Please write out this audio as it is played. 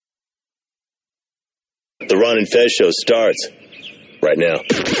The Ron and Fez show starts right now.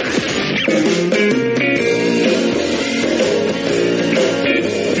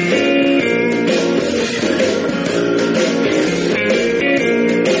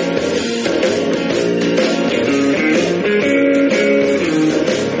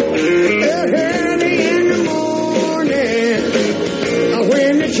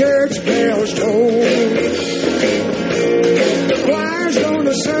 Church bells toll. The choir's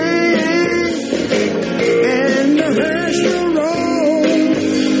gonna sing, and the hearse will roll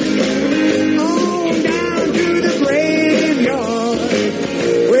on down to the graveyard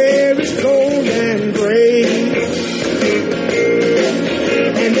where it's cold and gray.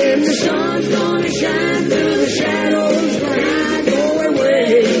 And then the sun's gonna shine through the shadows when I go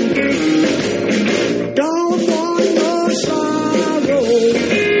away. Don't want no sorrow.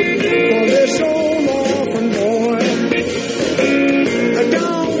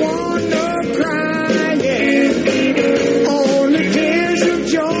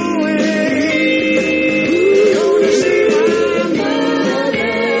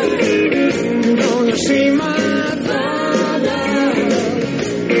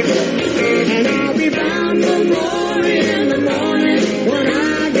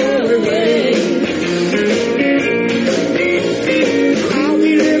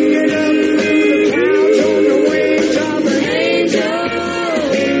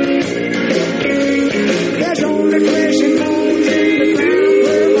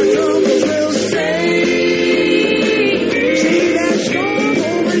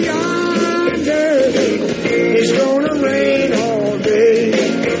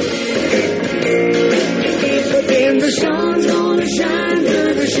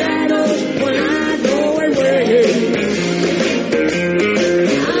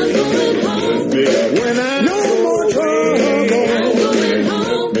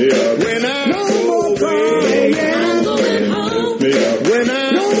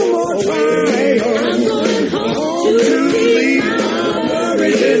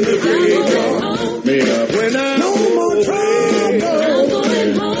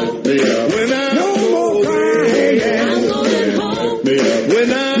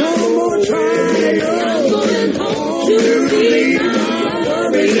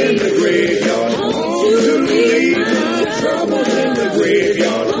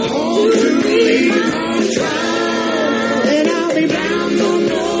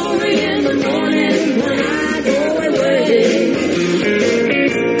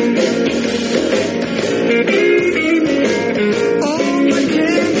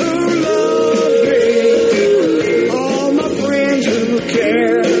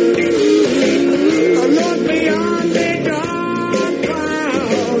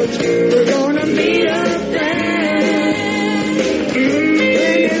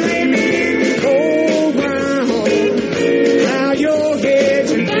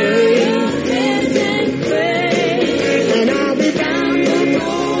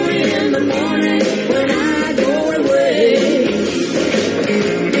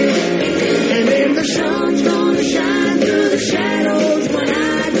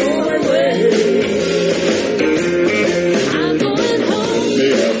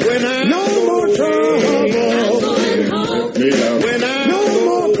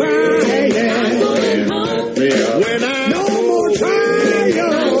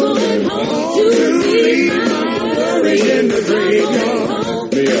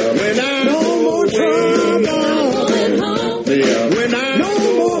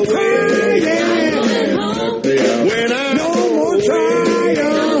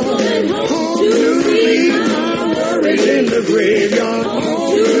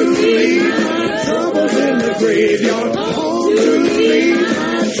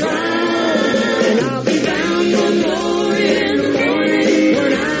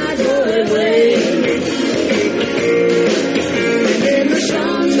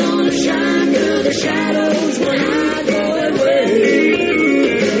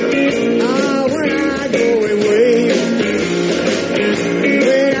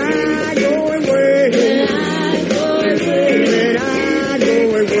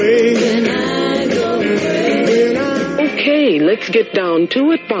 Get down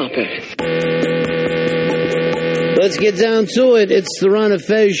to it, boppers. Let's get down to it. It's the Ron and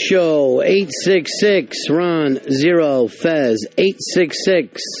Fez show. 866-RON-0-FEZ.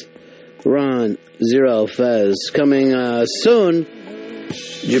 866-RON-0-FEZ. Coming soon,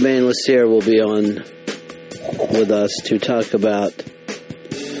 Jermaine Lassier will be on with us to talk about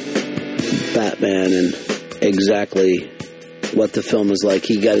Batman and exactly what the film is like.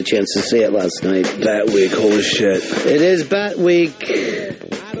 He got a chance to see it last night. Bat Week, holy shit. It is Bat Week.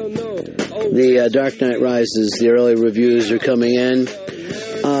 I don't know. Oh, The Dark Knight Rises, the early reviews are coming in.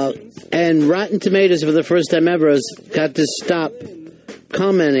 And Rotten Tomatoes, for the first time ever, has got to stop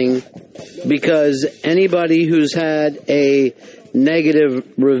commenting because anybody who's had a negative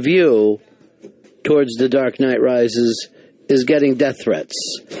review towards The Dark Knight Rises is getting death threats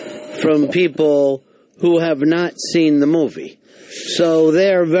from people who have not seen the movie. So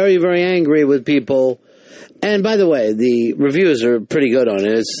they're very, very angry with people. And by the way, the reviews are pretty good on it.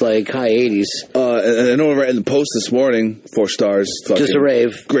 It's like high 80s. And I know I read in the Post this morning, 4 stars. Just a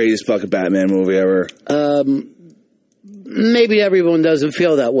rave. Greatest fucking Batman movie ever. Maybe everyone doesn't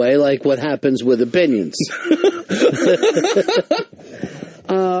feel that way, like what happens with opinions.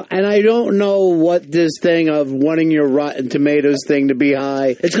 And I don't know what this thing of wanting your Rotten Tomatoes thing to be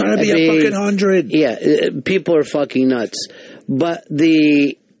high. It's gotta be a fucking 100. Yeah, people are fucking nuts. But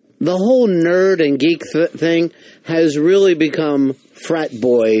the whole nerd and geek thing has really become frat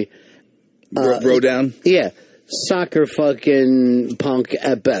boy. Rodown? Yeah. Soccer fucking punk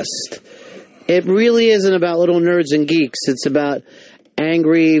at best. It really isn't about little nerds and geeks. It's about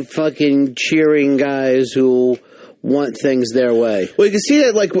angry fucking cheering guys who want things their way. Well, you can see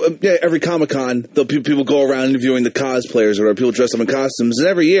that, like, every Comic-Con, people go around interviewing the cosplayers or people dressed up in costumes, and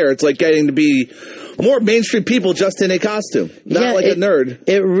every year it's like getting to be more mainstream people just in a costume, not a nerd.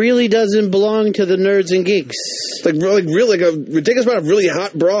 It really doesn't belong to the nerds and geeks. It's like a ridiculous amount of really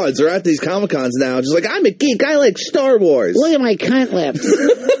hot broads are at these Comic-Cons now, just like, I'm a geek, I like Star Wars. Look at my cunt lips.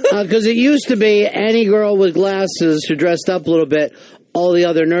 Because it used to be any girl with glasses who dressed up a little bit, all the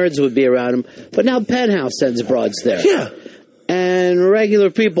other nerds would be around him. But now Penthouse sends broads there. Yeah. And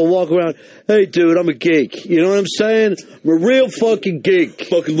regular people walk around, hey, dude, I'm a geek. You know what I'm saying? I'm a real fucking geek.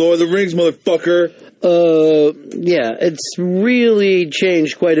 Fucking Lord of the Rings, motherfucker. Yeah, it's really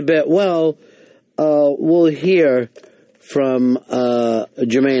changed quite a bit. Well, we'll hear from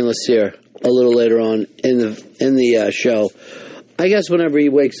Jermaine Lassier a little later on in the show. I guess whenever he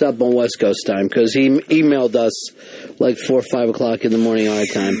wakes up on West Coast time, because he emailed us like 4 or 5 o'clock in the morning our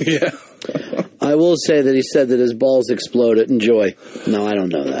time. Yeah. I will say that he said that his balls exploded in joy. No, I don't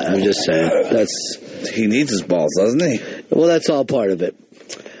know that. I'm just saying. He needs his balls, doesn't he? Well, that's all part of it.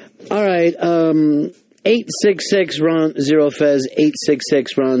 All right. 866-RON-0-FEZ,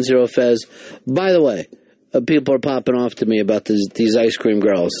 866-RON-0-FEZ. By the way, people are popping off to me about these ice cream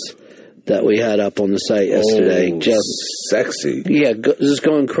girls that we had up on the site yesterday. Just sexy. Yeah, just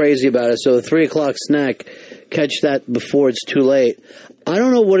going crazy about it. So the 3 o'clock snack, catch that before it's too late. I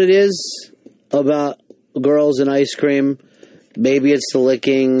don't know what it is about girls and ice cream. Maybe it's the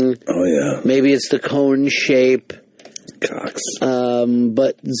licking. Oh, yeah. Maybe it's the cone shape. Cocks.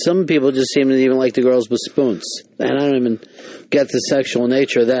 But some people just seem to even like the girls with spoons. And I don't even get the sexual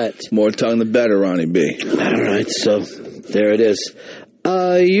nature of that. More tongue the better, Ronnie B. All right, so there it is.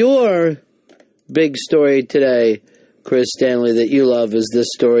 Your big story today, Chris Stanley, that you love is this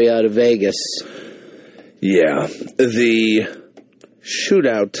story out of Vegas. Yeah. The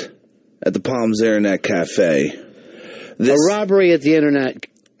shootout at the Palms Internet Cafe. A robbery at the Internet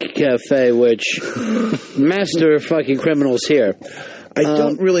Cafe, which master fucking criminals here. I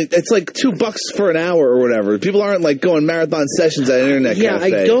don't really... It's like $2 for an hour or whatever. People aren't like going marathon sessions at Internet Cafe.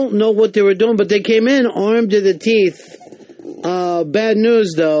 Yeah, I don't know what they were doing, but they came in armed to the teeth. Bad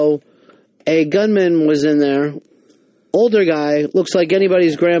news, though. A gunman was in there. Older guy, looks like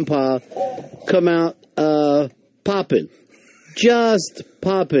anybody's grandpa, come out popping. Just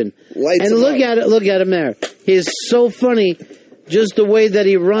popping. Lights and look at him there. He's so funny. Just the way that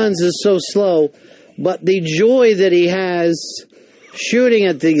he runs is so slow. But the joy that he has shooting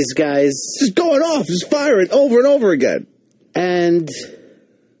at these guys. Just going off, just firing over and over again. And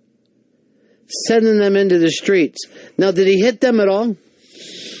sending them into the streets. Now, did he hit them at all?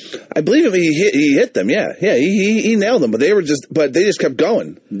 I believe he hit them, yeah. Yeah, he nailed them, but they just kept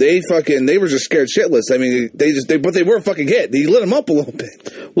going. They were just scared shitless. I mean, but they were fucking hit. He lit them up a little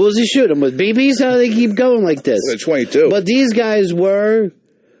bit. Well, does he shoot them with BBs? How do they keep going like this? They're 22. But these guys were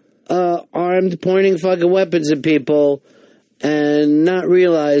armed, pointing fucking weapons at people, and not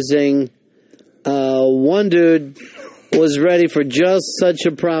realizing one dude was ready for just such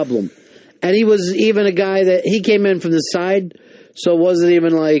a problem. And he was even a guy that he came in from the side, so it wasn't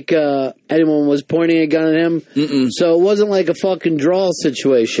even like anyone was pointing a gun at him. Mm-mm. So it wasn't like a fucking draw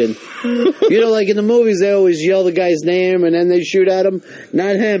situation. You know, like in the movies, they always yell the guy's name and then they shoot at him.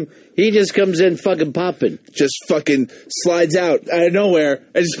 Not him. He just comes in fucking popping. Just fucking slides out of nowhere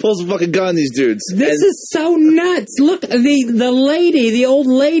and just pulls a fucking gun on these dudes. This is so nuts. Look, the old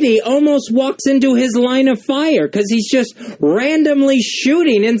lady almost walks into his line of fire because he's just randomly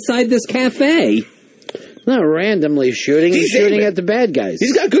shooting inside this cafe. Not randomly shooting. He's shooting aiming at the bad guys.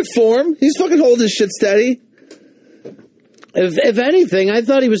 He's got good form. He's fucking holding his shit steady. If anything, I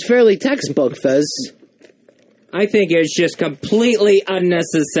thought he was fairly textbook, Fez. I think it's just completely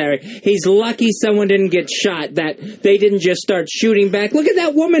unnecessary. He's lucky someone didn't get shot, that they didn't just start shooting back. Look at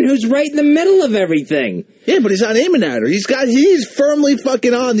that woman who's right in the middle of everything. Yeah, but he's not aiming at her. He's firmly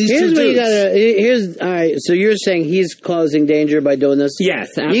fucking on these two dudes. All right, so you're saying he's causing danger by doing this? Yes,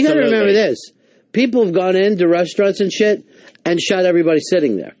 absolutely. You gotta remember this. People have gone into restaurants and shit and shot everybody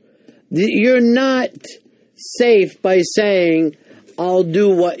sitting there. You're not safe by saying, I'll do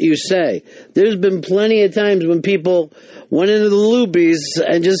what you say. There's been plenty of times when people went into the Lubies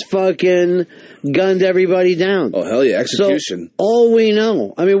and just fucking gunned everybody down. Oh, hell yeah, execution. So, all we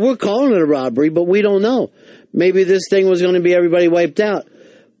know, I mean, we're calling it a robbery, but we don't know. Maybe this thing was going to be everybody wiped out.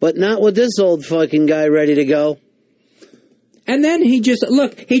 But not with this old fucking guy ready to go. And then he just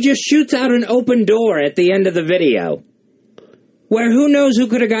shoots out an open door at the end of the video. Where who knows who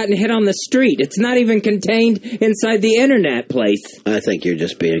could have gotten hit on the street. It's not even contained inside the internet place. I think you're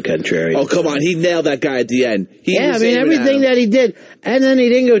just being contrarian. Oh, come on. He nailed that guy at the end. Everything that he did. And then he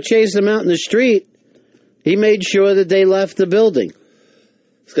didn't go chase them out in the street. He made sure that they left the building.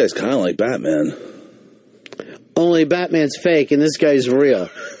 This guy's kind of like Batman. Only Batman's fake and this guy's real.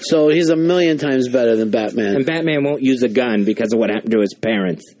 So he's a million times better than Batman. And Batman won't use a gun because of what happened to his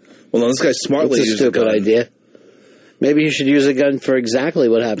parents. Well, no, this guy smartly used a gun. It's a stupid idea. Maybe he should use a gun for exactly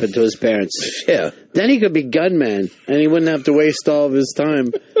what happened to his parents. Yeah. Then he could be gunman, and he wouldn't have to waste all of his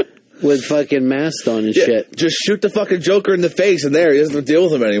time with fucking masks on and shit. Just shoot the fucking Joker in the face, and there, he doesn't have to deal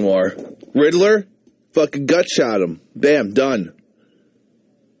with him anymore. Riddler, fucking gut shot him. Bam, done.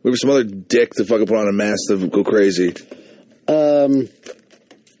 We were some other dick to fucking put on a mask to go crazy.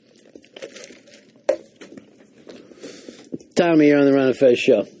 Tommy, you're on the Ron and Fez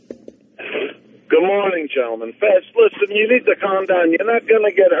show. Good morning, gentlemen. Fez, listen, you need to calm down. You're not going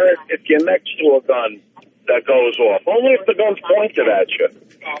to get hurt if you're next to a gun that goes off. Only if the gun's pointed at you.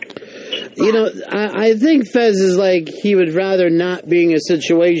 You know, I think Fez is like, he would rather not be in a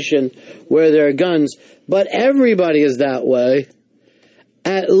situation where there are guns, but everybody is that way.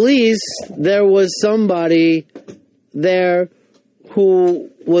 At least there was somebody there who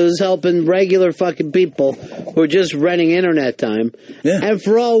was helping regular fucking people who were just renting internet time. Yeah. And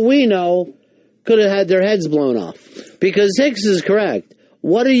for all we know, could have had their heads blown off. Because Hicks is correct.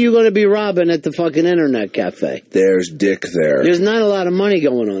 What are you going to be robbing at the fucking internet cafe? There's Dick there. There's not a lot of money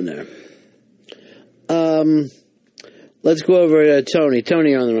going on there. Let's go over to Tony.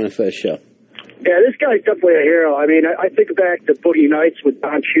 Tony, you're on the Ron and Fez show. Yeah, this guy's definitely a hero. I mean, I think back to Boogie Nights with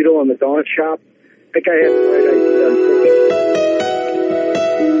Don Cheadle and the Dawn Shop. That guy has the right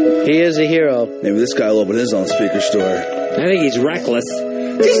idea. He is a hero. Maybe this guy will open his own speaker store. I think he's reckless.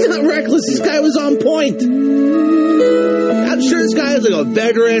 He's not reckless. This guy was on point. I'm sure this guy is like a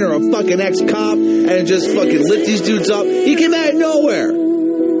veteran or a fucking ex-cop and just fucking lit these dudes up. He came out of nowhere.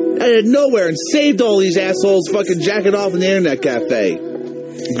 Out of nowhere and saved all these assholes fucking jacking off in the internet cafe.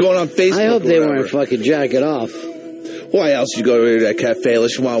 Going on Facebook. I hope they weren't fucking jacking off. Why else you go to the internet cafe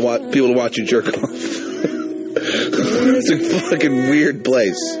unless you want people to watch you jerk off? It's a fucking weird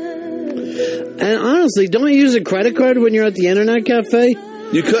place. And honestly, don't you use a credit card when you're at the internet cafe?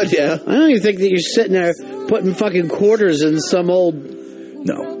 You could, yeah. I don't even think that you're sitting there putting fucking quarters in some old...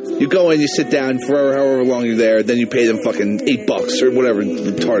 No. You go in, you sit down for however long you're there, then you pay them fucking $8 or whatever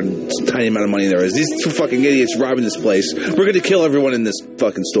retarded tiny amount of money there is. These two fucking idiots robbing this place. We're going to kill everyone in this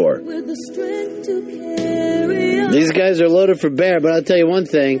fucking store. These guys are loaded for bear, but I'll tell you one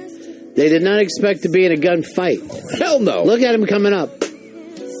thing. They did not expect to be in a gunfight. Hell no. Look at him coming up.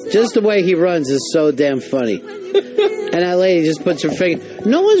 Just the way he runs is so damn funny. And that lady just puts her finger...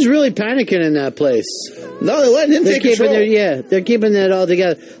 No one's really panicking in that place. No, they're letting him take control. They're keeping that all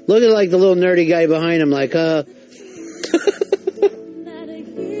together. Look at like the little nerdy guy behind him, like,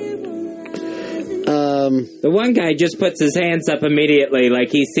 The one guy just puts his hands up immediately,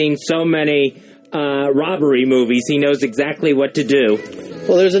 like he's seen so many robbery movies, he knows exactly what to do.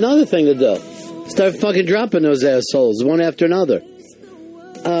 Well, there's another thing to do. Start fucking dropping those assholes, one after another.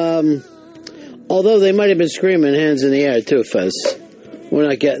 Although they might have been screaming hands in the air, too, Fez. We're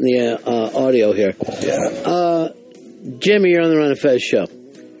not getting the audio here. Yeah. Jimmy, you're on the Ron and Fez show.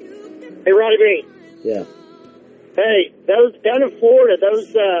 Hey, Ronnie B. Yeah. Hey, those down in Florida, those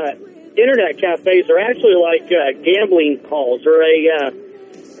internet cafes are actually like gambling halls. Or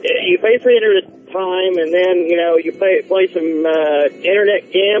you pay for internet time, and then you play some internet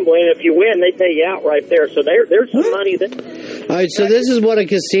gambling. If you win, they pay you out right there. So there's some money there. All right, so this is what a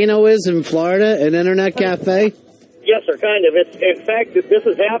casino is in Florida, an internet cafe? Yeah, Yes, sir, kind of. In fact, this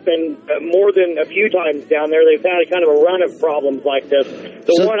has happened more than a few times down there. They've had a kind of a run of problems like this.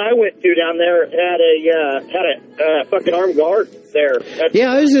 The one I went to down there had a fucking armed guard there.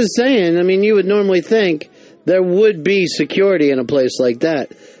 Yeah, I was just saying, I mean, you would normally think there would be security in a place like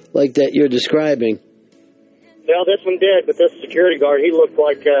that you're describing. Well, this one did, but this security guard, he looked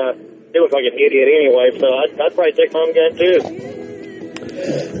like an idiot anyway, so I'd probably take my own gun too.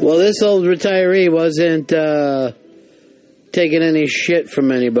 Well, this old retiree wasn't taking any shit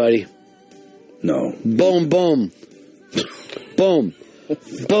from anybody. No. Boom, boom. Boom.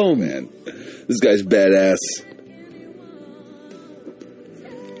 Boom. Man, this guy's badass.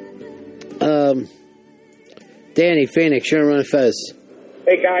 Danny, Phoenix, you're on Run Fez.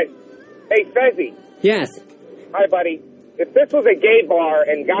 Hey, guys. Hey, Fezzy. Yes. Hi, buddy. If this was a gay bar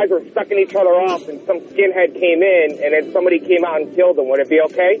and guys were sucking each other off and some skinhead came in and then somebody came out and killed them, would it be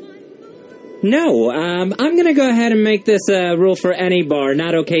okay? No, I'm going to go ahead and make this a rule for any bar.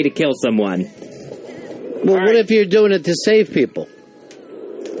 Not okay to kill someone. Well, what if you're doing it to save people?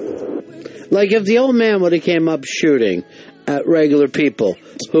 Like if the old man would have came up shooting at regular people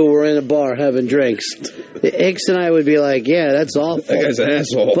who were in a bar having drinks, Hicks and I would be like, yeah, that's awful. That guy's an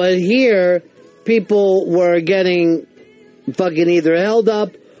asshole. But here, people were getting fucking either held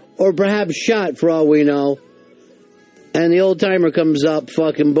up or perhaps shot for all we know. And the old timer comes up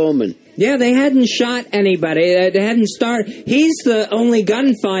fucking booming. Yeah, they hadn't shot anybody. They hadn't started. He's the only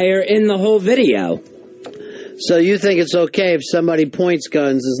gunfire in the whole video. So you think it's okay if somebody points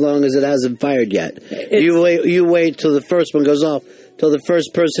guns as long as it hasn't fired yet? You wait till the first one goes off, till the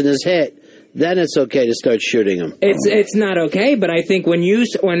first person is hit. Then it's okay to start shooting them. It's not okay, but I think when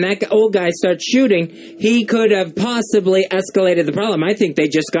that old guy starts shooting, he could have possibly escalated the problem. I think they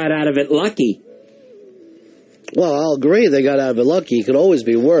just got out of it lucky. Well, I'll agree they got out of it lucky. It could always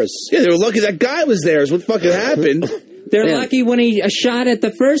be worse. Yeah, they were lucky that guy was there is what fucking happened. They're lucky when he shot at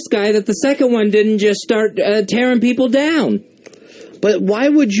the first guy that the second one didn't just start tearing people down. But why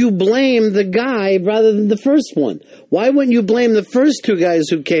would you blame the guy rather than the first one? Why wouldn't you blame the first two guys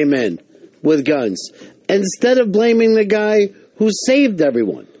who came in with guns instead of blaming the guy who saved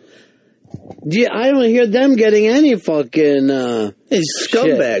everyone? I don't hear them getting any fucking These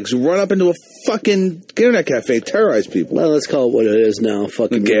scumbags who run up into a fucking internet cafe, terrorize people. Well, let's call it what it is now.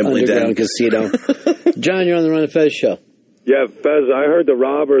 Fucking gambling underground casino. John, you're on the Run of Fez show. Yeah, Fez, I heard the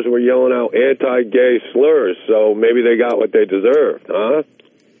robbers were yelling out anti-gay slurs, so maybe they got what they deserved, huh?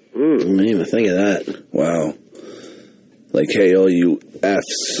 I didn't even think of that. Wow. Like, hey, all you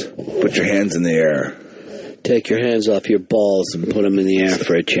Fs, put your hands in the air. Take your hands off your balls and put them in the air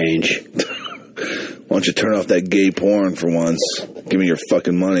for a change. Why don't you turn off that gay porn for once? Give me your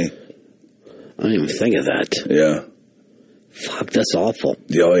fucking money. I didn't even think of that. Yeah. Fuck, that's awful.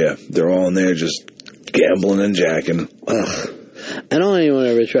 Oh, yeah. They're all in there just gambling and jacking. Ugh. And all anyone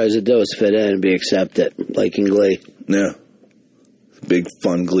ever tries to do is fit in and be accepted, like in Glee. Yeah. Big,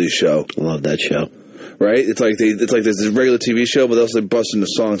 fun Glee show. I love that show. Right? It's like there's this regular TV show, but they also bust into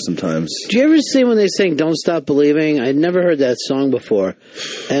songs sometimes. Do you ever see when they sing Don't Stop Believing? I'd never heard that song before.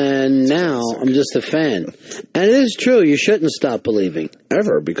 And now I'm just a fan. And it is true, you shouldn't stop believing.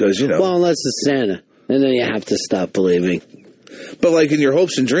 Ever, because, you know. Well, unless it's Santa. And then you have to stop believing. But like in your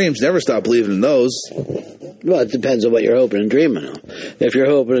hopes and dreams, never stop believing in those. Well, it depends on what you're hoping and dreaming of. If you're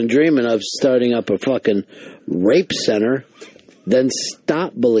hoping and dreaming of starting up a fucking rape center, then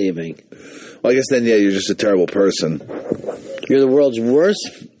stop believing. Well, I guess then, yeah, you're just a terrible person. You're the world's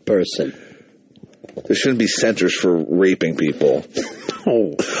worst person. There shouldn't be centers for raping people.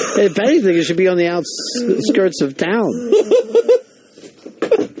 Oh. If anything, it should be on the outskirts of town.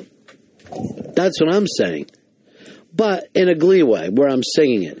 That's what I'm saying. But in a Glee way, where I'm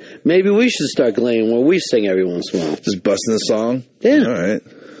singing it. Maybe we should start Gleeing where we sing every once in a while. Just busting the song? Yeah. All right.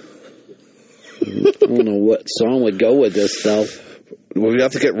 I don't know what song would go with this, though. Well, we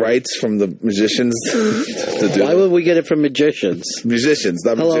have to get rights from the musicians to do Why would we get it from magicians? Musicians,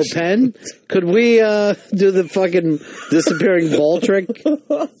 not Hello, musicians. Penn? Could we do the fucking disappearing ball trick?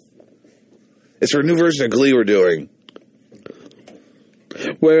 It's for a new version of Glee we're doing.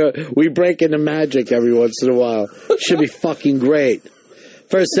 Where we break into magic every once in a while. Should be fucking great.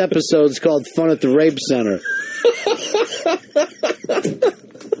 First episode's called Fun at the Rape Center.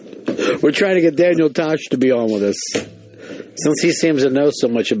 We're trying to get Daniel Tosh to be on with us, since he seems to know so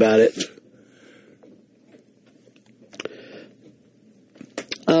much about it.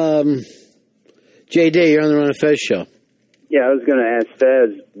 JD, you're on the Run of Fez show. Yeah, I was going to ask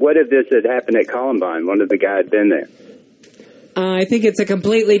Fez, what if this had happened at Columbine? What if the guy had been there? I think it's a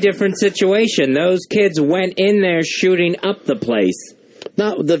completely different situation. Those kids went in there shooting up the place.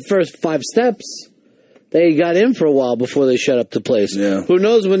 Not the first 5 steps. They got in for a while before they shut up the place. Yeah. Who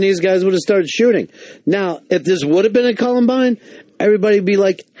knows when these guys would have started shooting? Now, if this would have been at Columbine, everybody would be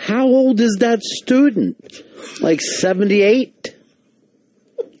like, how old is that student? Like 78?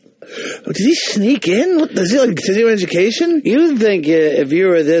 Did he sneak in? Does he like continuing education? You'd think if you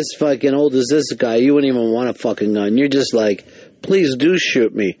were this fucking old as this guy, you wouldn't even want a fucking gun. You're just like, please do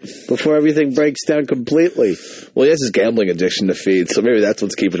shoot me before everything breaks down completely. Well, he has his gambling addiction to feed, so maybe that's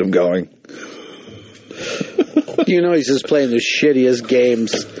what's keeping him going. You know he's just playing the shittiest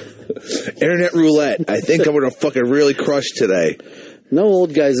games. Internet roulette. I think I'm going to fucking really crush today. No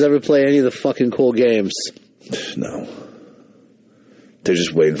old guys ever play any of the fucking cool games. No. They're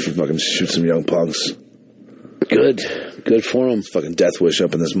just waiting for fucking shoot some young punks. Good. Good for them. Fucking Death Wish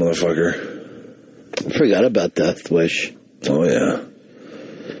up in this motherfucker. I forgot about Death Wish. Oh, yeah.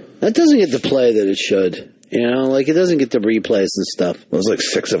 That doesn't get the play that it should. You know, like it doesn't get the replays and stuff. Well, there's like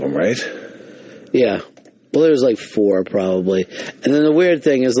 6 of them, right? Yeah. Well, there's like 4 probably. And then the weird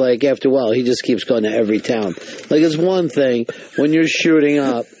thing is like after a while, he just keeps going to every town. Like it's one thing when you're shooting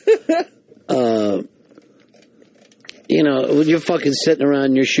up, you know, when you're fucking sitting around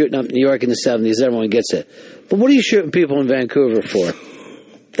and you're shooting up New York in the 70s, everyone gets it. But what are you shooting people in Vancouver for?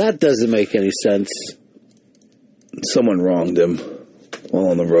 That doesn't make any sense. Someone wronged him while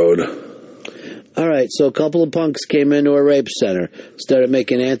on the road. All right, so a couple of punks came into a rape center, started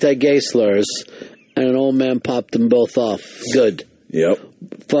making anti-gay slurs, and an old man popped them both off. Good. Yep.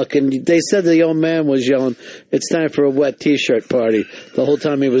 Fucking, they said the old man was yelling, "It's time for a wet T-shirt party," the whole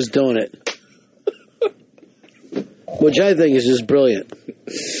time he was doing it. Which I think is just brilliant.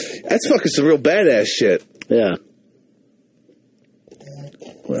 That's fucking some real badass shit. Yeah.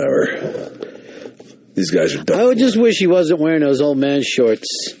 Whatever. These guys are dumb. I would just wish he wasn't wearing those old man shorts.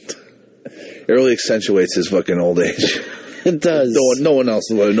 It really accentuates his fucking old age. It does. No one else,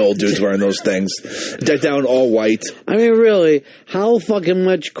 no old dude's wearing those things. Decked down all white. I mean, really, how fucking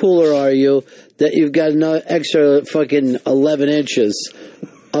much cooler are you that you've got another extra fucking 11 inches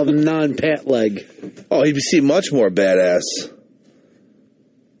of non-pant leg? Oh, he'd be much more badass.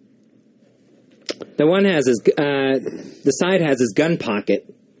 The one has his, the side has his gun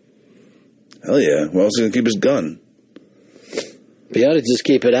pocket. Hell yeah. Where else is he going to keep his gun? He ought to just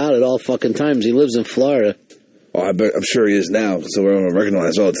keep it out at all fucking times. He lives in Florida. Oh, I'm sure he is now, so we're going to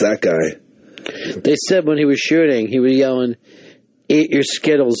recognize, oh, it's that guy. They said when he was shooting, he was yelling, "Eat your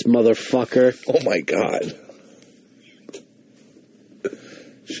Skittles, motherfucker." Oh, my God.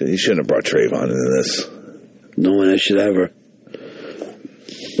 He shouldn't have brought Trayvon into this. No one should ever.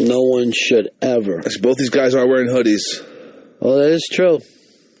 No one should ever. Both these guys are wearing hoodies. Oh, that is true.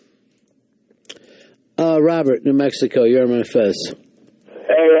 Robert, New Mexico, you're my Fez.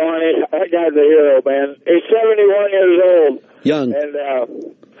 Hey, Ronnie, that guy's a hero, man. He's 71 years old. Young. And,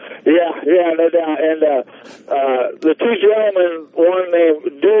 yeah, no doubt. And the two gentlemen, one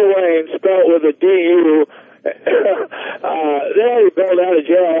named Duane, spelled with a D-U, they already bailed out of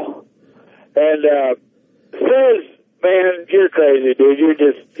jail. And Fez, man, you're crazy, dude. You're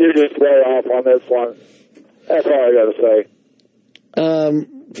just way off on this one. That's all I got to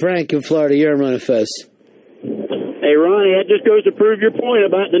say. Frank in Florida, you're running Fez. Hey, Ronnie, that just goes to prove your point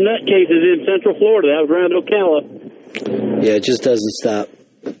about the nutcases in Central Florida. That was around Ocala. Yeah, it just doesn't stop.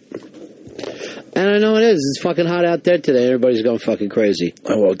 And I know it is. It's fucking hot out there today. Everybody's going fucking crazy.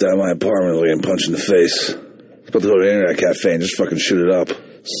 I walked out of my apartment getting punched in the face. I was about to go to the internet cafe and just fucking shoot it up.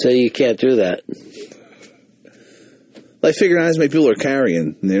 So you can't do that. I figure out how many people are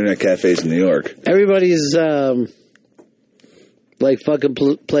carrying in the internet cafes in New York. Everybody's, like fucking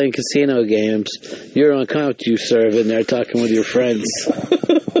playing casino games. You're on CompuServe in there talking with your friends.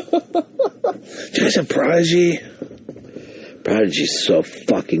 Do you guys have Prodigy? Prodigy's so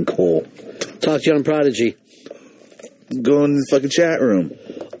fucking cool. Talk to you on Prodigy. Go in the fucking chat room.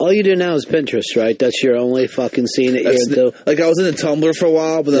 All you do now is Pinterest, right? That's your only fucking scene that you're into? Like, I was into Tumblr for a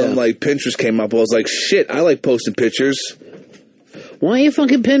while, but then, like, Pinterest came up. I was like, shit, I like posting pictures. Why don't you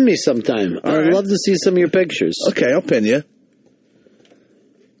fucking pin me sometime? I'd love to see some of your pictures. Okay, I'll pin you.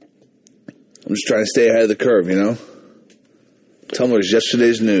 I'm just trying to stay ahead of the curve, you know? Tumblr's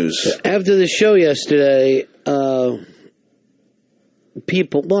yesterday's news. After the show yesterday,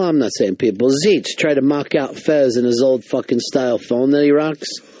 people, well, I'm not saying people, Zeitz tried to mock out Fez in his old fucking style phone that he rocks.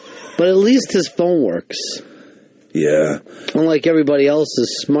 But at least his phone works. Yeah. Unlike everybody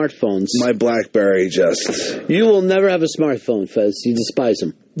else's smartphones. My BlackBerry just... You will never have a smartphone, Fez. You despise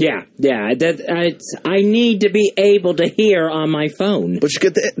them. Yeah. I need to be able to hear on my phone. But you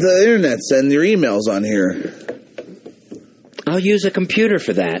get the internet and your emails on here. I'll use a computer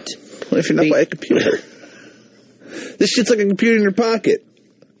for that. What if you're not by a computer? This shit's like a computer in your pocket.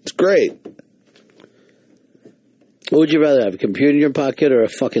 It's great. What would you rather have, a computer in your pocket or a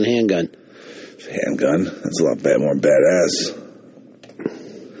fucking handgun? Handgun. That's a lot more badass.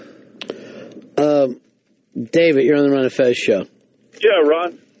 David, you're on the Ron and Fez show. Yeah,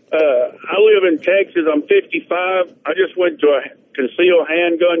 Ron. I live in Texas. I'm 55. I just went to a concealed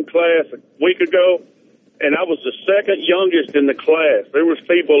handgun class a week ago, and I was the second youngest in the class. There was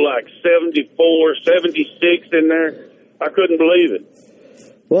people like 74, 76 in there. I couldn't believe it.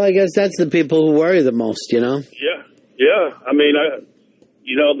 Well, I guess that's the people who worry the most, you know? Yeah. I mean, I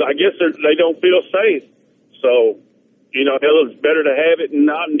guess they don't feel safe. So, hell, it's better to have it and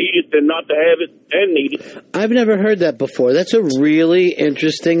not need it than not to have it and need it. I've never heard that before. That's a really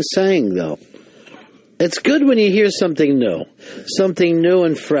interesting saying, though. It's good when you hear something new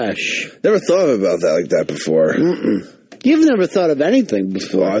and fresh. Never thought about that like that before. You've never thought of anything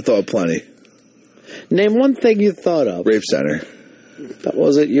before. I thought of plenty. Name one thing you thought of. Rape Center. That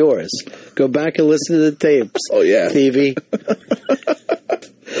wasn't yours. Go back and listen to the tapes. Oh, yeah. TV.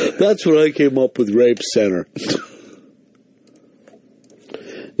 That's what I came up with, Rape Center.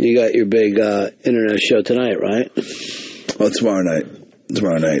 You got your big internet show tonight, right? Oh, tomorrow night.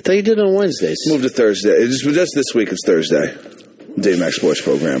 I thought you did it on Wednesdays. Moved to Thursday. Just this week, it's Thursday. Dave Max Sports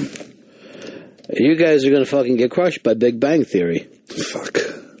Program. You guys are going to fucking get crushed by Big Bang Theory. Fuck.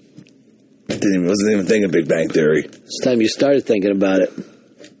 Wasn't even thinking Big Bang Theory. It's time you started thinking about it.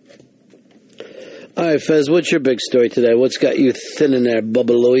 All right, Fez, what's your big story today? What's got you thin in there,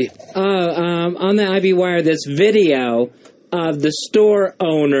 Bubba Louie? On the IB Wire, this video of the store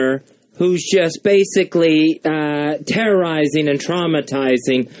owner who's just basically terrorizing and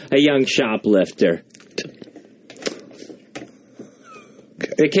traumatizing a young shoplifter.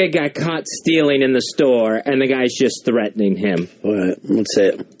 Okay. The kid got caught stealing in the store, and the guy's just threatening him. All right, let's say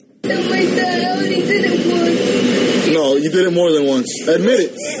it. No, you did it more than once. Admit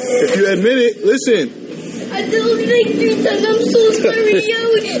it. If you admit it, listen. I did it like 3 times. I'm so sorry.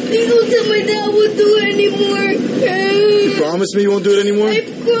 Please don't tell my dad I won't do it anymore. You promise me you won't do it anymore? I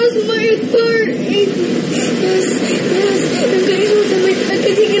crossed my heart. Yes. I'm going to tell my dad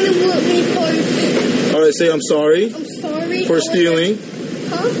because he's going to want me apart. All right, say I'm sorry. I'm sorry. For stealing.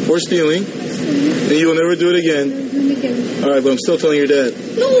 Huh? For stealing. And you will never do it again. All right, but I'm still telling your dad.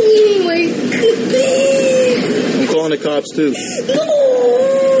 No, anyway. I'm calling the cops, too. No.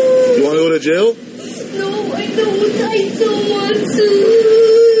 You want to go to jail? No, I don't. I don't want to.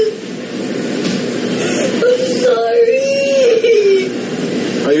 I'm sorry.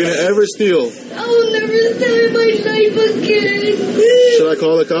 Are you going to ever steal? I will never steal in my life again. Should I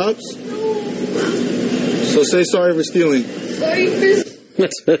call the cops? No. So say sorry for stealing. Sorry for...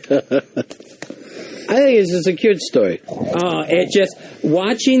 I think it's just a cute story. Oh, it just,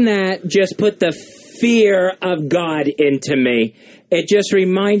 watching that just put the fear of God into me. It just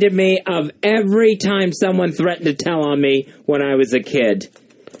reminded me of every time someone threatened to tell on me when I was a kid.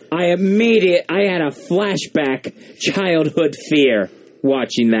 I had a flashback childhood fear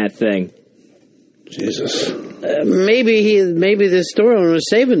watching that thing. Jesus. Maybe the store owner was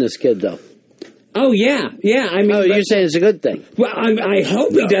saving this kid, though. Oh, yeah. I mean, you're saying it's a good thing. Well, I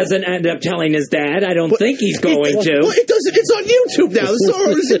hope he doesn't end up telling his dad. I don't think he's going to. Well, it doesn't. It's on YouTube now. The store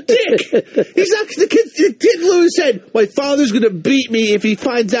owner's a dick. He's not. The kid literally said, "My father's going to beat me if he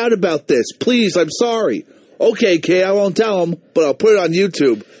finds out about this. Please, I'm sorry." Okay, kid, I won't tell him, but I'll put it on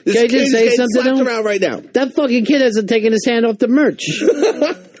YouTube. This Can I just say something around right now. That fucking kid hasn't taken his hand off the merch.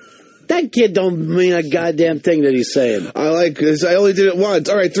 That kid don't mean a goddamn thing that he's saying. I like this. I only did it once.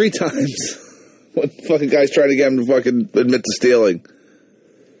 All right, 3 times. What fucking guy's trying to get him to fucking admit to stealing?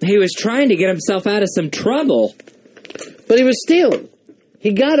 He was trying to get himself out of some trouble. But he was stealing.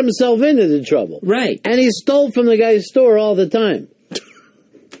 He got himself into the trouble. Right. And he stole from the guy's store all the time.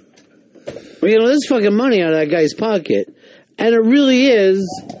 There's fucking money out of that guy's pocket. And it really is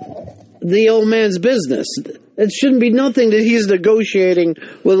the old man's business. It shouldn't be nothing that he's negotiating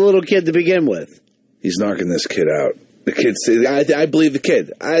with a little kid to begin with. He's knocking this kid out. The kid, I believe the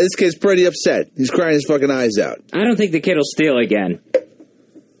kid. This kid's pretty upset. He's crying his fucking eyes out. I don't think the kid will steal again.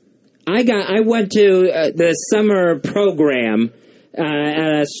 I went to the summer program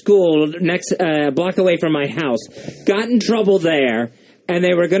at a school next block away from my house. Got in trouble there, and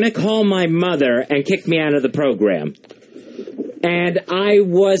they were going to call my mother and kick me out of the program. And I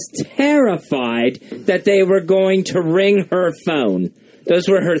was terrified that they were going to ring her phone. Those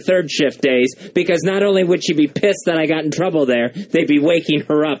were her third shift days, because not only would she be pissed that I got in trouble there, they'd be waking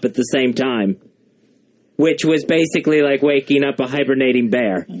her up at the same time. Which was basically like waking up a hibernating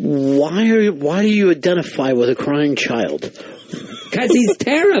bear. Why do you identify with a crying child? Because he's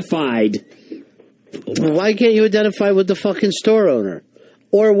terrified. Why can't you identify with the fucking store owner?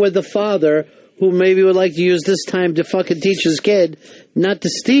 Or with the father who maybe would like to use this time to fucking teach his kid not to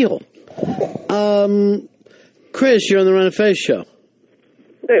steal. Chris, you're on the Ron and Fez show.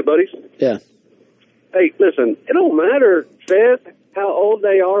 Hey, buddies. Yeah. Hey, listen, it don't matter, Fez, how old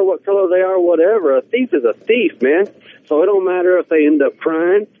they are, what color they are, whatever. A thief is a thief, man. So it don't matter if they end up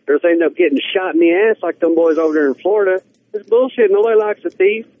crying or if they end up getting shot in the ass like them boys over there in Florida. It's bullshit. Nobody likes a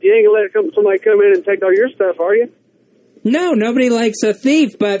thief. You ain't going to let somebody come in and take all your stuff, are you? No, nobody likes a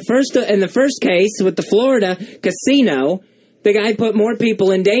thief. But first, in the first case with the Florida casino, the guy put more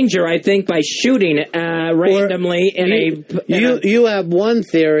people in danger, I think, by shooting randomly You have one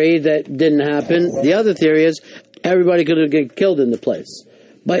theory that didn't happen. The other theory is everybody could have get killed in the place.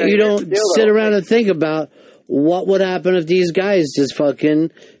 But you don't sit around and think about what would happen if these guys just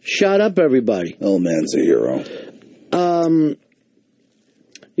fucking shot up everybody. Old man's a hero.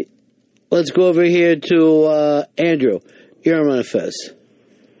 Let's go over here to Andrew. You're on Ron Fez.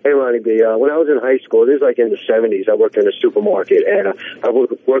 Hey, Ronnie B. When I was in high school, this is like in the 70s, I worked in a supermarket, and I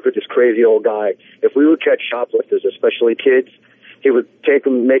would work with this crazy old guy. If we would catch shoplifters, especially kids, he would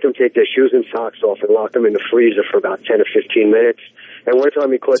make them take their shoes and socks off and lock them in the freezer for about 10 or 15 minutes. And one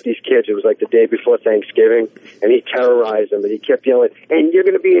time he caught these kids, it was like the day before Thanksgiving, and he terrorized them, and he kept yelling, and you're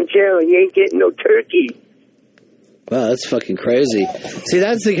going to be in jail, and you ain't getting no turkey. Wow, that's fucking crazy. See,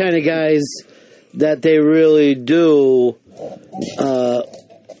 that's the kind of guys that they really do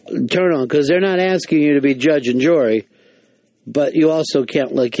turn on, because they're not asking you to be judge and jury, but you also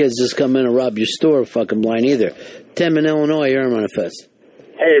can't let kids just come in and rob your store fucking blind either. Tim in Illinois, you're on Fez.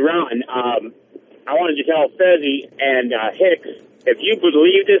 Hey, Ron, I wanted to tell Fezzy and Hicks, if you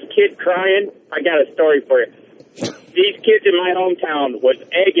believe this kid crying, I got a story for you. These kids in my hometown was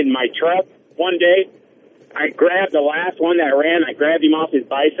egging my truck one day. I grabbed the last one that ran. I grabbed him off his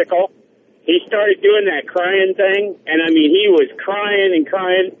bicycle. He started doing that crying thing, and, I mean, he was crying and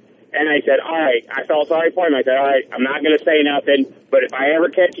crying, and I said, all right, I felt sorry for him. I said, all right, I'm not going to say nothing, but if I ever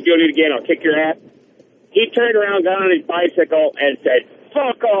catch you doing it again, I'll kick your ass. He turned around, got on his bicycle, and said,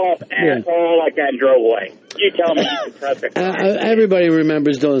 fuck off, asshole, like that, and drove away. You tell me you can trust it. Everybody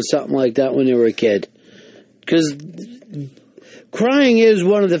remembers doing something like that when they were a kid. Because crying is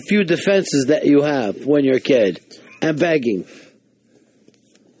one of the few defenses that you have when you're a kid. And begging.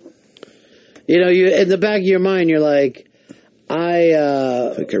 You know, you in the back of your mind, you're like,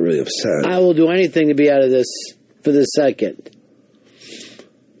 I get really upset. I will do anything to be out of this for this second.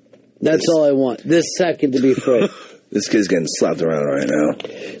 That's all I want. This second to be free. This kid's getting slapped around right now.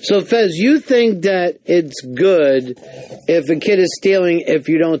 So, Fez, you think that it's good if a kid is stealing if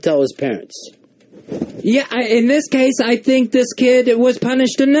you don't tell his parents? Yeah, in this case, I think this kid was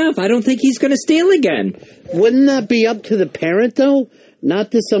punished enough. I don't think he's going to steal again. Wouldn't that be up to the parent, though?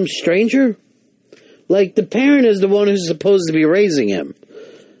 Not to some stranger? Like, the parent is the one who's supposed to be raising him.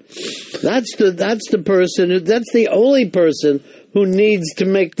 That's the person, that's the only person who needs to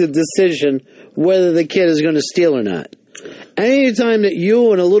make the decision whether the kid is going to steal or not. Anytime that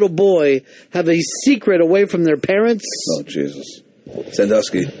you and a little boy have a secret away from their parents... Oh, Jesus.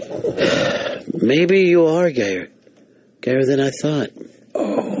 Sandusky. Maybe you are gayer than I thought.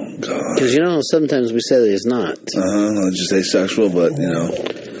 Oh, God. Because, you know, sometimes we say that he's not. I'll just say sexual, but, you know.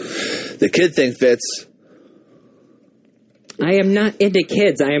 The kid thing fits. I am not into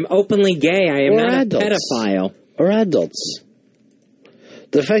kids. I am openly gay. I am not adults. A pedophile. Or adults.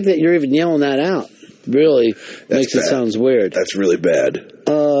 The fact that you're even yelling that out really makes it sound weird. That's really bad.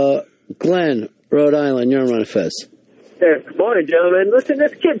 Glenn, Rhode Island, you're on Ron Fez. Good morning, gentlemen. Listen,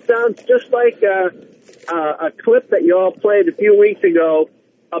 this kid sounds just like a clip that you all played a few weeks ago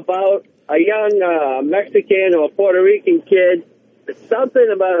about a young Mexican or Puerto Rican kid. Something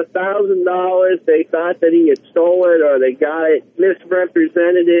about $1,000. They thought that he had stolen or they got it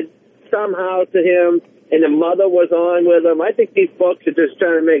misrepresented somehow to him, and the mother was on with him. I think these folks are just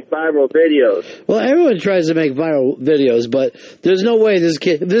trying to make viral videos. Well, everyone tries to make viral videos, but there's no way if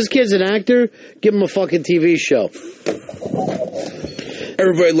this kid's an actor, give him a fucking TV show.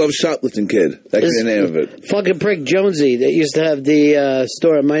 Everybody loves Shoplifting Kid. That's the name of it. Fucking prick Jonesy that used to have the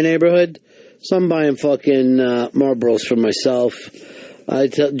store in my neighborhood. So I'm buying fucking Marlboros for myself. I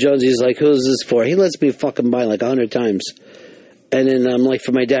tell Jonesy's like, who's this for? He lets me fucking buy like 100 times. And then I'm like,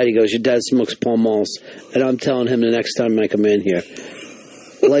 for my dad, he goes, your dad smokes Pall Malls. And I'm telling him the next time I come in here.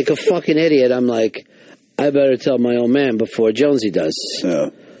 Like a fucking idiot, I'm like, I better tell my old man before Jonesy does.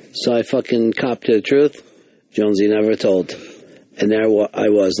 Yeah. So I fucking copped to the truth. Jonesy never told. And there I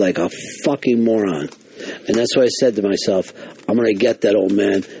was like a fucking moron. And that's why I said to myself, I'm going to get that old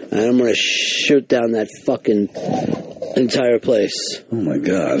man, and I'm going to shoot down that fucking entire place. Oh, my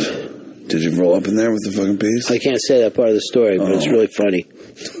God. Did you roll up in there with the fucking piece? I can't say that part of the story, but it's really funny.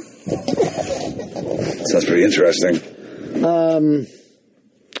 Sounds pretty interesting.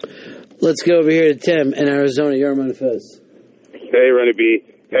 Let's go over here to Tim in Arizona. You're on Fez. Hey, Ronnie B.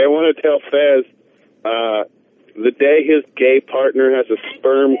 Hey, I want to tell Fez, the day his gay partner has a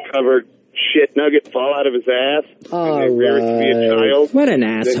sperm-covered shit nugget fall out of his ass, and they rear it to be a child. What an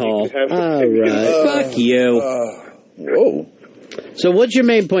asshole. All right. Fuck you. Whoa. So what's your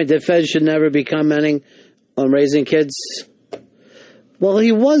main point? That Fez should never be commenting on raising kids? Well,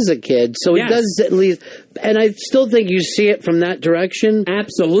 he was a kid, so he does at least... And I still think you see it from that direction.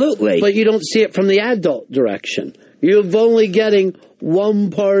 Absolutely. But you don't see it from the adult direction. You're only getting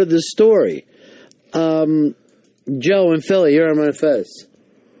one part of the story. Joe in Philly, you're on Fez.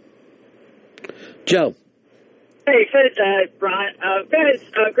 Joe. Hey, Fez, Ron. Fez,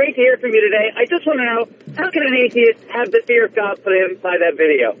 great to hear from you today. I just want to know, how can an atheist have the fear of God put inside that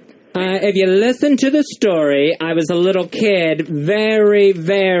video? If you listen to the story, I was a little kid, very,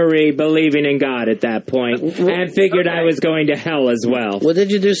 very believing in God at that point, and figured I was going to hell as well. What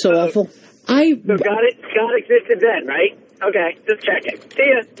did you do so awful? So God existed then, right? Okay, just checking. See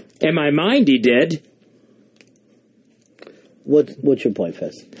ya. In my mind, he did. What's your point,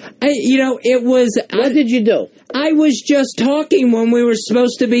 Fez? It was... What did you do? I was just talking when we were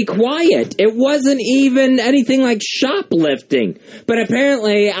supposed to be quiet. It wasn't even anything like shoplifting. But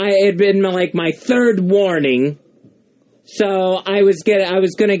apparently, it had been like my third warning. So I was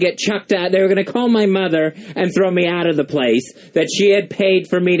going to get chucked out. They were going to call my mother and throw me out of the place that she had paid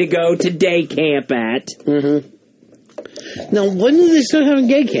for me to go to day camp at. Mm-hmm. Now, when did they start having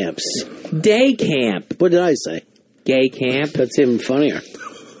gay camps? Day camp. What did I say? Gay camp. That's even funnier.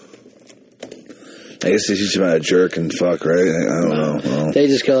 I guess they teach them how to jerk and fuck, right? I don't know. Well, they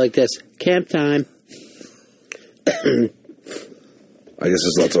just go like this. Camp time. I guess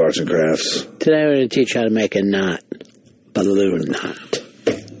there's lots of arts and crafts. Today we're going to teach how to make a knot. Balloon knot.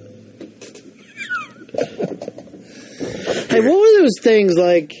 Hey, what were those things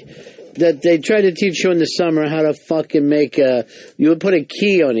like that they tried to teach you in the summer how to fucking make a... You would put a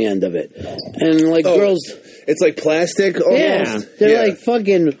key on the end of it. And like girls... It's like plastic almost? Yeah. They're like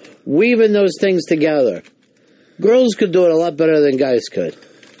fucking weaving those things together. Girls could do it a lot better than guys could.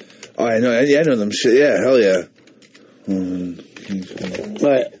 Oh, I know. Yeah, I know them shit. Yeah, hell yeah.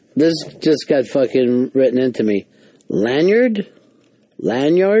 But this just got fucking written into me. Lanyard?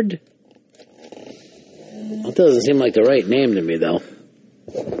 That doesn't seem like the right name to me, though.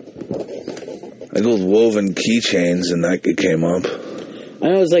 I googled woven keychains and that it came up. I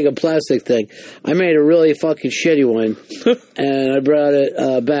know it's like a plastic thing. I made a really fucking shitty one, and I brought it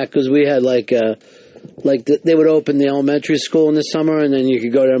back because we had they would open the elementary school in the summer, and then you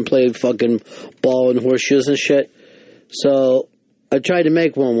could go there and play fucking ball and horseshoes and shit. So I tried to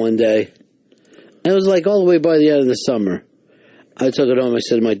make one day. And it was like all the way by the end of the summer. I took it home. I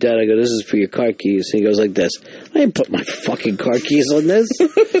said to my dad, I go, this is for your car keys. And he goes like this. I didn't put my fucking car keys on this.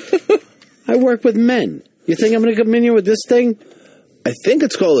 I work with men. You think I'm going to come in here with this thing? I think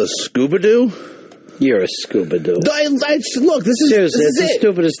it's called a scuba-doo. You're a scuba-doo. Look, this is... Seriously, this it's the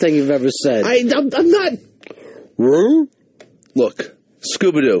stupidest thing you've ever said. I'm not... Look,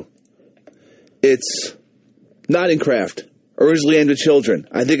 scuba-doo. It's not in craft. Originally aimed at children.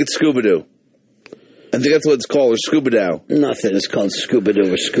 I think it's scuba-doo. I think that's what it's called, or scuba-doo. Nothing is called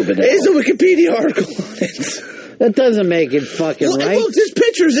scuba-doo or scuba-doo. There's a Wikipedia article on it. That doesn't make it fucking right. Look, there's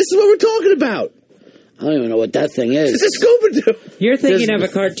pictures. This is what we're talking about. I don't even know what that thing is. It's a scuba-doo. You're thinking of a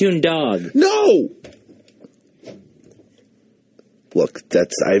cartoon dog. No! Look,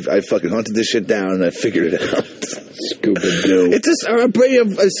 I fucking hunted this shit down and I figured it out. Scuba-doo. It's a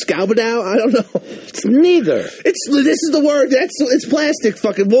scuba-doo? I don't know. It's neither. This is the word. It's plastic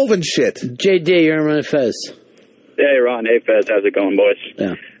fucking woven shit. JD, you're on Fez. Hey, Ron. Hey, Fez. How's it going, boys?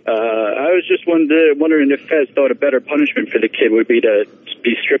 Yeah. I was just wondering if Fez thought a better punishment for the kid would be to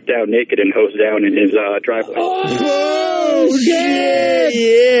be stripped down naked and hosed down in his driveway. Oh, shit!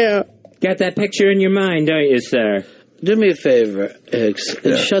 Yeah. Got that picture in your mind, don't you, sir? Do me a favor, Hicks.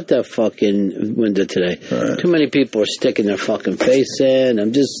 Shut that fucking window today. Right. Too many people are sticking their fucking face in. All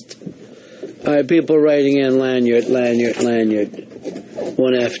right, people writing in lanyard.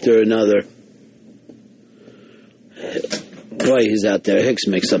 One after another. Boy, he's out there. Hicks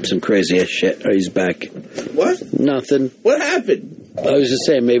makes up some crazy ass shit. Or he's back. What? Nothing. What happened? I was just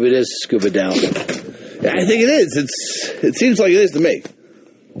saying, maybe it is scuba down. Yeah, I think it is. It seems like it is to me.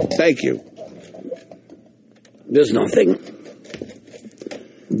 Thank you. There's nothing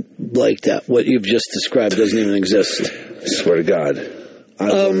like that. What you've just described doesn't even exist. I swear to God.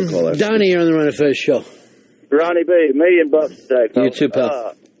 Donnie, you're on the Run of Fez show. Ronnie B, $1,000,000 today. You too,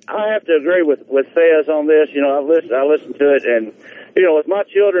 pal. I have to agree with Fez on this. You know, I listened to it, and you know, with my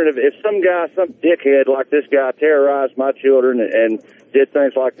children, if some dickhead like this guy terrorized my children and did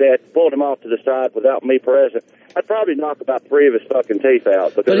things like that, pulled him off to the side without me present, I'd probably knock about 3 of his fucking teeth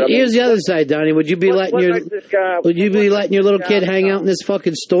out. Because, but here's the other side, Donnie. Would you be letting your little kid hang out in this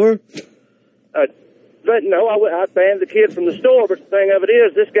fucking store? But no, I'd ban the kid from the store. But the thing of it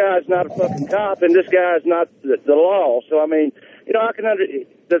is, this guy's not a fucking cop, and this guy's not the law. So I mean, you know,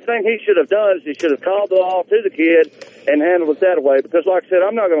 the thing he should have done is he should have called the law to the kid and handled it that way. Because, like I said,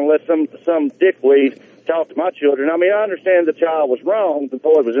 I'm not going to let some dickweed talk to my children. I mean, I understand the child was wrong, the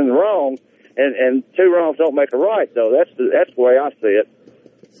boy was in the wrong, and 2 wrongs don't make a right. Though that's the way I see it.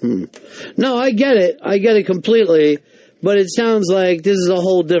 No, I get it completely. But it sounds like this is a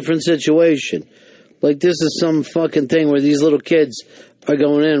whole different situation. Like this is some fucking thing where these little kids are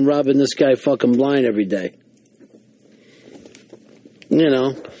going in and robbing this guy fucking blind every day. You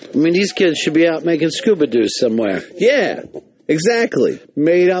know, I mean, these kids should be out making scuba doo somewhere. Yeah, exactly.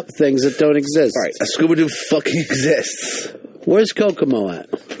 Made up things that don't exist. All right, a scuba doo fucking exists. Where's Kokomo at?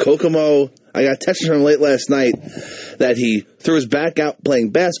 Kokomo, I got a text from him late last night that he threw his back out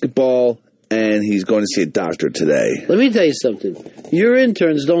playing basketball, and he's going to see a doctor today. Let me tell you something. Your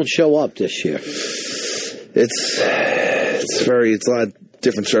interns don't show up this year. It's a lot of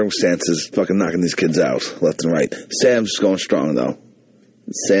different circumstances fucking knocking these kids out left and right. Sam's going strong, though.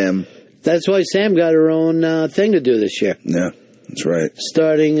 Sam. That's why Sam got her own thing to do this year. Yeah, that's right.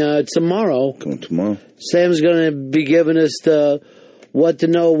 Starting tomorrow. Coming tomorrow. Sam's going to be giving us the what to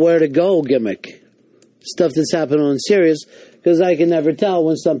know, where to go gimmick. Stuff that's happening on Sirius, because I can never tell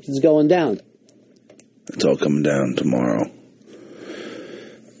when something's going down. It's all coming down tomorrow.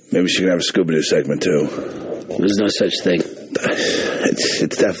 Maybe she can have a scuba doo segment, too. There's no such thing. It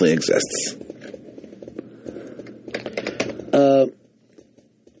definitely exists.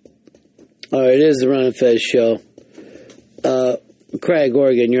 All right, it is the Ron and Fez show. Craig,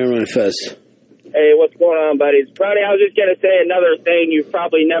 Oregon, you're on Ron and Fez. Hey, what's going on, buddies? Brownie, I was just going to say another thing you've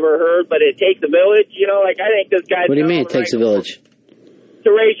probably never heard, but it takes a village. You know, like, I think this guy's... What do you mean it takes a village?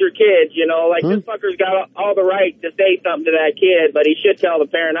 To raise your kids, you know, like, this fucker's got all the right to say something to that kid, but he should tell the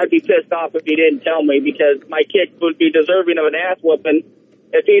parent. I'd be pissed off if he didn't tell me, because my kid would be deserving of an ass whooping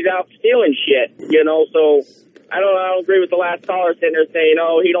if he's out stealing shit, you know, so I don't agree with the last caller sitting there saying,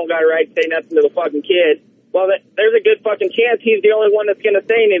 oh, he don't got a right to say nothing to the fucking kid. Well, there's a good fucking chance he's the only one that's going to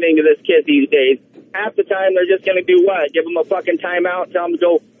say anything to this kid these days. Half the time, they're just going to do what? Give him a fucking timeout, tell him to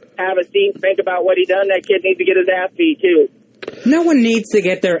go have a seat, think about what he done. That kid needs to get his ass beat, too. No one needs to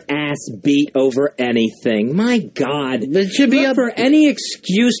get their ass beat over anything. My God. It should be up for any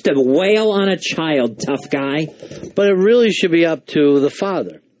excuse to wail on a child, tough guy. But it really should be up to the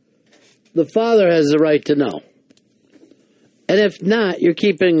father. The father has the right to know. And if not, you're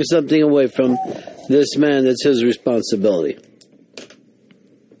keeping something away from this man that's his responsibility.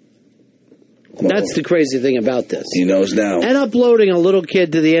 That's the crazy thing about this. He knows now. And uploading a little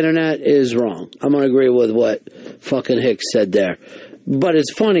kid to the internet is wrong. I'm going to agree with what fucking Hicks said there. But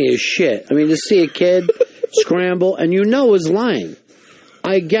it's funny as shit. I mean, to see a kid scramble, and you know is lying.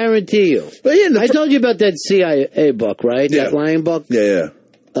 I guarantee you. But yeah, I told you about that CIA book, right? Yeah. That lying book? Yeah.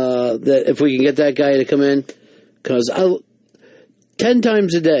 That if we can get that guy to come in. Because 10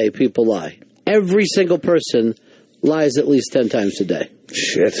 times a day, people lie. Every single person lies at least 10 times a day.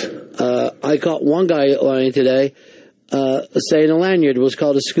 Shit. I caught one guy lying today, saying a lanyard was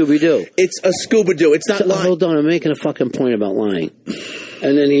called a Scooby-Doo. It's a Scooby-Doo. It's not lying. Hold on, I'm making a fucking point about lying.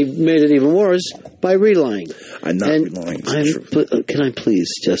 And then he made it even worse by re-lying. I'm not re-lying. Can I please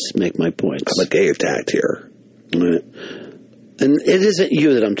just make my points? I'm a gay attacked here. Right. And it isn't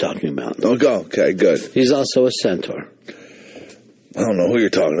you that I'm talking about. Oh, go. Okay, good. He's also a centaur. I don't know who you're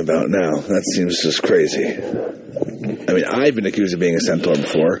talking about now. That seems just crazy. I mean, I've been accused of being a centaur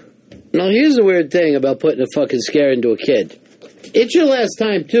before. Now, here's the weird thing about putting a fucking scare into a kid. It's your last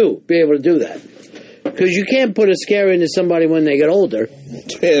time, too, be able to do that. Because you can't put a scare into somebody when they get older.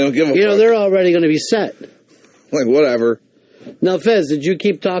 Yeah, don't give a fuck. They're already going to be set. Like, whatever. Now, Fez, did you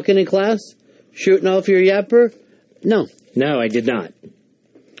keep talking in class? Shooting off your yapper? No. No, I did not.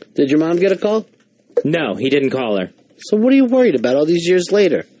 Did your mom get a call? No, he didn't call her. So what are you worried about all these years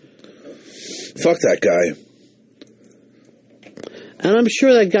later? Fuck that guy. And I'm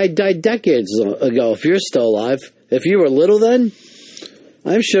sure that guy died decades ago, if you're still alive. If you were little then,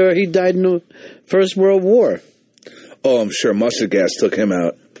 I'm sure he died in the First World War. Oh, I'm sure mustard gas took him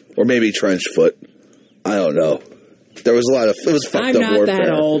out. Or maybe trench foot. I don't know. There was it was fucked up warfare. I'm not that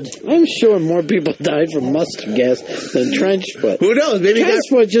old. I'm sure more people died from mustard gas than trench foot. Who knows? Maybe trench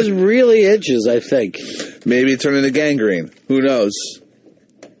foot just really itches, I think. Maybe it turned into gangrene. Who knows?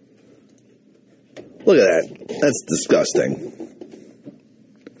 Look at that. That's disgusting.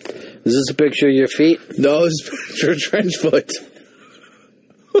 Is this a picture of your feet? No, it's a picture of trench foot.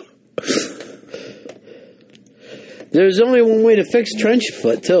 There's only one way to fix trench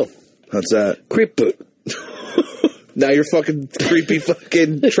foot, too. What's that? Creep boot. Now your fucking creepy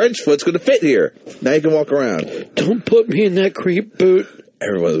fucking trench foot's going to fit here. Now you can walk around. Don't put me in that creep boot.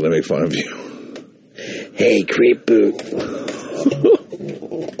 Everyone's going to make fun of you. Hey, creep boot.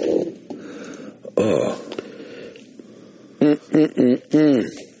 Oh.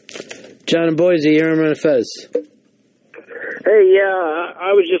 John and Boise, you're on Fez. Hey, yeah,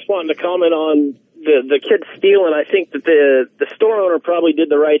 I was just wanting to comment on the kid stealing. I think that the store owner probably did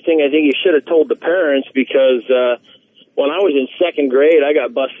the right thing. I think he should have told the parents, because when I was in second grade, I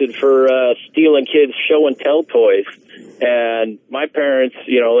got busted for stealing kids' show and tell toys. And my parents,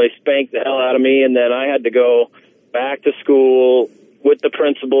 they spanked the hell out of me, and then I had to go back to school with the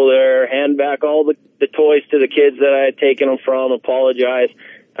principal there, hand back all the toys to the kids that I had taken them from, apologize.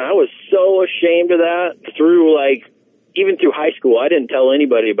 And I was so ashamed of that even through high school. I didn't tell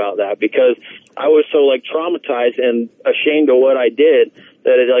anybody about that because I was so traumatized and ashamed of what I did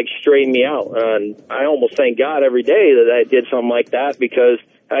that it straightened me out. And I almost thank God every day that I did something like that, because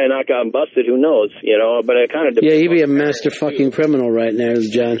had I not gotten busted, who knows, but it kind of depends. Yeah, you'd be a master fucking criminal right now,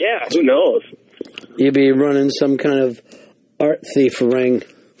 John. Yeah, who knows? You'd be running some kind of art thief ring.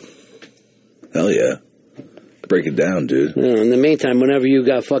 Hell yeah. Break it down, dude. In the meantime, whenever you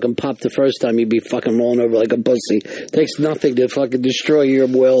got fucking popped the first time, you'd be fucking rolling over like a pussy. Takes nothing to fucking destroy your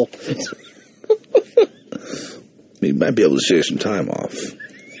will. You might be able to shave some time off.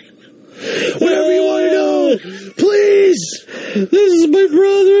 Whatever you want to know, please. This is my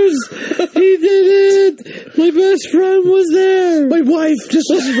brother's. He did it. My best friend was there. My wife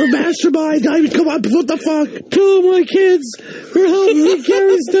just listened for mastermind. Come on, what the fuck? Two of my kids were helping me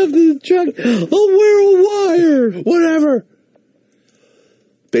carry stuff to the truck. I'll wear a wire. Whatever.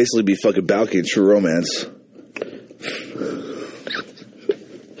 Basically be fucking Balky in True Romance.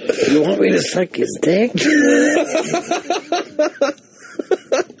 You want me to suck his dick?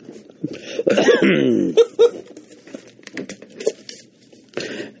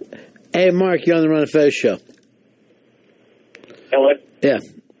 Hey, Mark, you're on the Ron and Fez show. Hello? Yeah.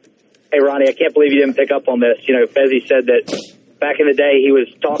 Hey, Ronnie, I can't believe you didn't pick up on this. Fezzy said that back in the day he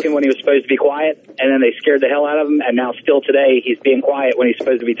was talking when he was supposed to be quiet, and then they scared the hell out of him, and now still today he's being quiet when he's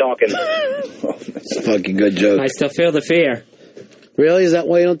supposed to be talking. That's a fucking good joke. I still feel the fear. Really? Is that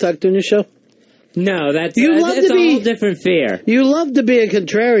why you don't talk during the show? No, that's a whole different fear. You love to be a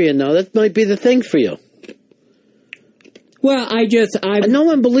contrarian, though. That might be the thing for you. Well, no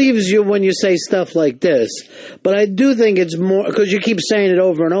one believes you when you say stuff like this, but I do think it's more, because you keep saying it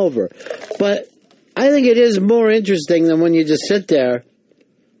over and over, but I think it is more interesting than when you just sit there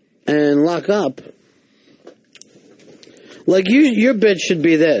and lock up. Your bit should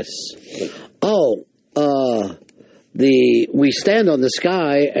be this. We stand on the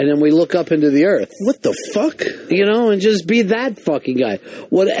sky and then we look up into the earth. What the fuck? And just be that fucking guy.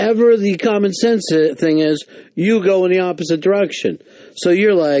 Whatever the common sense thing is, you go in the opposite direction. So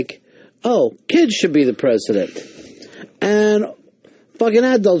you're like, kids should be the president. And fucking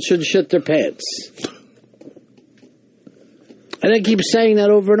adults should shit their pants. And I keep saying that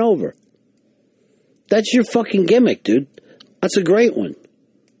over and over. That's your fucking gimmick, dude. That's a great one.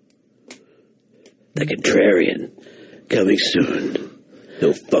 The Contrarian. Coming soon.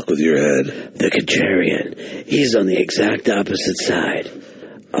 He'll fuck with your head. The Contrarian. He's on the exact opposite side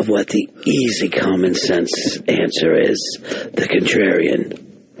of what the easy common sense answer is. The Contrarian.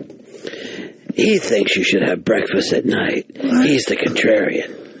 He thinks you should have breakfast at night. What? He's the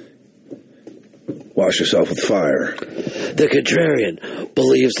Contrarian. Wash yourself with fire. The Contrarian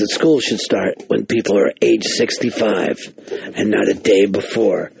believes that school should start when people are age 65 and not a day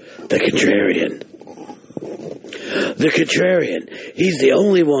before. The Contrarian. The Contrarian. He's the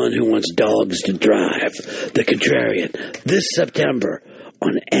only one who wants dogs to drive. The Contrarian. This September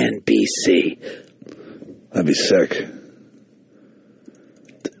on NBC. That'd be sick.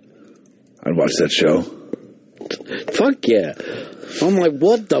 I'd watch that show. Fuck yeah. I'm like,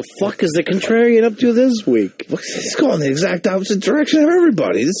 what the fuck is the Contrarian up to this week? He's going the exact opposite direction of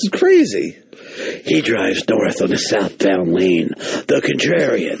everybody. This is crazy. He drives north on the southbound lane. The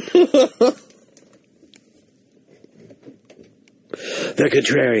Contrarian. The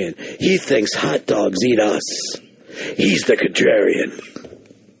Contrarian. He thinks hot dogs eat us. He's the Contrarian.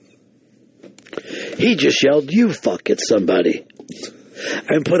 He just yelled, "You fuck" at somebody.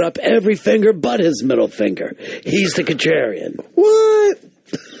 And put up every finger but his middle finger. He's the Contrarian. What?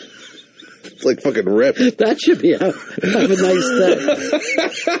 It's like fucking Rip. That should be have a nice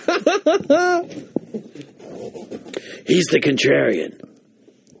day. He's the contrarian.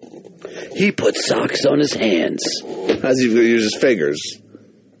 He puts socks on his hands. How's he going to use his fingers?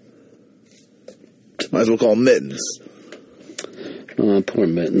 Might as well call him Mittens. Oh, poor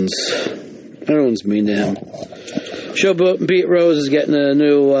Mittens. Everyone's mean to him. Showboat Pete Rose is getting a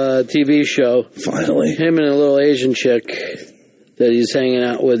new TV show. Finally. Him and a little Asian chick that he's hanging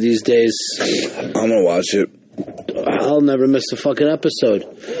out with these days. I'm going to watch it. I'll never miss a fucking episode.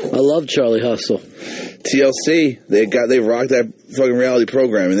 I love Charlie Hustle. TLC, they rocked that fucking reality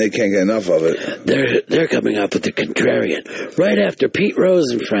program and they can't get enough of it. They're coming up with the contrarian right after Pete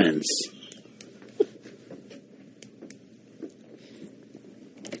Rose and Friends.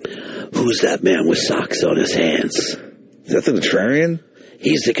 Who's that man with socks on his hands? Is that the contrarian?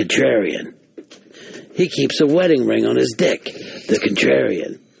 He's the contrarian. He keeps a wedding ring on his dick. The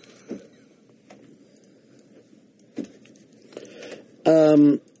contrarian.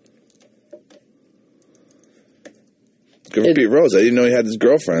 Good for Pete Rose. I didn't know he had this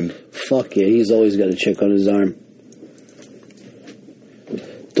girlfriend. Fuck yeah, he's always got a chick on his arm.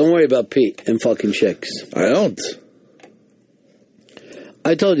 Don't worry about Pete and fucking chicks. I don't.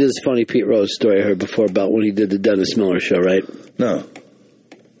 I told you this funny Pete Rose story I heard before about when he did the Dennis Miller show, right? No.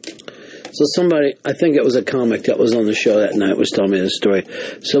 So somebody, I think it was a comic that was on the show that night, was telling me this story.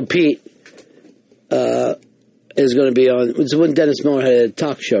 So Pete is going to be on, it's when Dennis Miller had a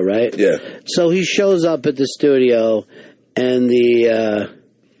talk show, right? Yeah. So he shows up at the studio and the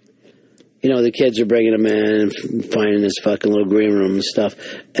kids are bringing him in and finding this fucking little green room and stuff.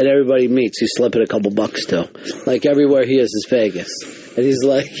 And everybody meets. He's slipping a couple bucks to. Like everywhere he is Vegas. And he's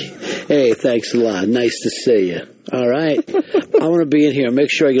like, hey, thanks a lot. Nice to see you. All right. I want to be in here. Make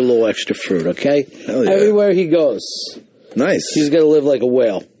sure I get a little extra fruit, okay? Hell yeah. Everywhere he goes. Nice. He's going to live like a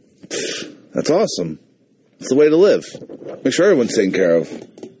whale. That's awesome. It's the way to live. Make sure everyone's taken care of.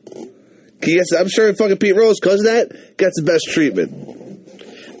 I'm sure fucking Pete Rose, because of that, gets the best treatment.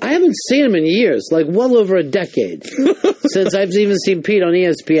 I haven't seen him in years, like well over a decade, since I've even seen Pete on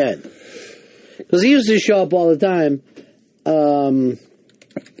ESPN. Because he used to show up all the time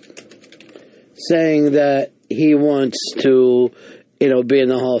saying that he wants to, be in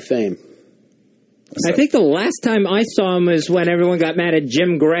the Hall of Fame. I think the last time I saw him was when everyone got mad at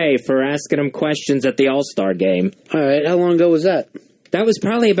Jim Gray for asking him questions at the All-Star game. All right, how long ago was that? That was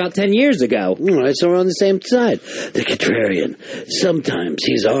probably about 10 years ago. All right, so we're on the same side. The contrarian. Sometimes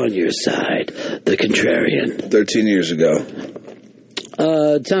he's on your side. The contrarian. 13 years ago.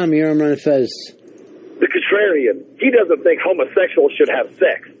 Tom, you're on Run Fez. The contrarian. He doesn't think homosexuals should have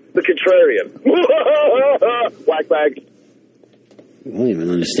sex. The contrarian. Whack bag. I don't even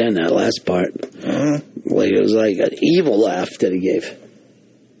understand that last part. Like it was like an evil laugh that he gave.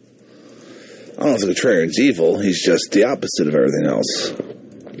 I don't know if the contrarian's evil. He's just the opposite of everything else.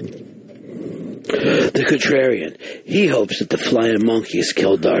 The contrarian. He hopes that the flying monkeys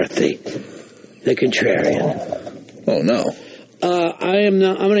kill Dorothy. The contrarian. Oh, no. I'm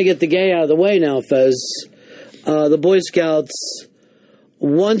going to get the gay out of the way now, Fez. The Boy Scouts,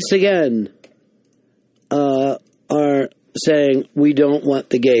 once again, are saying we don't want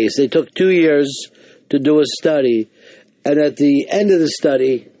the gays. They took 2 years to do a study, and at the end of the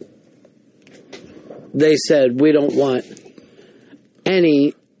study, they said, we don't want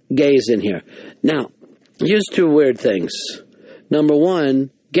any gays in here. Now, here's two weird things. Number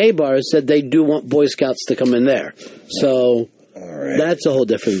one, gay bars said they do want Boy Scouts to come in there. So, that's a whole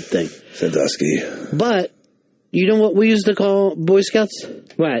different thing. Sandusky. But, you know what we used to call Boy Scouts?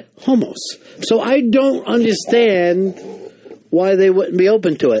 What? Homos. So I don't understand why they wouldn't be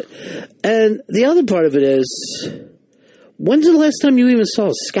open to it. And the other part of it is, when's the last time you even saw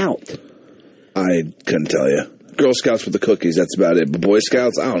a scout? I couldn't tell you. Girl Scouts with the cookies, that's about it. But Boy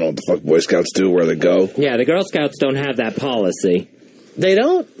Scouts, I don't know what the fuck Boy Scouts do, where they go. Yeah, the Girl Scouts don't have that policy. They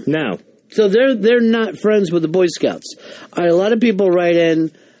don't? No. So they're not friends with the Boy Scouts. All right, a lot of people write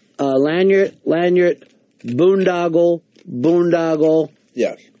in lanyard, boondoggle.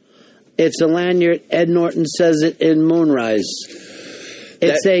 Yeah. It's a lanyard. Ed Norton says it in Moonrise.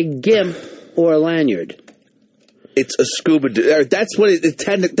 It's a gimp or a lanyard. It's a scuba. That's what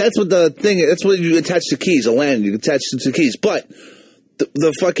that's what the thing. That's what you attach to keys. A lanyard you attach to keys. But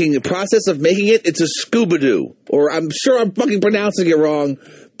the fucking process of making it, it's a scuba doo. Or I'm sure I'm fucking pronouncing it wrong,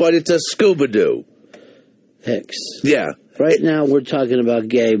 but it's a scuba doo. Hicks. Yeah. Right now we're talking about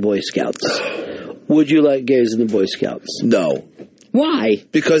gay Boy Scouts. Would you like gays in the Boy Scouts? No. Why?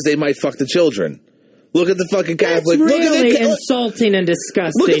 Because they might fuck the children. Look at the fucking Catholic. That's really insulting and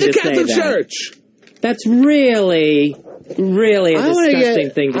disgusting. Look at the to Catholic say that. Church. That's really a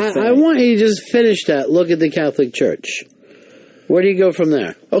disgusting thing to say. I want you to just finish that. Look at the Catholic Church. Where do you go from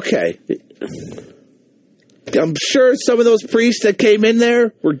there? Okay. I'm sure some of those priests that came in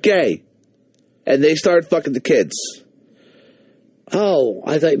there were gay. And they started fucking the kids. Oh,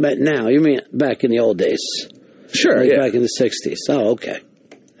 I thought you meant now. You mean back in the old days. Sure, like yeah. back in the 60s. Oh, okay.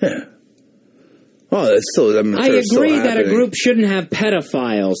 Yeah. Oh, that's still... I agree that a group shouldn't have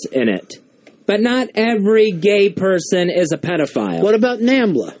pedophiles in it. But not every gay person is a pedophile. What about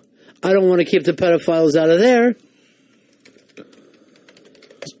NAMBLA? I don't want to keep the pedophiles out of there.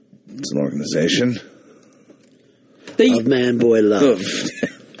 It's an organization. Of man, boy, love.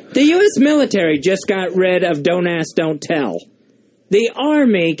 The U.S. military just got rid of Don't Ask, Don't Tell. The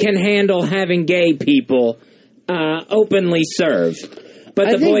Army can handle having gay people openly serve, but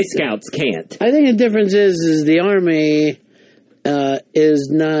the Boy Scouts can't. I think the difference is the Army is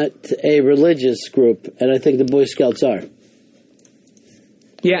not a religious group, and I think the Boy Scouts are.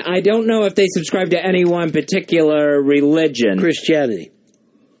 Yeah, I don't know if they subscribe to any one particular religion. Christianity.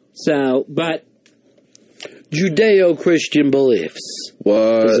 So, but... Judeo-Christian beliefs.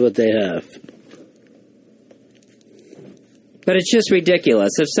 What? Is what they have. But it's just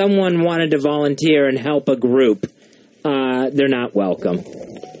ridiculous. If someone wanted to volunteer and help a group, they're not welcome.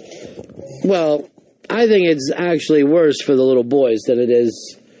 Well, I think it's actually worse for the little boys than it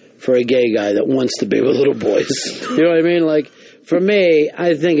is for a gay guy that wants to be with little boys. You know what I mean? Like, for me,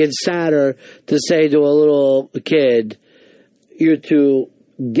 I think it's sadder to say to a little kid, you're too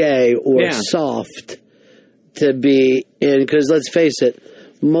gay or soft to be in, because let's face it,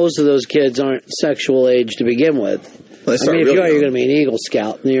 most of those kids aren't sexual age to begin with. Well, I mean, if you are, you're going to be an Eagle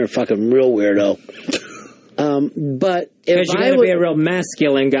Scout, and you're a fucking real weirdo. But if you got to be a real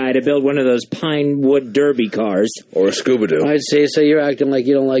masculine guy to build one of those pine wood derby cars. Or a scuba doo. I'd say, so you're acting like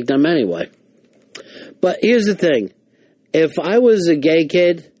you don't like them anyway. But here's the thing. If I was a gay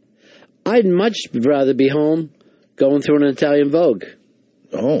kid, I'd much rather be home going through an Italian Vogue.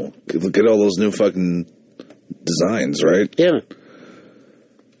 Oh, look at all those new fucking designs, right? Yeah.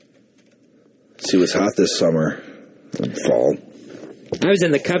 See what's hot this summer and fall. I was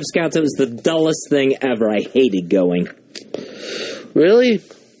in the Cub Scouts. It was the dullest thing ever. I hated going. Really?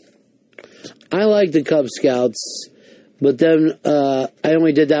 I liked the Cub Scouts, but then I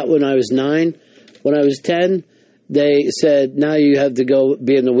only did that when I was 9. When I was 10, they said, now you have to go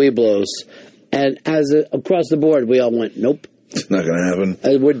be in the Weeblos. And across the board, we all went, nope. It's not going to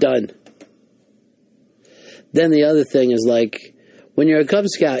happen. We're done. Then the other thing is, like, when you're a Cub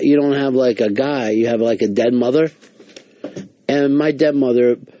Scout, you don't have, like, a guy. You have, like, a dead mother. And my dead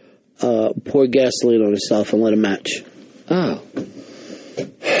mother poured gasoline on herself and lit a match. Oh.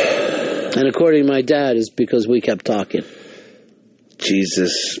 And according to my dad, it's because we kept talking.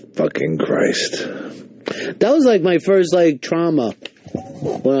 Jesus fucking Christ. That was, like, my first, like, trauma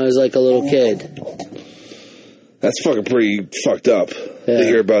when I was, like, a little kid. That's fucking pretty fucked up to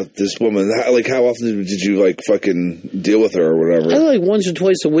hear about this woman. How often did you, like, fucking deal with her or whatever? I like once or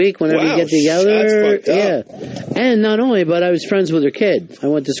twice a week whenever we get together. That's fucked up. Yeah. And not only, but I was friends with her kid. I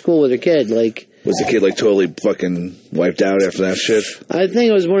went to school with her kid. Like, was the kid, like, totally fucking wiped out after that shit? I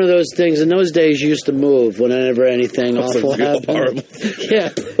think it was one of those things. In those days, you used to move whenever anything awful happened. Horrible. Yeah.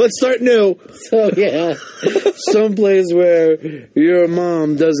 Let's start new. So, yeah. Someplace where your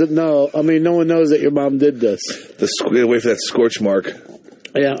mom doesn't know. I mean, no one knows that your mom did this. Wait for that scorch mark.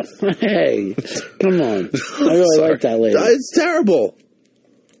 Yeah. Hey, come on. I really like that lady. It's terrible.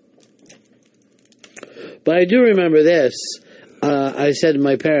 But I do remember this. I said to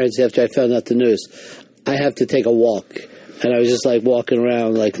my parents after I found out the news, I have to take a walk. And I was just like walking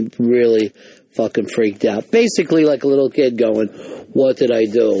around like really fucking freaked out. Basically like a little kid going, what did I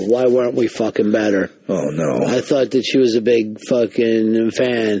do? Why weren't we fucking better? Oh, no. I thought that she was a big fucking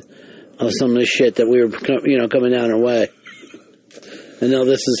fan of some of the shit that we were, coming down her way. And now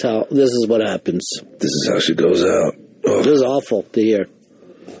this is what happens. This is how she goes out. Oh. This is awful to hear.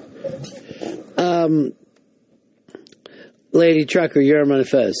 Lady Trucker, you're on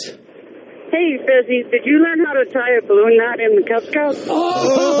Fez. Hey, Fezzy, did you learn how to tie a balloon knot in the Cub Scouts?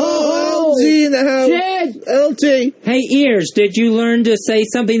 Oh, LT in the house. Shit. LT. Hey, Ears, did you learn to say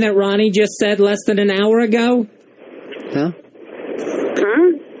something that Ronnie just said less than an hour ago? Huh?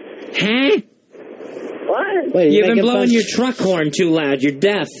 Huh? What? Wait, you've been blowing your truck horn too loud. You're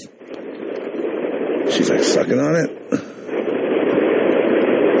deaf. She's like sucking on it.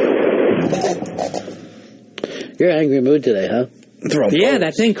 You're in an angry mood today, huh? Yeah,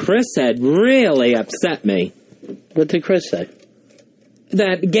 that thing Chris said really upset me. What did Chris say?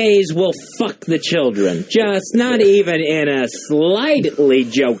 That gays will fuck the children. Just not even in a slightly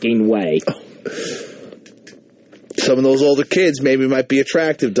joking way. Some of those older kids maybe might be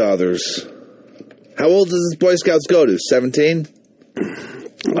attractive to others. How old does this Boy Scouts go to? 17?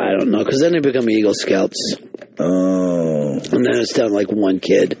 I don't know, because then they become Eagle Scouts. Oh. And then it's down like one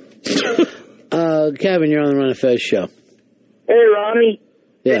kid. Kevin, you're on the Ron and Fez show. Hey, Ronnie.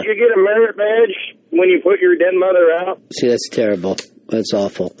 Yeah. Did you get a merit badge when you put your dead mother out? See, that's terrible. That's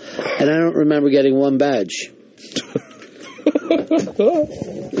awful. And I don't remember getting one badge.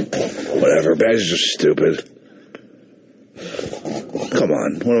 Whatever. Badges are stupid. Come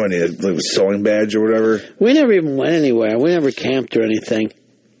on. What do I need? Like a sewing badge or whatever? We never even went anywhere. We never camped or anything.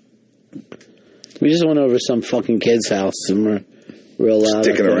 We just went over to some fucking kid's house and we're real loud.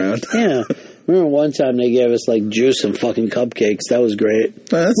 Sticking around. Yeah. Remember one time they gave us like juice and fucking cupcakes. That was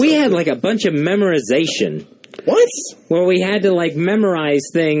great. We had like a bunch of memorization. What? Where we had to like memorize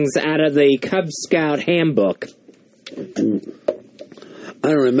things out of the Cub Scout handbook. I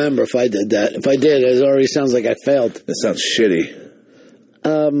don't remember if I did that. If I did, it already sounds like I failed. That sounds shitty.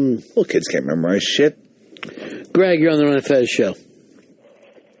 Well, kids can't memorize shit. Greg, you're on the Ron and Fez show.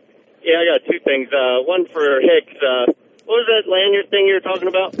 Yeah, I got two things. One for Hicks. What was that lanyard thing you were talking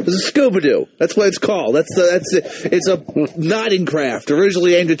about? It's a scuba doo. That's what it's called. It's a knotting craft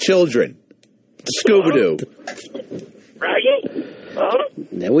originally aimed at children. Scuba doo. Right?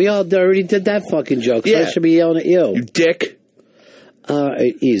 Yeah, we all already did that fucking joke. So Yeah. I should be yelling at you. You dick.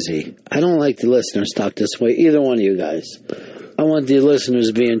 Easy. I don't like the listeners talk this way. Either one of you guys. I want the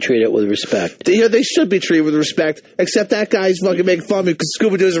listeners being treated with respect. They should be treated with respect, except that guy's fucking making fun of me because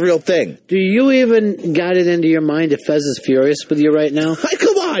scuba doo is a real thing. Do you even got it into your mind if Fez is furious with you right now?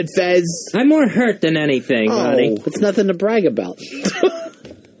 Come on, Fez. I'm more hurt than anything, Ronnie. It's nothing to brag about.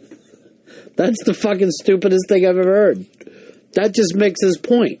 That's the fucking stupidest thing I've ever heard. That just makes his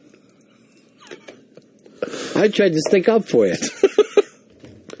point. I tried to stick up for you.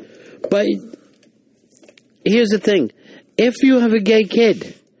 But here's the thing. If you have a gay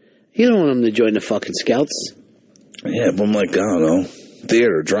kid, you don't want him to join the fucking Scouts. Yeah, but I'm like, I don't know.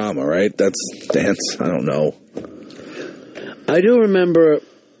 Theater, drama, right? That's dance. I don't know. I do remember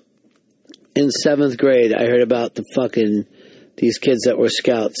in 7th grade, I heard about these kids that were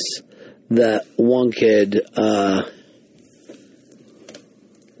Scouts. That one kid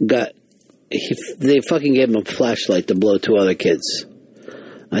they fucking gave him a flashlight to blow 2 other kids.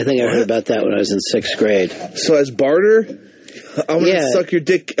 I think I heard about that when I was in 6th grade. So as barter, I'm going to suck your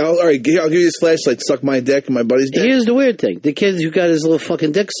dick. All right, I'll give you this flashlight, suck my dick and my buddy's dick. Here's the weird thing. The kid who got his little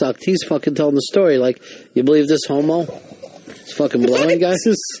fucking dick sucked, he's fucking telling the story like, you believe this homo? He's fucking blowing guys?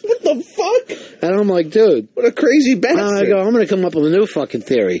 What the fuck? And I'm like, dude. What a crazy bastard. I go, I'm going to come up with a new fucking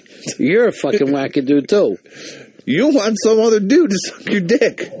theory. You're a fucking wackadoo too. You want some other dude to suck your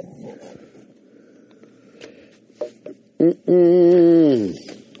dick.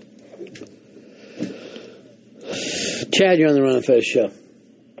 Chad, you're on the Ron and Fez show.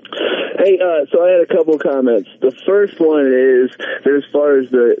 Hey, so I had a couple of comments. The first one is that as far as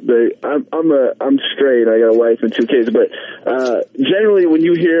I'm straight. I got a wife and 2 kids, but generally when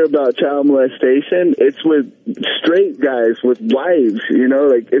you hear about child molestation, it's with straight guys with wives. You know,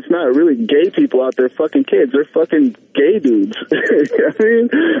 like it's not really gay people out there fucking kids. They're fucking gay dudes. You know what I mean?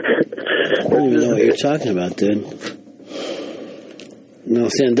 I don't even know what you're talking about, dude. No,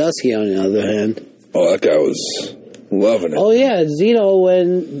 Sandusky on the other hand. Oh, that guy was loving it. Oh yeah, Zito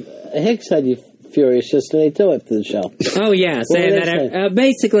and Hicks had you furious yesterday too after the show. Oh yeah, saying that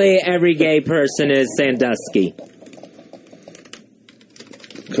basically every gay person is Sandusky.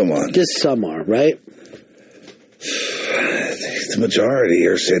 Come on. Just some are, right? The majority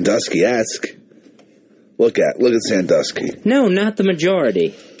are Sandusky-esque. Look at Sandusky. No, not the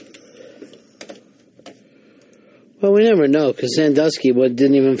majority. Well, we never know, because Sandusky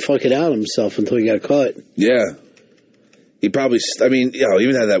didn't even fuck it out himself until he got caught. Yeah. He probably,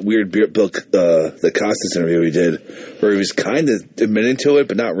 even had that weird Bill, the Costas interview he did, where he was kind of admitting to it,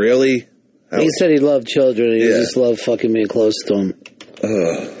 but not really. He said he loved children, and he just loved fucking being close to them.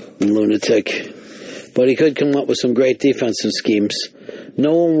 Lunatic. But he could come up with some great defensive schemes.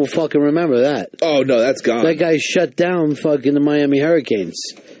 No one will fucking remember that. Oh, no, that's gone. That guy shut down fucking the Miami Hurricanes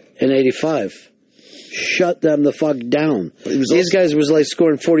in 85. Shut them the fuck down. These guys was like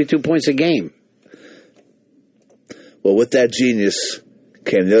scoring 42 points a game. Well, with that genius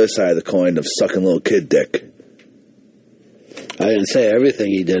came the other side of the coin of sucking little kid dick. I didn't say everything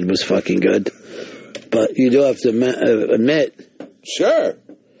he did was fucking good. But you do have to admit. Sure.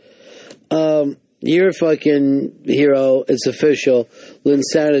 You're a fucking hero. It's official.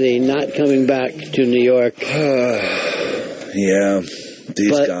 Linsanity not coming back to New York. Yeah.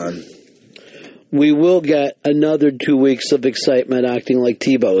 He's gone. We will get another 2 weeks of excitement acting like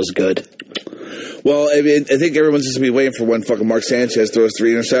Tebow is good. Well, I mean, I think everyone's just going to be waiting for when fucking Mark Sanchez throws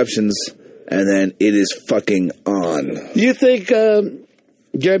 3 interceptions, and then it is fucking on. You think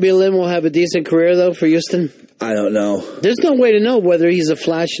Jeremy Lin will have a decent career, though, for Houston? I don't know. There's no way to know whether he's a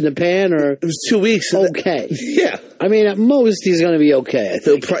flash in the pan or... It was 2 weeks. Okay. Yeah. I mean, at most, he's going to be okay, I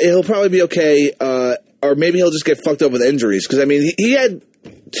think. He'll probably be okay, or maybe he'll just get fucked up with injuries. Because, I mean, he had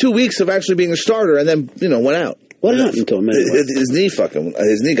 2 weeks of actually being a starter and then, went out. What happened to him anyway? His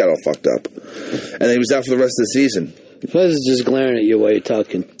knee got all fucked up. And then he was out for the rest of the season. Fez is just glaring at you while you're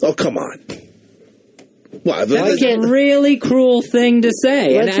talking. Oh, come on. What? That's a really cruel thing to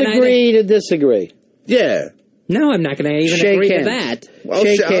say. Let's agree to disagree. Yeah. No, I'm not going to even agree to that. I'll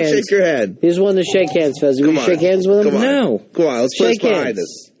shake your hand. He's one to shake hands, Fez. Will you shake hands with him? No. Come on, let's put this behind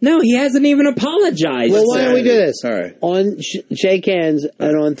us. No, he hasn't even apologized. Well, why don't we do this? All right. On shake hands,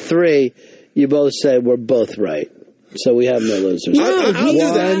 and on 3, you both say we're both right. So we have no losers. No, I'll do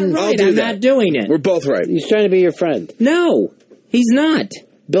that. Right. I'm not doing it. We're both right. He's trying to be your friend. No, he's not.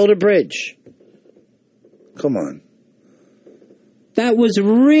 Build a bridge. Come on. That was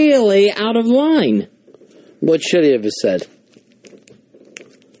really out of line. What should he have said?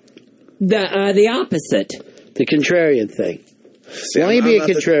 The opposite. The contrarian thing. See, Why don't you be a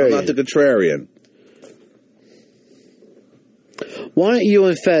contrarian? I'm not the contrarian. Why don't you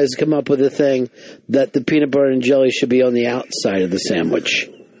and Fez come up with a thing that the peanut butter and jelly should be on the outside of the sandwich?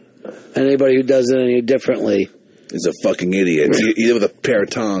 Anybody who does it any differently is a fucking idiot. Eat it with a pair of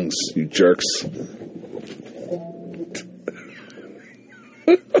tongs, you jerks.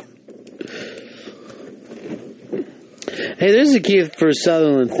 Hey, there's a Kiefer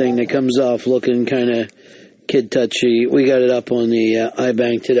Sutherland thing that comes off looking kind of kid-touchy. We got it up on the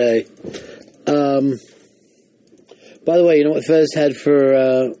iBank today. By the way, you know what Fez had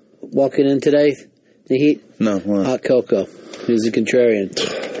for walking in today? The heat? No, what? Hot cocoa. He was a contrarian.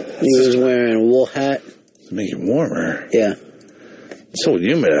 He was wearing a wool hat. To make it warmer. Yeah. It's so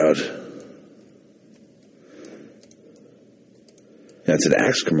humid out. That's an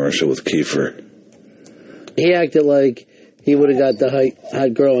Axe commercial with Kiefer. He acted like he would have got the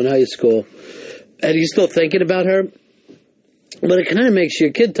hot girl in high school. And he's still thinking about her. But it kind of makes you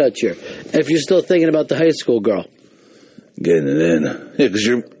a kid toucher if you're still thinking about the high school girl. Getting it in. Yeah, because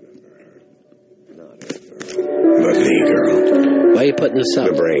you're... Lucky girl. Why are you putting this up?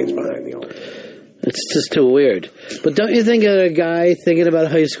 The brains behind the old. It's just too weird. But don't you think that a guy thinking about a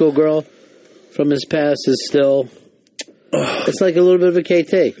high school girl from his past is still... It's like a little bit of a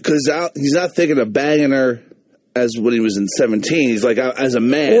KT. Because he's not thinking of banging her as when he was in 17. He's like, as a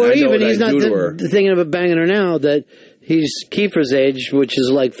man, or I know even he's not her. thinking of banging her now that he's Kiefer's age, which is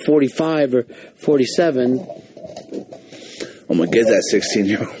like 45 or 47. I'm going to get that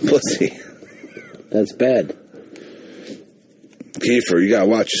 16-year-old pussy. That's bad. Kiefer, you got to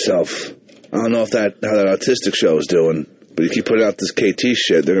watch yourself. I don't know how that autistic show is doing, but you keep putting out this KT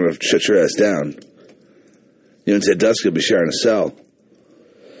shit, they're going to shut your ass down. You and Ted Dusky will be sharing a cell.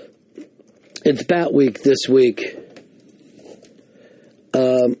 It's Bat Week this week.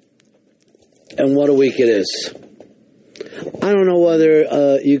 And what a week it is. I don't know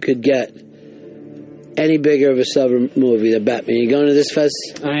whether you could get any bigger of a summer movie than Batman. You going to this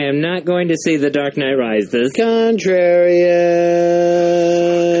fest? I am not going to see The Dark Knight Rises. Contrarian.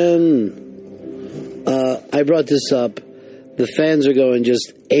 I brought this up. The fans are going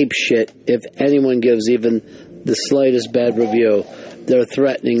just ape shit if anyone gives even the slightest bad review. They're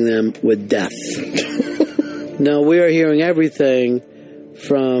threatening them with death. Now, we are hearing everything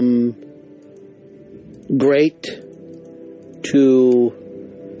from great to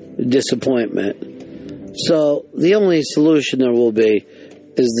disappointment. So, the only solution there will be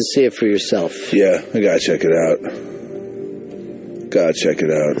is to see it for yourself. Yeah, I gotta check it out. Gotta check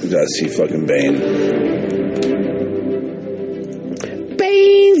it out. Gotta see fucking Bane.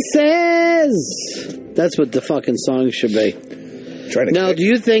 Bane says... That's what the fucking song should be. Now, do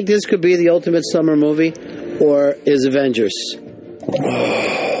you think this could be the ultimate summer movie? Or is Avengers?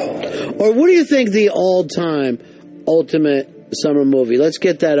 Or what do you think the all-time ultimate summer movie? Let's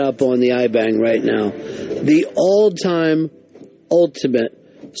get that up on the iBang right now. The all-time ultimate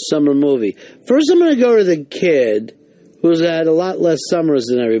summer movie. First, I'm going to go to the kid who's had a lot less summers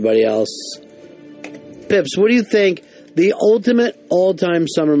than everybody else. Pips, what do you think the ultimate all-time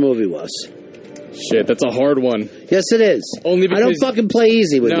summer movie was? Shit, that's a hard one. Yes, it is. Only because I don't fucking play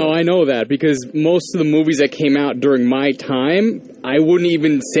easy with you. No, I know that, because most of the movies that came out during my time, I wouldn't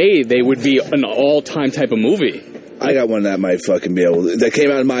even say they would be an all-time type of movie. I got one that might fucking be able to, that came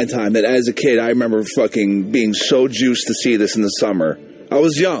out in my time, that as a kid, I remember fucking being so juiced to see this in the summer. I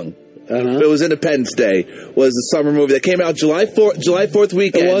was young. It was Independence Day. Was the summer movie that came out July 4th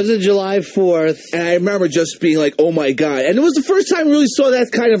weekend. It was a July 4th. And I remember just being like, oh my God. And it was the first time I really saw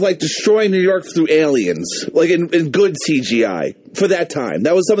that kind of like destroying New York through aliens. Like in good CGI for that time.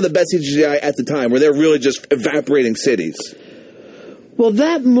 That was some of the best CGI at the time, where they're really just evaporating cities. Well,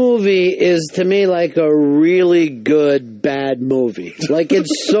 that movie is, to me, like a really good, bad movie. Like,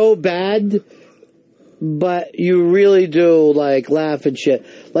 it's so bad, but you really do, like, laugh and shit.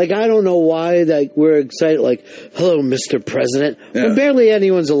 Like, I don't know why, like, we're excited, like, hello, Mr. President. Yeah. When barely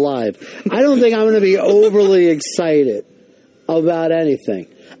anyone's alive. I don't think I'm going to be overly excited about anything.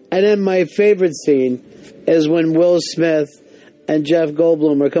 And then my favorite scene is when Will Smith and Jeff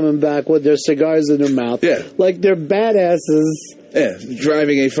Goldblum are coming back with their cigars in their mouth. Yeah. Like, they're badasses. Yeah,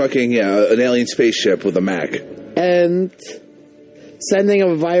 driving a fucking, an alien spaceship with a Mac. And sending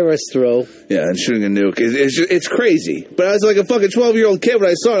a virus through. Yeah, and shooting a nuke. It's crazy. But I was like a fucking 12-year-old kid when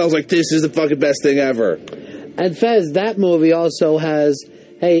I saw it. I was like, this is the fucking best thing ever. And Fez, that movie also has,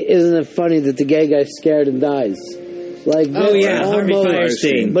 hey, isn't it funny that the gay guy's scared and dies? Like, oh, yeah, Harvey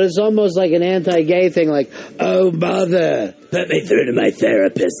Firestein. But it's almost like an anti-gay thing, like, oh, mother, put me through to my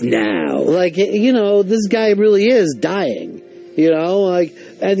therapist now. Like, this guy really is dying.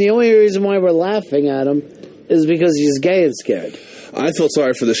 And the only reason why we're laughing at him is because he's gay and scared. I felt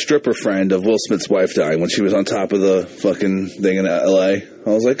sorry for the stripper friend of Will Smith's wife dying when she was on top of the fucking thing in L.A. I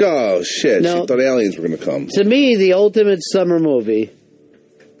was like, oh, shit. She thought aliens were going to come. To me, the ultimate summer movie,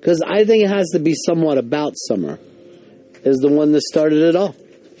 because I think it has to be somewhat about summer, is the one that started it all.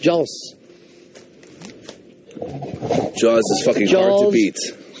 Jaws. Jaws is fucking hard to beat.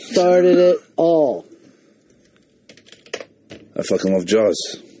 Started it all. I fucking love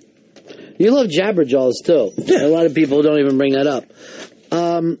Jaws. You love Jabberjaws, too. Yeah. A lot of people don't even bring that up.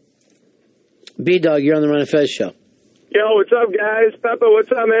 B-Dog, you're on the Ron and Fez show. Yo, what's up, guys? Peppa,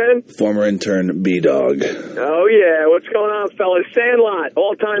 what's up, man? Former intern B-Dog. Oh, yeah. What's going on, fellas? Sandlot,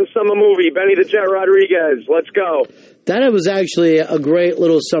 all-time summer movie. Benny the Jet Rodriguez. Let's go. That was actually a great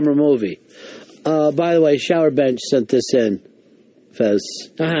little summer movie. By the way, Shower Bench sent this in, Fez.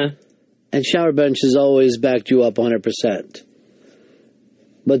 Uh-huh. And Shower Bench has always backed you up 100%.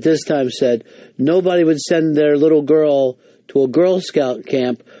 But this time said, nobody would send their little girl to a Girl Scout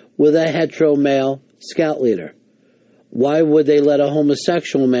camp with a hetero male scout leader. Why would they let a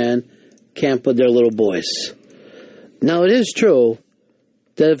homosexual man camp with their little boys? Now, it is true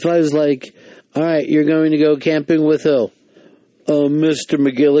that if I was like, all right, you're going to go camping with who? Oh, Mr.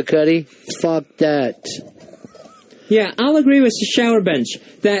 McGillicuddy? Fuck that. Yeah, I'll agree with the Shower Bench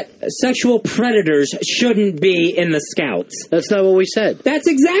that sexual predators shouldn't be in the Scouts. That's not what we said. That's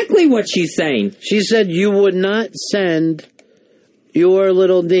exactly what she's saying. She said you would not send your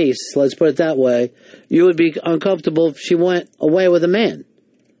little niece, let's put it that way, you would be uncomfortable if she went away with a man,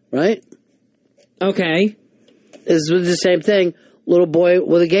 right? Okay. It's the same thing, little boy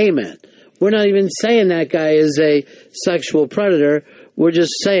with a gay man. We're not even saying that guy is a sexual predator. We're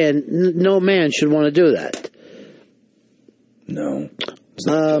just saying no man should want to do that. No.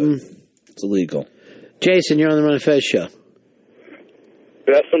 It's illegal. Jason, you're on the Ron and Fez show.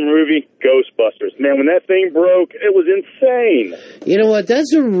 Best summer movie, Ghostbusters. Man, when that thing broke, it was insane. You know what?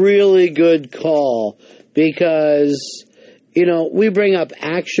 That's a really good call because, we bring up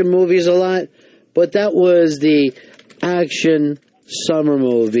action movies a lot, but that was the action summer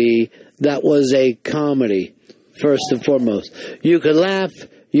movie that was a comedy, first and foremost. You could laugh,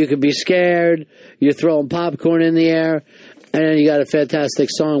 you could be scared, you're throwing popcorn in the air, and then you got a fantastic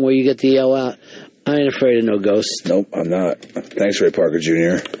song where you get to yell out, I ain't afraid of no ghosts. Nope, I'm not. Thanks, Ray Parker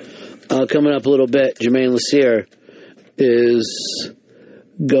Jr. Coming up a little bit, Jermaine Lassier is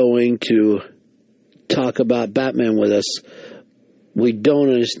going to talk about Batman with us. We don't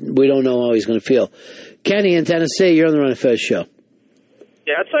know how he's going to feel. Kenny in Tennessee, you're on the Ron and Fez show.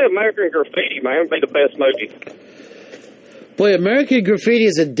 Yeah, I'd say American Graffiti, man, would be the best movie. Boy, American Graffiti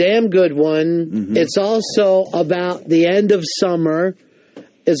is a damn good one. Mm-hmm. It's also about the end of summer.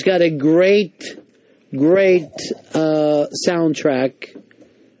 It's got a great soundtrack.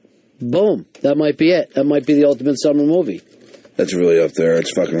 Boom. That might be it. That might be the ultimate summer movie. That's really up there.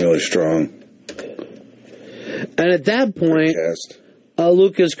 It's fucking really strong. And at that point,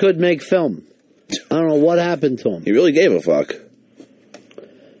 Lucas could make film. I don't know what happened to him. He really gave a fuck.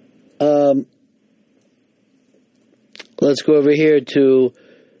 Let's go over here to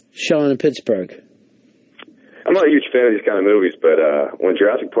Sean in Pittsburgh. I'm not a huge fan of these kind of movies, but when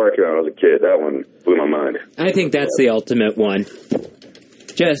Jurassic Park came out when I was a kid, that one blew my mind. I think that's the ultimate one.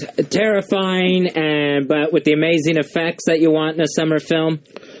 Just terrifying, but with the amazing effects that you want in a summer film.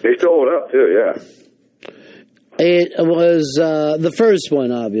 They still hold up, too, yeah. It was the first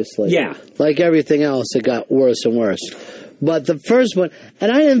one, obviously. Yeah. Like everything else, it got worse and worse. But the first one,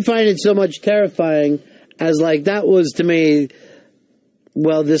 and I didn't find it so much terrifying as like that was to me,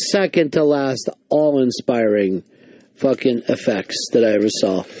 well, the second to last awe-inspiring fucking effects that I ever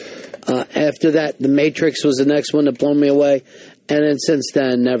saw. After that, The Matrix was the next one that blew me away. And then since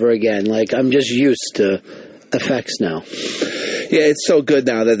then, never again. Like, I'm just used to effects now. Yeah, it's so good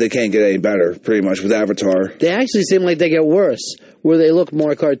now that they can't get any better, pretty much, with Avatar. They actually seem like they get worse, where they look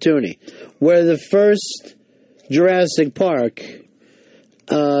more cartoony. Where the first Jurassic Park,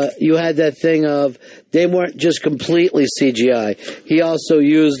 you had that thing of, they weren't just completely CGI. He also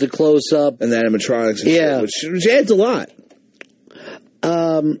used the close-up. And the animatronics and shit, which adds a lot.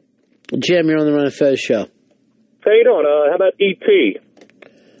 Jim, you're on the Run of Fez show. How you doing? How about E.T.?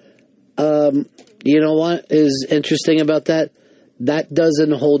 You know what is interesting about that? That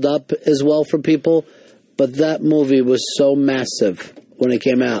doesn't hold up as well for people, but that movie was so massive when it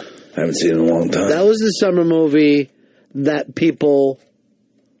came out. I haven't seen it in a long time. That was the summer movie that people,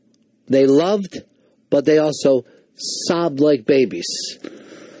 they loved, but they also sobbed like babies.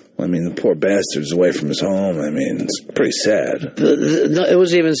 I mean, the poor bastard's away from his home. I mean, it's pretty sad. It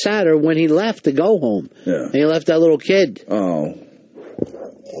was even sadder when he left to go home. Yeah. And he left that little kid. Oh.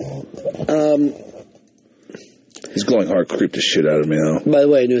 His glowing heart creeped the shit out of me, though. By the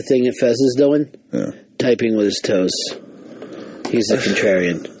way, a new thing that Fez is doing? Yeah. Typing with his toes. He's a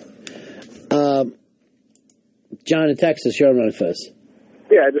contrarian. John in Texas, you're on Run Fez.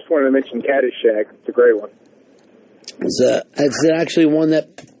 Yeah, I just wanted to mention Caddyshack. It's a great one. It's actually one that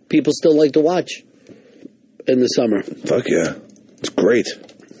people still like to watch in the summer. Fuck yeah. It's great.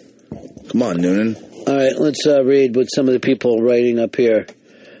 Come on, Noonan. All right, let's read what some of the people writing up here.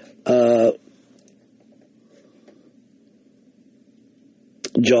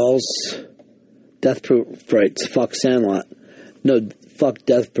 Jaws, Death Proof writes, fuck Sandlot. No, fuck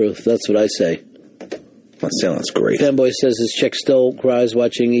Death Proof. That's what I say. Sandlot's great. Fanboy says his chick still cries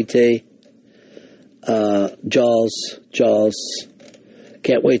watching E.T. Jaws.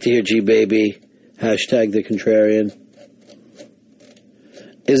 Can't wait to hear G-Baby. Hashtag the contrarian.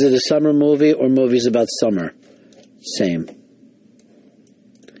 Is it a summer movie or movies about summer? Same.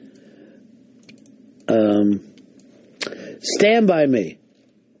 Stand By Me.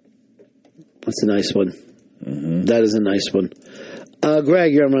 That's a nice one. Mm-hmm. That is a nice one.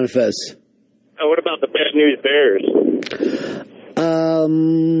 Greg, you're on Run Fez. What about the Bad News Bears?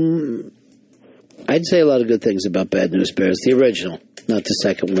 I'd say a lot of good things about Bad News Bears. The original, not the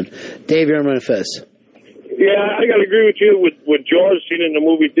second one. Dave, you're on Run Fez. Yeah, I got to agree with you with George. Seen it in the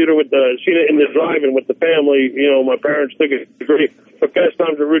movie theater seen it in the drive-in with the family. You know, my parents took it great. The best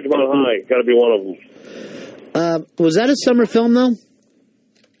times at Ridgemont High. Got to be one of them. Was that a summer film, though?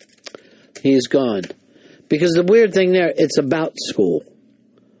 He's gone. Because the weird thing there, it's about school.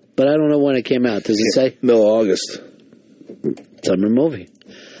 But I don't know when it came out. Does it say? Middle of August. Summer movie.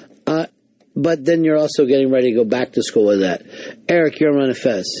 But then you're also getting ready to go back to school with that. Eric, you're on a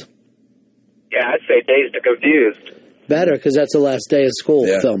Fez. Yeah, I'd say Dazed and Confused. Better, because that's the last day of school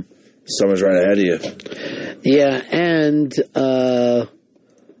film. Summer's right ahead of you. Yeah, and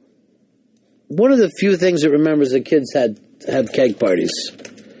one of the few things that remembers the kids have keg parties.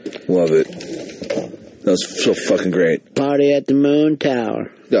 Love it. That was so fucking great. Party at the Moon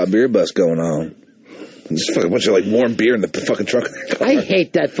Tower. Got a beer bus going on. Just fucking a bunch of like warm beer in the fucking truck. I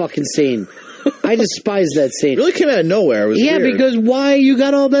hate that fucking scene. I despise that scene. It really came out of nowhere. It was weird. Because why you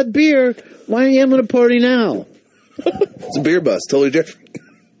got all that beer? Why aren't you having a party now? It's a beer bus, totally different.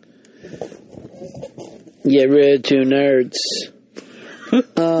 Get rid of two nerds.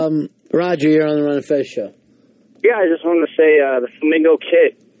 Roger, you're on the Run of Fez show. Yeah, I just wanted to say the Flamingo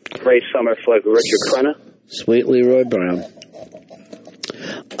Kid. Great summer flick with Richard Crenna. Sweet Leroy Brown.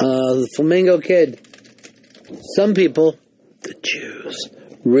 The Flamingo Kid. Some people, the Jews,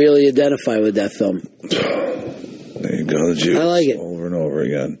 really identify with that film. There you go, the Jews. I like it. Over and over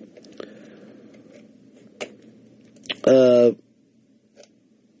again.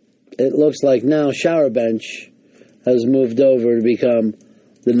 It looks like now Shower Bench has moved over to become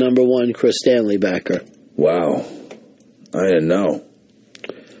the #1 Chris Stanley backer. Wow. I didn't know.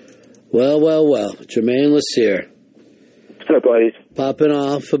 Well. Jermaine Lassier. What's up, buddies? Popping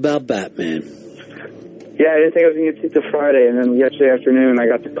off about Batman. Yeah, I didn't think I was going to get to till Friday, and then yesterday afternoon I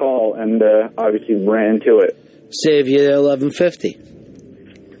got the call and obviously ran into it. Save you $11.50.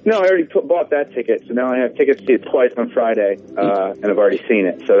 No, I already bought that ticket, so now I have tickets to see it twice on Friday, and I've already seen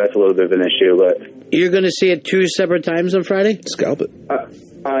it, so that's a little bit of an issue. But you're going to see it 2 separate times on Friday? Scalp it. I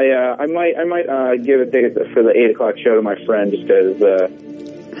might give a ticket for the 8 o'clock show to my friend just because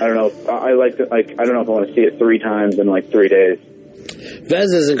I don't know. I like to, I don't know if I want to see it 3 times in like 3 days.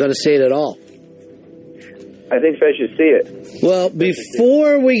 Fez isn't going to see it at all. I think Fez should see it. Well,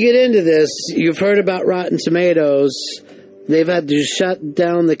 before we get into this, you've heard about Rotten Tomatoes. They've had to shut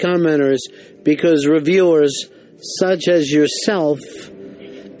down the commenters because reviewers, such as yourself,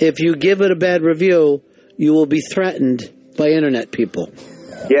 if you give it a bad review, you will be threatened by internet people.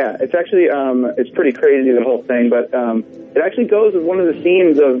 Yeah, it's actually it's pretty crazy, the whole thing, but it actually goes with one of the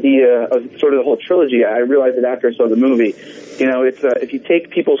themes of of sort of the whole trilogy. I realized it after I saw the movie. You know, it's if you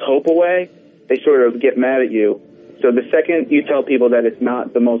take people's hope away, they sort of get mad at you. So the second you tell people that it's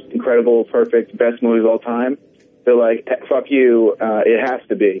not the most incredible, perfect, best movie of all time, they're like, fuck you, it has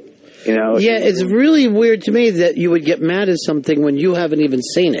to be. You know? Yeah, it's really weird to me that you would get mad at something when you haven't even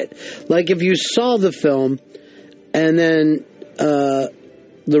seen it. Like if you saw the film and then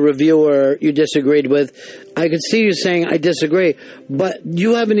the reviewer you disagreed with, I could see you saying, I disagree, but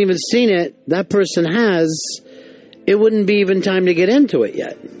you haven't even seen it, that person has, it wouldn't be even time to get into it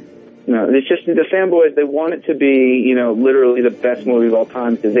yet. No, it's just the fanboys, they want it to be, you know, literally the best movie of all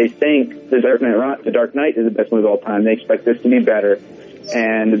time because they think The Dark Knight is the best movie of all time. They expect this to be better.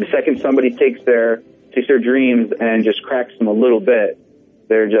 And the second somebody takes their dreams and just cracks them a little bit,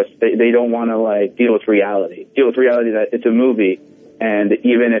 they're just, they don't want to, like, deal with reality that it's a movie. And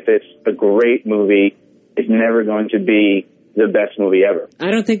even if it's a great movie, it's never going to be the best movie ever.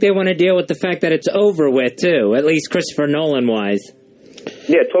 I don't think they want to deal with the fact that it's over with, too, at least Christopher Nolan-wise.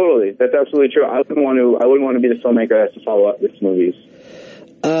 Yeah, totally. That's absolutely true. I wouldn't want to be the filmmaker that has to follow up with movies.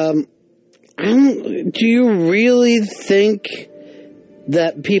 Do you really think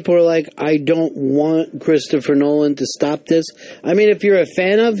that people are like, I don't want Christopher Nolan to stop this? I mean, if you're a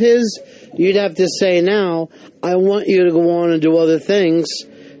fan of his, you'd have to say now, I want you to go on and do other things.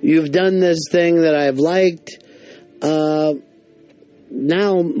 You've done this thing that I've liked. Now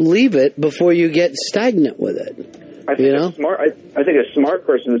leave it before you get stagnant with it. I think I think a smart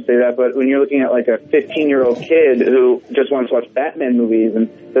person would say that, but when you're looking at like a 15-year-old kid who just wants to watch Batman movies and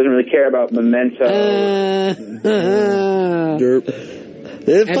doesn't really care about Memento, and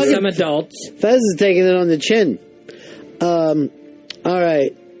some adults, Fez is taking it on the chin. All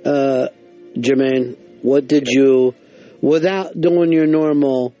right, Jermaine, what did you, without doing your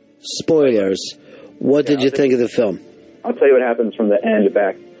normal spoilers, what did you think of the film? I'll tell you what happens from the end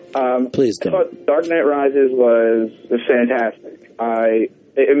back. Please don't. I thought Dark Knight Rises was fantastic.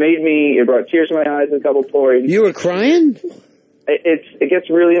 It brought tears to my eyes in a couple points. You were crying? It gets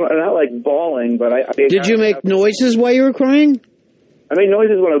really, not like bawling, but Did you make noises while you were crying? I made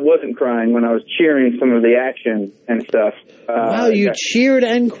noises when I wasn't crying, when I was cheering some of the action and stuff. Wow, you cheered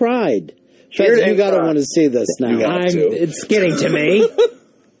and cried. Fez, you gotta want to see this now. It's getting to me.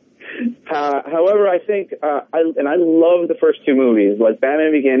 However, I think, I love the first 2 movies. Like,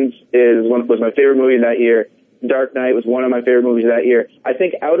 Batman Begins was my favorite movie that year. Dark Knight was one of my favorite movies that year. I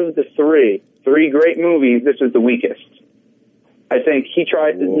think out of the three great movies, this was the weakest. I think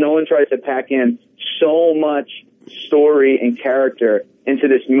Nolan tried to pack in so much story and character into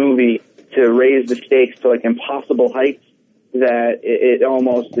this movie to raise the stakes to, like, impossible heights that it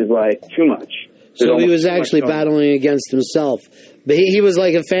almost is, like, too much. So he was actually battling against himself. But he was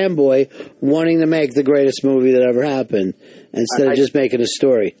like a fanboy wanting to make the greatest movie that ever happened instead of just making a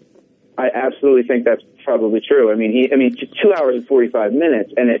story. I absolutely think that's probably true. I mean, 2 hours and 45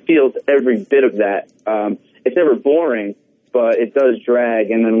 minutes, and it feels every bit of that. It's never boring, but it does drag.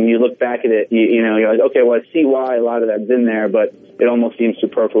 And then when you look back at it, you're like, okay, well, I see why a lot of that's in there, but it almost seems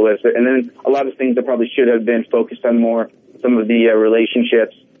superfluous. And then a lot of things that probably should have been focused on more. Some of the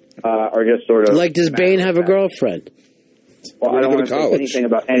relationships are just sort of... Like, does Bane have a girlfriend? Well, I don't want to say anything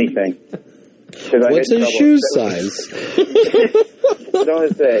about anything. What's his shoe size? I don't want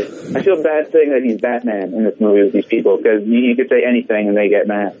to say. I feel bad saying that he's Batman in this movie with these people, because you could say anything and they get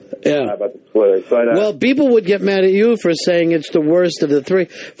mad about the spoilers. But, well, people would get mad at you for saying it's the worst of the 3.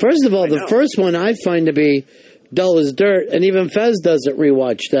 First of all, the first one I find to be dull as dirt, and even Fez doesn't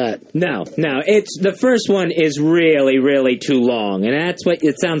rewatch that. No, it's the first one is really, really too long, and that's what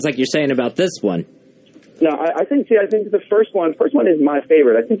it sounds like you're saying about this one. No, I think the first one is my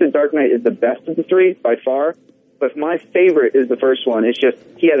favorite. I think The Dark Knight is the best of the 3 by far, but my favorite is the first one. It's just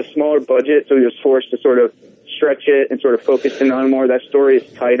he had a smaller budget, so he was forced to sort of stretch it and sort of focus in on more. That story is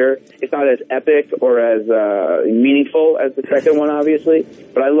tighter. It's not as epic or as meaningful as the second one, obviously,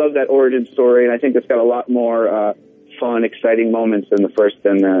 but I love that origin story, and I think it's got a lot more fun, exciting moments than the first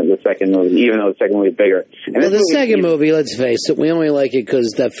and the second movie, even though the second movie is bigger. And well, the second movie, let's face it, we only like it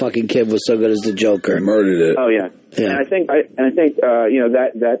because that fucking kid was so good as the Joker. Murdered it. Oh yeah. And I think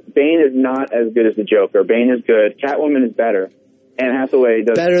that Bane is not as good as the Joker. Bane is good. Catwoman is better. Anne Hathaway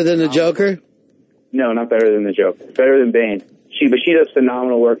does better than the Joker. No, not better than the Joker. Better than Bane. But she does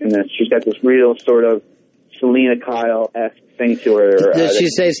phenomenal work in this. She's got this real sort of Selena Kyle-esque thing to her. Does she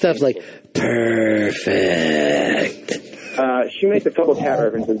say stuff like "perfect"? She makes a couple cat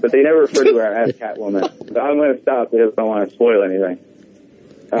references, but they never refer to her as Catwoman. So I'm going to stop because I don't want to spoil anything.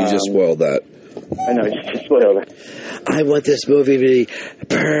 You just spoiled that. I know, you just spoiled it. I want this movie to be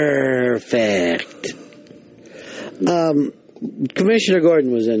perfect. Commissioner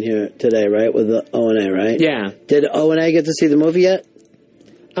Gordon was in here today, right, with the O&A, right? Yeah. Did O&A get to see the movie yet?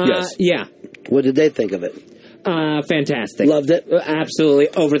 Yes. Yeah. What did they think of it? Fantastic. Loved it? Absolutely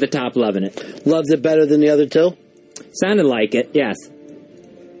over the top loving it. Loved it better than the other two? Sounded like it, yes.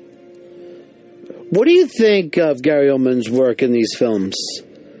 What do you think of Gary Oldman's work in these films?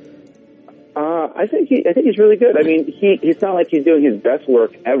 I think he's really good. I mean, he's not like he's doing his best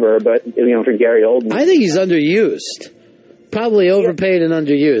work ever, but for Gary Oldman, I think he's underused. Probably overpaid and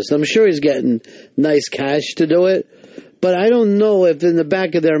underused. I'm sure he's getting nice cash to do it, but I don't know if in the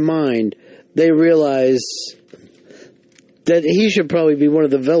back of their mind they realize that he should probably be one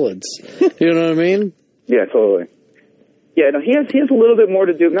of the villains. You know what I mean? Yeah, totally. Yeah, no, he has a little bit more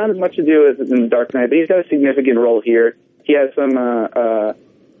to do, not as much to do as in Dark Knight, but he's got a significant role here. He has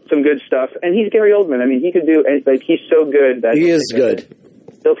some good stuff, and he's Gary Oldman. I mean, he could do, like, he's so good that he is good.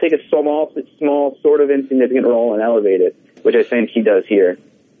 He'll take a small, sort of insignificant role and elevate it, which I think he does here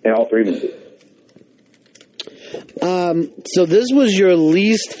in all three movies. So this was your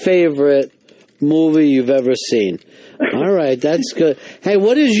least favorite movie you've ever seen. All right, that's good. Hey,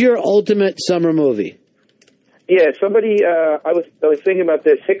 what is your ultimate summer movie? Yeah, somebody, I was thinking about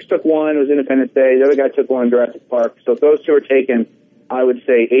this. Hicks took one, it was Independence Day. The other guy took one, Jurassic Park. So if those two are taken, I would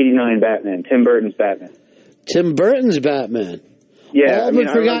say 89 Batman, Tim Burton's Batman. Tim Burton's Batman. Yeah. All but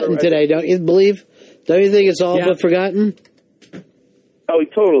forgotten today, don't you believe? Don't you think it's all but forgotten? Oh,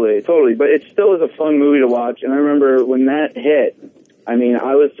 totally. But it still is a fun movie to watch. And I remember when that hit, I mean,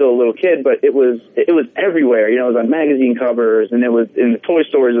 I was still a little kid, but it was everywhere. You know, it was on magazine covers, and it was in the toy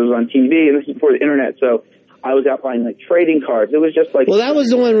stores, it was on TV, and this is before the internet, so I was out buying, like, trading cards. It was just like... Well, that was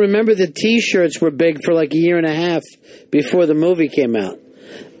the one, remember, the T-shirts were big for like a year and a half before the movie came out.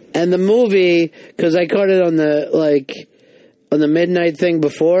 And the movie, because I caught it on the midnight thing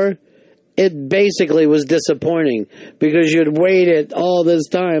before, it basically was disappointing because you'd waited all this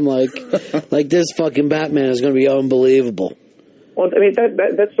time like this fucking Batman is going to be unbelievable. Well, I mean,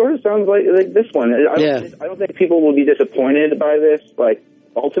 that sort of sounds like this one. I don't think people will be disappointed by this, like,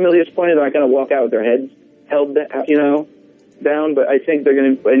 ultimately disappointed. They're not going to walk out with their heads held, down, but I think they're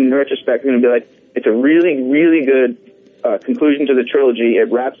going to, in retrospect, they're going to be like, it's a really, really good conclusion to the trilogy.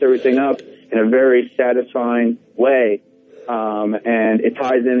 It wraps everything up in a very satisfying way, and it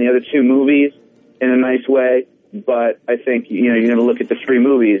ties in the other two movies in a nice way, but I think, you're going to look at the three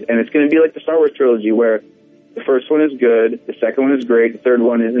movies, and it's going to be like the Star Wars trilogy, where the first one is good, the second one is great, the third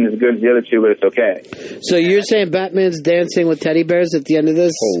one isn't as good as the other two, but it's okay. So you're saying Batman's dancing with teddy bears at the end of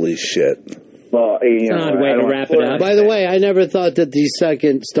this? Holy shit. Well, odd way to wrap it up. By the way, I never thought that the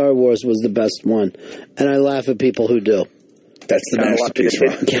second Star Wars was the best one, and I laugh at people who do. That's the masterpiece,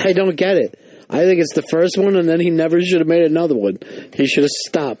 Ron. I don't get it. I think it's the first one, and then he never should have made another one. He should have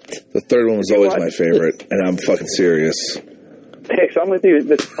stopped. The third one was always my favorite, and I'm fucking serious. Hicks, I'm with you.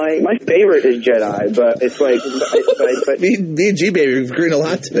 My favorite is Jedi, but it's like... me and G-Baby are agreeing a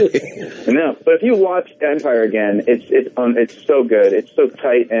lot today. No, but if you watch Empire again, it's so good. It's so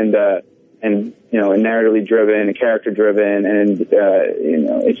tight and narratively driven and character driven, and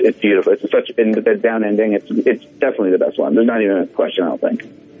it's beautiful. It's such the down ending. It's definitely the best one. There's not even a question, I don't think.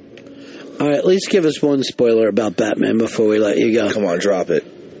 All right, at least give us one spoiler about Batman before we let you go. Come on, drop it.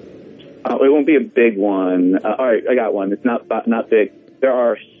 It won't be a big one. All right, I got one. It's not big. There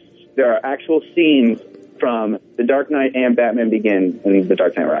are actual scenes from The Dark Knight and Batman Begins and The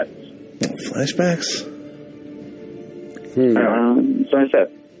Dark Knight Rises. Flashbacks? So I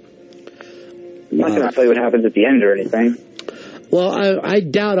said. I'm not going to tell you what happens at the end or anything. Well, I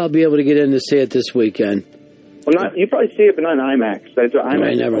doubt I'll be able to get in to see it this weekend. Well, you probably see it, but not in IMAX.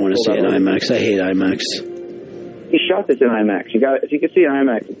 I never want to see it in IMAX. I hate IMAX. He shot this in IMAX. If you could see it in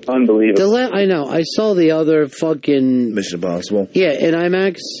IMAX, it's unbelievable. I know. I saw the other fucking... Mission Impossible. Yeah, in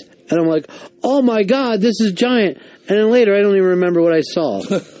IMAX. And I'm like, oh my God, this is giant. And then later, I don't even remember what I saw.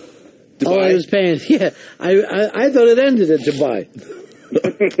 All I was paying... Yeah, I thought it ended at Dubai.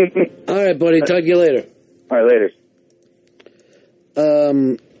 All right, buddy. Talk to you later. All right,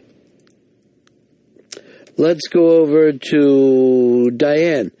 later. Let's go over to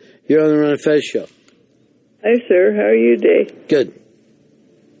Diane. You're on the Ron and Fez show. Hi, sir. How are you today? Good.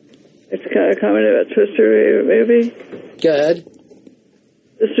 It's kind of comment about Twister movie. Go ahead.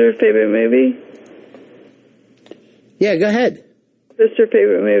 What's your favorite movie? Yeah, go ahead. What's your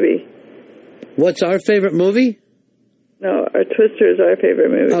favorite movie? What's our favorite movie? No, our Twister is our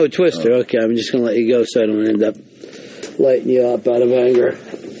favorite movie. Oh, Twister. Okay, I'm just going to let you go so I don't end up lighting you up out of anger.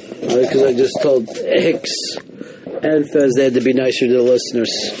 Because I just told Hicks and Fez they had to be nicer to the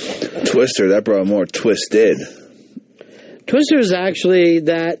listeners. Twister, that brought more twisted. Twister is actually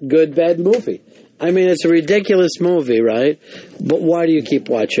that good, bad movie. I mean, it's a ridiculous movie, right? But why do you keep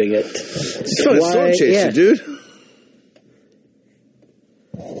watching it? It's fucking Storm Chaser, dude.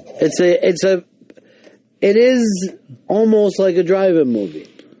 It is almost like a drive-in movie.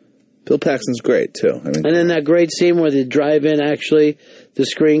 Bill Paxton's great, too. I mean, and then that great scene where the drive-in, actually, the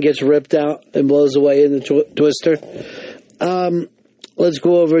screen gets ripped out and blows away in the Twister. Let's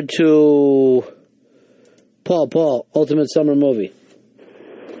go over to Paul, Ultimate Summer Movie.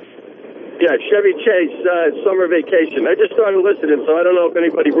 Yeah, Chevy Chase, Summer Vacation. I just started listening, so I don't know if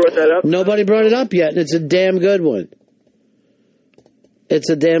anybody brought that up. Nobody brought it up yet, and it's a damn good one. It's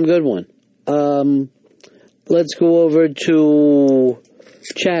a damn good one. Let's go over to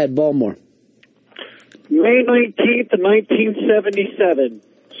Chad, Baltimore. May 19th, 1977.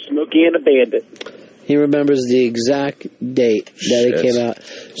 Smokey and the Bandit. He remembers the exact date that it came out.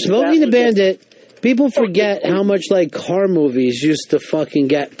 Smokey and the Bandit, people forget how much like car movies used to fucking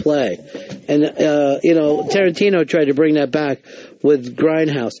get play. And, Tarantino tried to bring that back with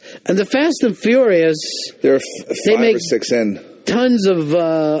Grindhouse. And the Fast and Furious, they're they make or 6 in. Tons of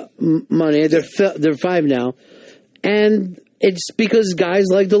money. They're 5 now. And it's because guys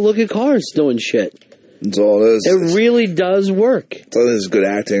like to look at cars doing shit. That's all it is. It really does work. It's not as good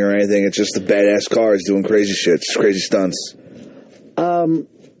acting or anything. It's just the badass cars doing crazy shit. Just crazy stunts.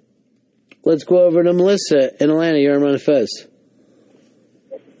 Let's go over to Melissa in Atlanta. You're on Run Fez.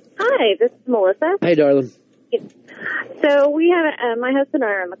 Hi, this is Melissa. Hey, darling. So we have my husband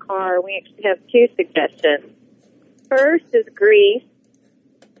and I are in the car. We actually have 2 suggestions. First is Grease.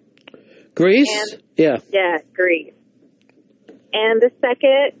 Grease? Yeah. Yeah, Grease. And the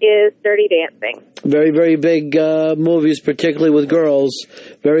second is Dirty Dancing. Very, very big movies, particularly with girls.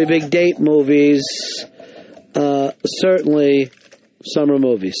 Very big date movies. Certainly summer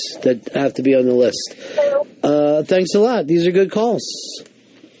movies that have to be on the list. Thanks a lot. These are good calls.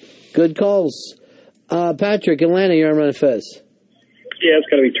 Good calls. Patrick, Atlanta, you're on Run Fez. Yeah, it's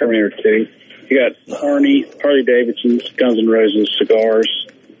got to be Terminator 2. You got Harley Davidson's, Guns N' Roses, cigars,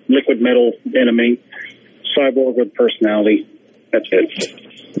 Liquid Metal, Enemy, Cyborg with personality. That's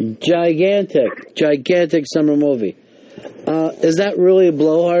it. Gigantic summer movie. Is that really a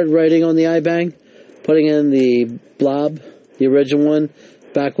blowhard writing on the iBang? Putting in the Blob, the original one,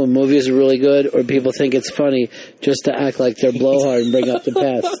 back when movies are really good, or people think it's funny just to act like they're blowhard and bring up the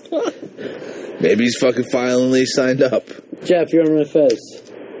past? Maybe he's fucking finally signed up. Jeff, you're on Run Fez.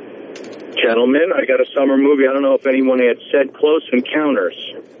 Gentlemen, I got a summer movie. I don't know if anyone had said Close Encounters.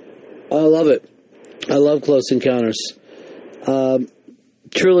 I love it. I love Close Encounters.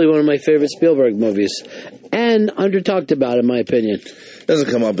 Truly one of my favorite Spielberg movies. And under-talked about, in my opinion.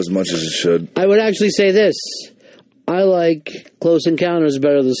 Doesn't come up as much as it should. I would actually say this. I like Close Encounters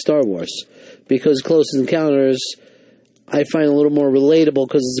better than Star Wars. Because Close Encounters, I find a little more relatable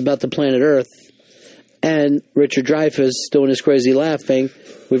because it's about the planet Earth. And Richard Dreyfuss doing his crazy laughing.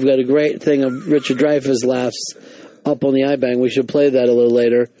 We've got a great thing of Richard Dreyfuss laughs up on the iBang. We should play that a little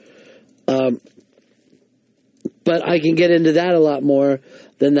later. But I can get into that a lot more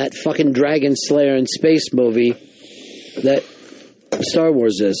than that fucking Dragon Slayer in space movie that Star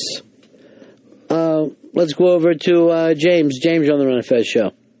Wars is. Let's go over to James. James on the Run Fez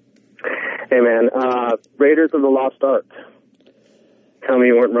show. Hey, man. Raiders of the Lost Ark. Tell me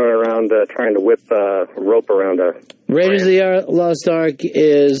you weren't running around trying to whip a rope around a... Raiders of the Lost Ark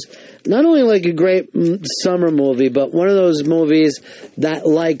is not only like a great summer movie, but one of those movies that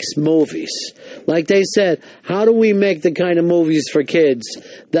likes movies. Like they said, how do we make the kind of movies for kids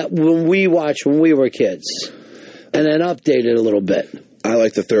that when we watched when we were kids? And then update it a little bit. I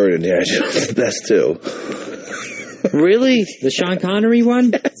like the third Indiana Jones the best, too. Really? The Sean Connery one?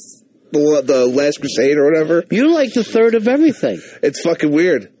 Yes. The Last Crusade or whatever. You like the third of everything. It's fucking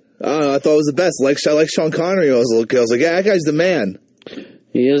weird. I don't know, I thought it was the best. I like Sean Connery when I was a little kid. I was like, yeah, that guy's the man.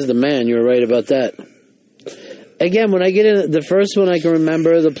 He is the man. You're right about that. Again, when I get in the first one, I can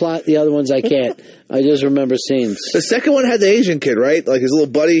remember the plot. The other ones, I can't. I just remember scenes. The second one had the Asian kid, right? Like his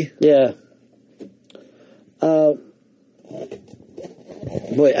little buddy? Yeah.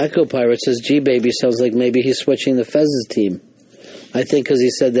 Boy, Echo Pirate says G-Baby sounds like maybe he's switching the Fez's team. I think because he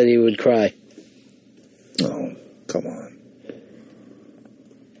said that he would cry. Oh, come on.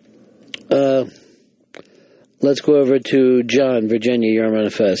 Let's go over to John, Virginia. You're on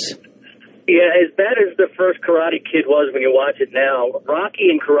Manifest. Yeah, as bad as the first Karate Kid was when you watch it now, Rocky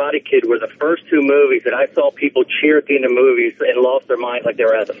and Karate Kid were the first two movies that I saw people cheer at the end of movies and lost their mind like they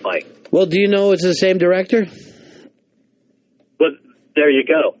were at the fight. Well, do you know it's the same director? But there you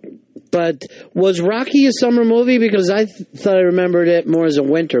go. But was Rocky a summer movie? Because I thought I remembered it more as a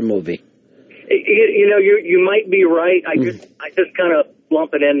winter movie. You might be right. I just kind of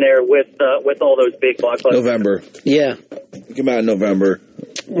lump it in there with all those big blockbusters. November. Yeah. It came out in November.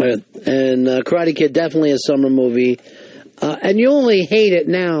 And Karate Kid, definitely a summer movie. And you only hate it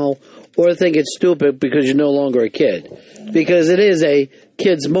now or think it's stupid because you're no longer a kid. Because it is a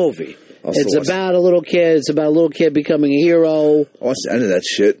kid's movie. It's about a little kid. It's about a little kid becoming a hero. I watched the end of that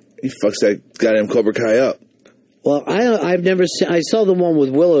shit. He fucks that goddamn Cobra Kai up. Well, I've never seen... I saw the one with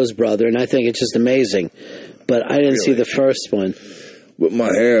Willow's brother, and I think it's just amazing. But I didn't see the first one. With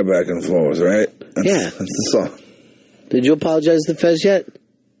my hair back and forth, right? Yeah. That's the song. Did you apologize to Fez yet?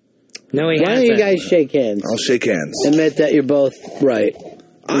 No, he hasn't. Why don't you guys shake hands? I'll shake hands. Admit that you're both right.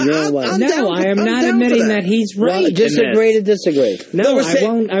 I am not admitting that he's right. Well, just agree to disagree. No,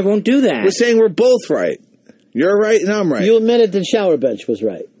 I won't do that. We're saying we're both right. You're right and I'm right. You admitted the shower bench was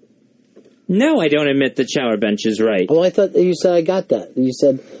right. No, I don't admit the shower bench is right. Oh, I thought you said I got that. You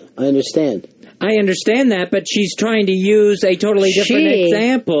said, I understand. I understand that, but she's trying to use a totally different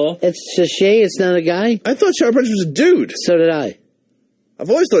example. It's a she, it's not a guy? I thought Shower Bench was a dude. So did I. I've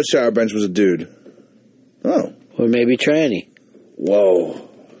always thought Shower Bench was a dude. Oh. Or maybe tranny. Whoa.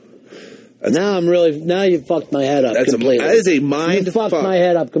 Now you fucked my head up completely. That is a mind You fucked my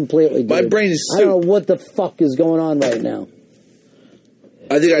head up completely, dude. My brain is I don't know what the fuck is going on right now.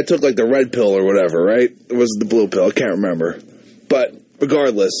 I think I took like the red pill or whatever, right? It was the blue pill. I can't remember. But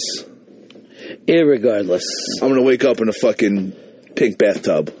regardless. Irregardless. I'm going to wake up in a fucking pink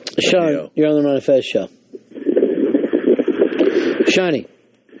bathtub. Sean, you're on the Manifest show. Shawnee.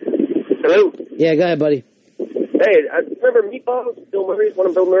 Hello? Yeah, go ahead, buddy. Hey, I remember Meatballs, Bill Murray's, one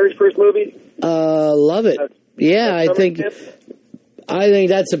of Bill Murray's first movies? Love it. Yeah, I think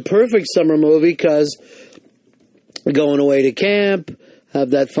that's a perfect summer movie because going away to camp,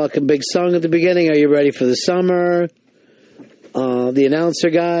 have that fucking big song at the beginning, Are You Ready for the Summer? The announcer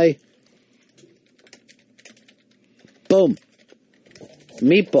guy. Boom.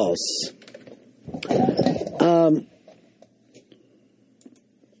 Meatballs.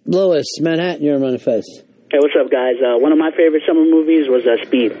 Lewis, Manhattan, you're on Manifest. Hey, what's up, guys? One of my favorite summer movies was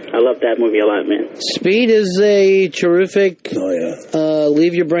Speed. I love that movie a lot, man. Speed is a terrific... Oh, yeah.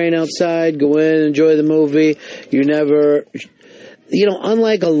 Leave your brain outside, go in, enjoy the movie. You never...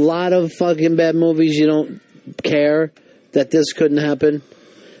 unlike a lot of fucking bad movies, you don't care that this couldn't happen.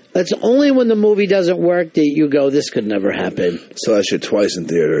 It's only when the movie doesn't work that you go, this could never happen. Saw that shit twice in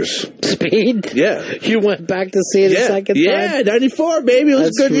theaters. Speed? Yeah. You went back to see it a second time? Yeah, 94, baby. It was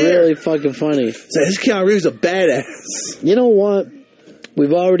a good year. That's really fucking funny. So this Keanu Reeves a badass. You know what?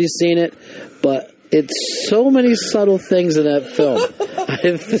 We've already seen it, but it's so many subtle things in that film.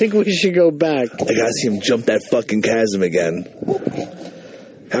 I think we should go back. I gotta see him jump that fucking chasm again.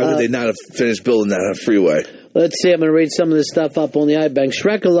 How could they not have finished building that freeway? Let's see, I'm going to read some of this stuff up on the iBank.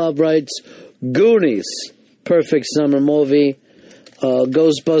 Shrekalov writes, Goonies, perfect summer movie.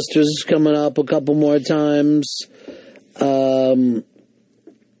 Ghostbusters is coming up a couple more times.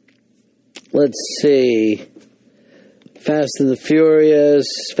 Let's see. Fast and the Furious,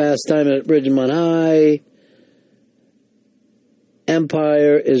 Fast Time at Ridgemont High.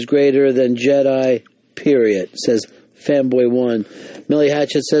 Empire is greater than Jedi, period, says Fanboy1. Millie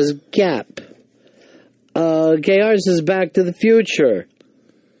Hatchet says Gap. KR says Back to the Future.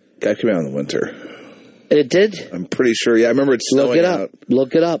 That came out in the winter. It did? I'm pretty sure. Yeah, I remember it snowing out.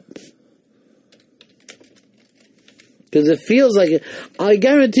 Look it up. Because it feels like it. I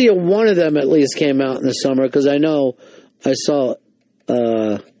guarantee you one of them at least came out in the summer because I know I saw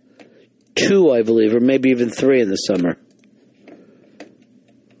 2, I believe, or maybe even 3 in the summer.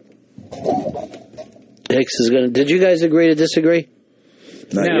 Hicks is going to... Did you guys agree to disagree?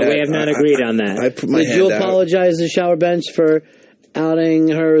 No, we have not agreed on that. I put my Did you apologize to Shower Bench for outing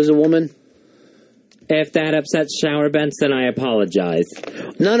her as a woman? If that upsets Shower Bench, then I apologize.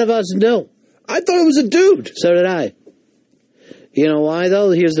 None of us do. I thought it was a dude. So did I. You know why,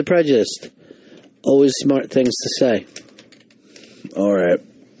 though? Here's the prejudice. Always smart things to say. All right.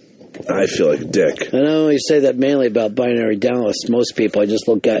 I feel like a dick. And I only say that mainly about Binary Dallas. Most people I just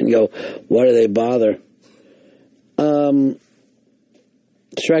look at and go, why do they bother?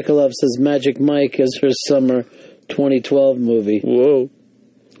 Shrekalov says Magic Mike is her summer 2012 movie. Whoa.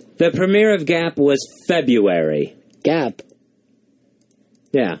 The premiere of Gap was February. Gap?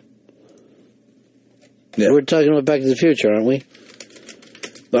 Yeah. Yeah. We're talking about Back to the Future, aren't we?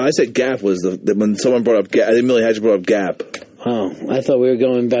 No, I said Gap was when someone brought up Gap. I didn't really have you brought up Gap. Oh, I thought we were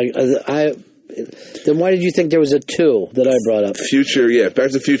going back. Then why did you think there was a 2 that I brought up? Future, yeah. Back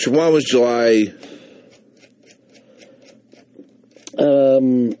to the Future 1 was July.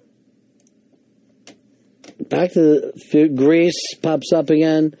 Back to the Grease pops up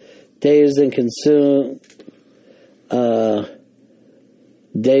again. Dazed and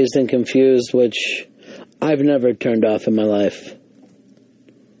Dazed and Confused, which I've never turned off in my life.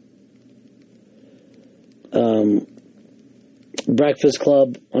 Breakfast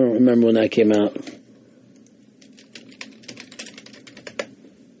Club, I don't remember when that came out.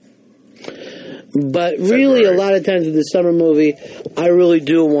 But really, a lot of times with the summer movie, I really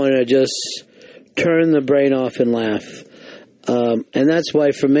do want to just turn the brain off and laugh. And that's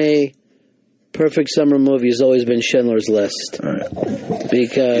why, for me, perfect summer movie has always been Schindler's List. All right.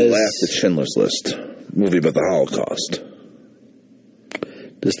 Because... You laughed at Schindler's List. Movie about the Holocaust.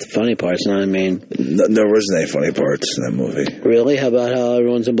 Just the funny parts, you know what I mean? No, there wasn't any funny parts in that movie. Really? How about how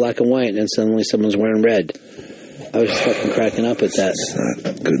everyone's in black and white and then suddenly someone's wearing red? I was fucking cracking up at that. It's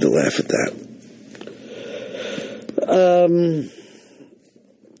not good to laugh at that.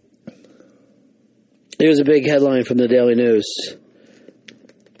 Here's a big headline from the Daily News.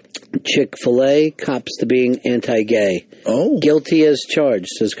 Chick-fil-A cops to being anti-gay. Oh. Guilty as charged,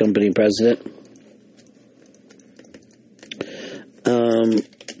 says company president.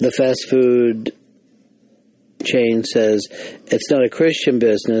 The fast food chain says it's not a Christian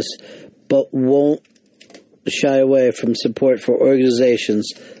business, but won't shy away from support for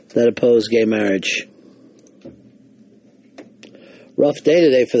organizations that oppose gay marriage. Rough day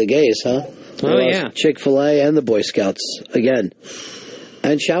today for the gays, huh? Oh, yeah. Chick-fil-A and the Boy Scouts again.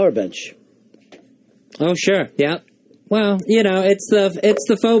 And Shower Bench. Oh, sure. Yeah. Well, you know, it's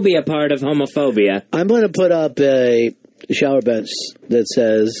the phobia part of homophobia. I'm going to put up a shower bench that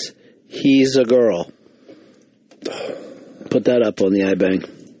says, "He's a girl." Put that up on the iBang.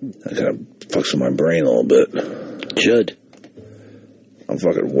 That kind of fucks with my brain a little bit. Should. I'm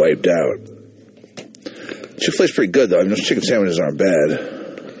fucking wiped out. Chick-fil-A's pretty good, though. I mean, those chicken sandwiches aren't bad.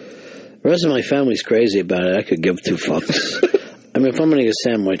 The rest of my family's crazy about it. I could give 2 fucks. I mean, if I'm going to get a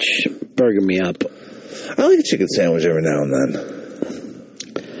sandwich, burger me up. I like a chicken sandwich every now and then.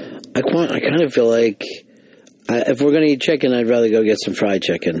 I kind of feel like if we're going to eat chicken, I'd rather go get some fried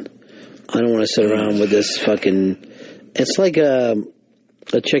chicken. I don't want to sit around with this fucking... It's like a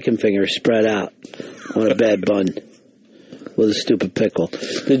chicken finger spread out on a bad bun with a stupid pickle.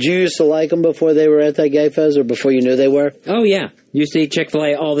 Did you used to like them before they were anti-gay, Fez, or before you knew they were? Oh, yeah. Used to eat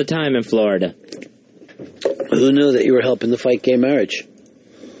Chick-fil-A all the time in Florida. Who knew that you were helping to fight gay marriage?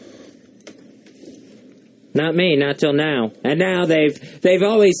 Not me, not till now. And now they've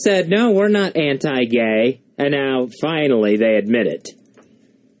always said, no, we're not anti-gay. And now, finally, they admit it.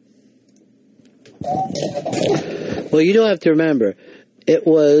 Well, you do have to remember, it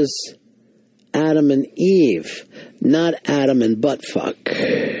was Adam and Eve, not Adam and buttfuck.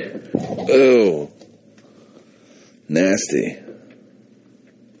 Oh. Nasty.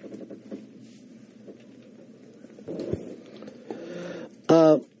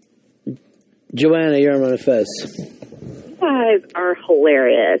 Joanna, you're on Fez. You guys are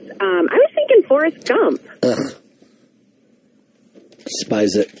hilarious. I was thinking Forrest Gump. Ugh.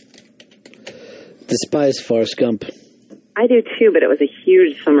 Despise it. Despise Forrest Gump. I do too, but it was a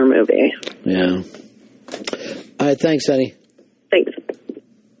huge summer movie. Yeah. All right, thanks, honey. Thanks.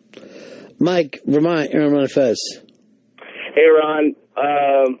 Mike, Vermont, you're on Fez. Hey, Ron.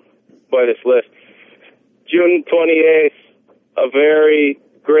 Boy, this list. June 28th, a very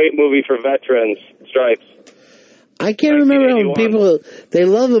great movie for veterans, Stripes. I can't remember how people, they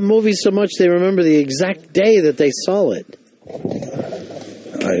love a movie so much they remember the exact day that they saw it.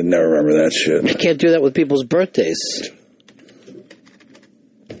 I never remember that shit. You can't do that with people's birthdays.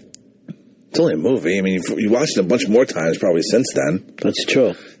 It's only a movie. I mean, you watched it a bunch more times probably since then. That's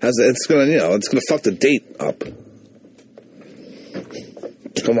true. It's gonna fuck the date up.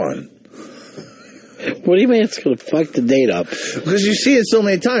 Come on. What do you mean it's going to fuck the date up? Because you see it so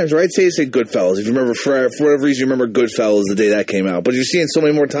many times, right? Say Goodfellas. If you remember, for whatever reason, you remember Goodfellas the day that came out. But you're seeing so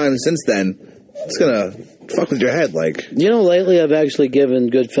many more times since then, it's going to fuck with your head. Like, you know, lately I've actually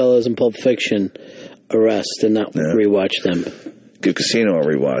given Goodfellas and Pulp Fiction a rest and not rewatch them. Give Casino a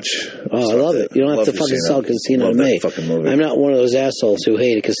rewatch. Oh, I love it. You don't have to fucking sell Casino to me. I'm not one of those assholes who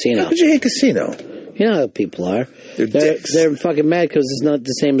hate a casino. How could you hate Casino? You know how people are. They're fucking mad because it's not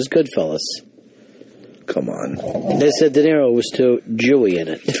the same as Goodfellas. Come on. They said De Niro was too Jewy in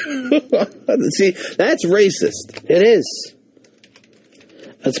it. See, that's racist. It is.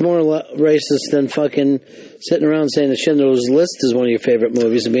 That's more racist than fucking sitting around saying the Schindler's List is one of your favorite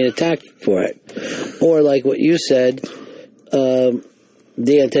movies and being attacked for it. Or like what you said, the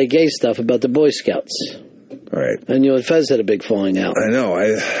anti-gay stuff about the Boy Scouts. Right. And you and Fez had a big falling out. I know.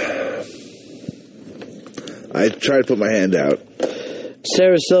 I tried to put my hand out.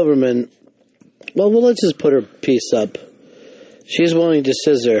 Sarah Silverman, well, let's just put her piece up. She's willing to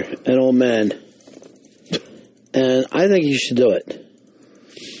scissor an old man. And I think you should do it.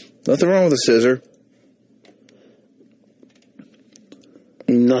 Nothing wrong with a scissor.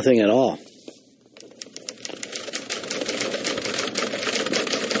 Nothing at all.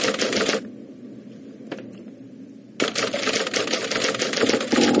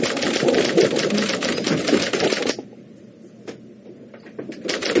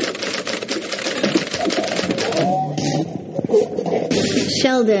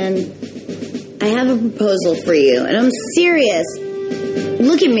 Sheldon, I have a proposal for you, and I'm serious.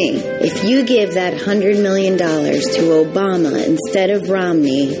 Look at me. If you give that $100 million to Obama instead of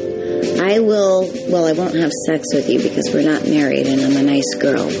Romney, I won't have sex with you because we're not married and I'm a nice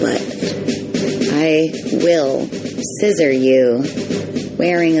girl, but I will scissor you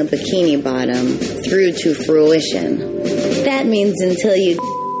wearing a bikini bottom through to fruition. That means until you...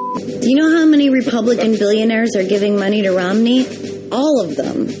 Do you know how many Republican billionaires are giving money to Romney? All of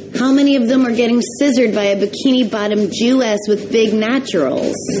them. How many of them are getting scissored by a bikini-bottomed Jewess with big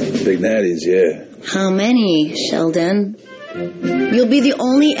naturals? Big natties, yeah. How many, Sheldon? You'll be the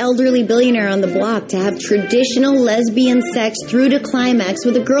only elderly billionaire on the block to have traditional lesbian sex through to climax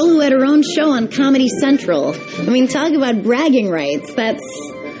with a girl who had her own show on Comedy Central. I mean, talk about bragging rights. That's...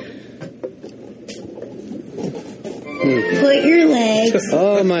 Put your legs...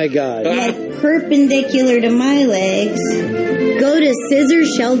 Oh, my God. Like perpendicular to my legs. Go to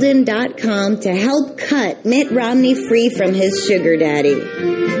scissorsheldon.com to help cut Mitt Romney free from his sugar daddy.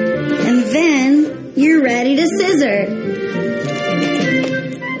 And then you're ready to scissor.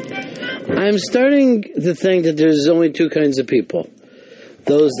 I'm starting to think that there's only two kinds of people.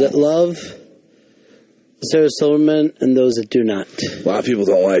 Those that love Sarah Silverman and those that do not. A lot of people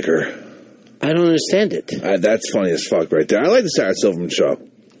don't like her. I don't understand it. That's funny as fuck right there. I like the Sarah Silverman show.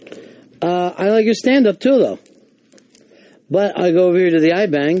 I like your stand-up too, though. But I go over here to the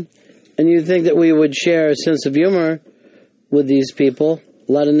iBang, and you'd think that we would share a sense of humor with these people.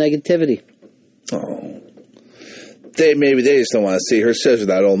 A lot of negativity. Oh. Maybe they just don't want to see her scissor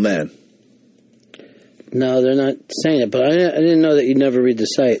that old man. No, they're not saying it, but I didn't know that you'd never read the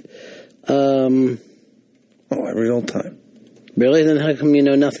site. I read all the time. Really? Then how come you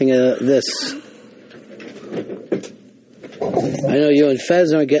know nothing of this? I know you and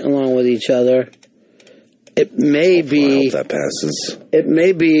Fez aren't getting along with each other. It may be... I hope that passes. It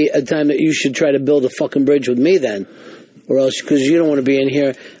may be a time that you should try to build a fucking bridge with me then. Or else, because you don't want to be in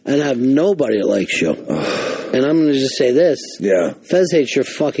here and have nobody that likes you. And I'm going to just say this. Yeah. Fez hates your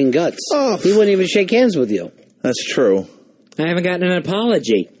fucking guts. He wouldn't even shake hands with you. That's true. I haven't gotten an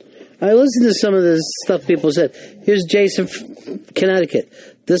apology. I listened to some of the stuff people said. Here's Jason from Connecticut.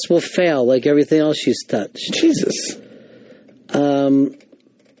 This will fail like everything else she's touched. Jesus.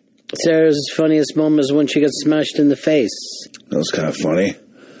 Sarah's funniest moment is when she gets smashed in the face. That was kind of funny.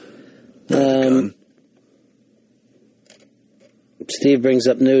 Steve brings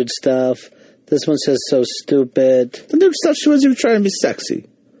up nude stuff. This one says so stupid. The nude stuff, she was even trying to be sexy.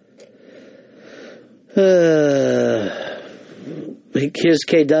 Here's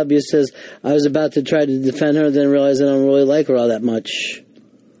KW says, I was about to try to defend her, then realized I don't really like her all that much.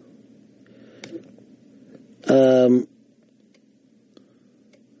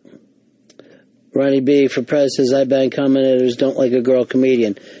 Ronnie B. for Prez says, I ban commentators don't like a girl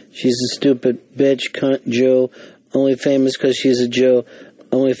comedian. She's a stupid bitch, cunt, Jew, only famous because she's a Jew,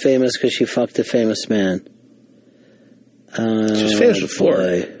 only famous because she fucked a famous man. She was famous before.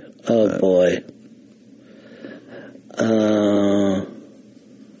 Boy. Oh, boy.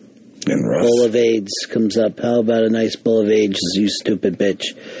 Bowl of AIDS comes up. How about a nice bowl of AIDS, you stupid bitch?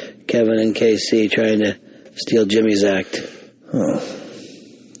 Kevin and KC trying to steal Jimmy's act. Oh.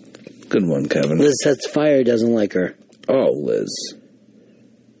 Good one, Kevin. Liz Sets Fire doesn't like her. Oh, Liz.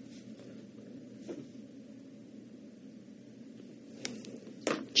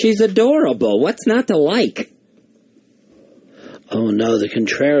 She's adorable. What's not to like? Oh, no, the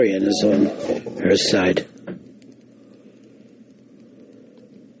contrarian is on her side.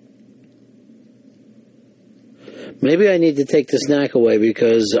 Maybe I need to take the snack away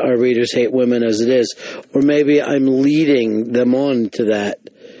because our readers hate women as it is. Or maybe I'm leading them on to that.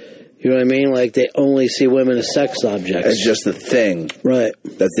 You know what I mean? Like they only see women as sex objects. It's just a thing. Right.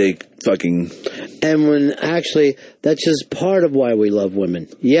 That they fucking And when actually, that's just part of why we love women.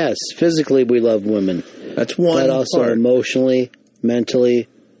 Yes, physically we love women. That's one But also part. emotionally, mentally,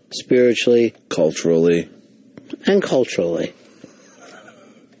 spiritually. Culturally. And culturally.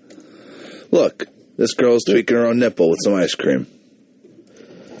 Look, this girl's tweaking her own nipple with some ice cream.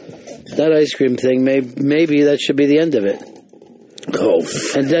 That ice cream thing, maybe that should be the end of it. Oh.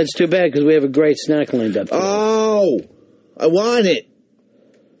 And that's too bad because we have a great snack lined up. Oh, I want it.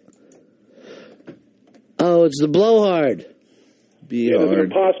 Oh, it's the blowhard. Yeah, there's an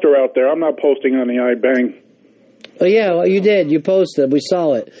imposter out there. I'm not posting on the iBang. Oh, yeah, well, you did. You posted. We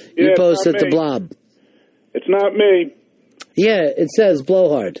saw it. Yeah, You it's posted not the me. blob. It's not me. Yeah, it says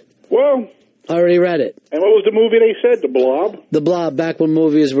blowhard. Well, I already read it. and what was the movie they said? The Blob? The blob, back when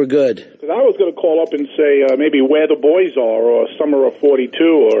movies were good. Because I was going to call up and say maybe Where the Boys Are or Summer of 42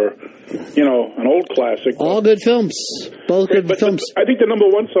 or, an old classic. All good films. Both good films. I think the number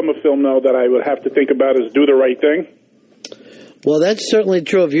one summer film, though, that I would have to think about is Do the Right Thing. Well, that's certainly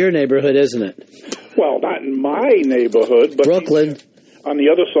true of your neighborhood, isn't it? Well, not in my neighborhood, but Brooklyn. On the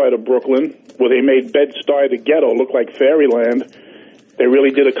other side of Brooklyn, where they made Bed-Stuy, the ghetto, look like fairyland. They really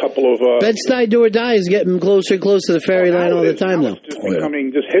did a couple of... Bed-Stuy Do or Die is getting closer and closer to fairyland all the time, though. It's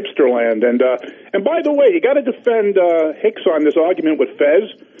becoming just hipster land. And by the way, you got to defend Hicks on this argument with Fez.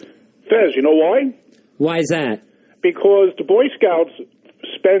 Fez, you know why? Why is that? Because the Boy Scouts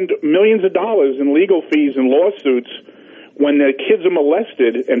spend millions of dollars in legal fees and lawsuits when their kids are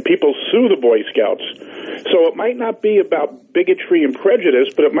molested and people sue the Boy Scouts. So it might not be about bigotry and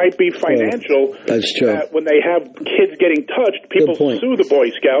prejudice, but it might be financial. That's true. That when they have kids getting touched, people sue the Boy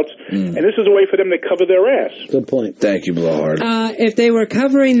Scouts, and this is a way for them to cover their ass. Good point. Thank you, Blowhard. If they were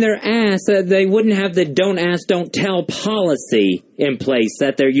covering their ass, they wouldn't have the don't ask, don't tell policy in place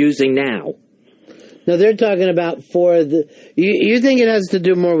that they're using now. No, they're talking about for the... You think it has to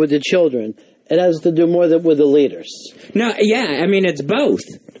do more with the children. It has to do more with the leaders. No, yeah, I mean, it's both.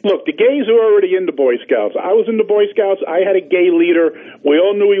 Look, the gays are already in the Boy Scouts. I was in the Boy Scouts. I had a gay leader. We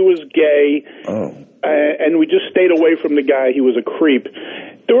all knew he was gay. Oh. And we just stayed away from the guy. He was a creep.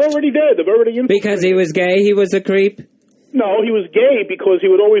 They're already there. They're already in. Because he was gay, he was a creep? No, he was gay because he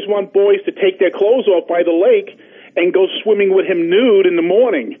would always want boys to take their clothes off by the lake and go swimming with him nude in the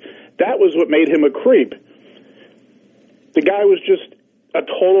morning. That was what made him a creep. The guy was just a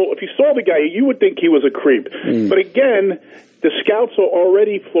total... If you saw the guy, you would think he was a creep. But again, the Scouts are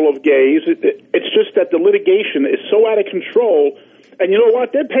already full of gays. It's just that the litigation is so out of control. And you know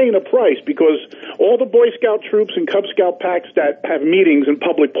what? They're paying a price because all the Boy Scout troops and Cub Scout packs that have meetings in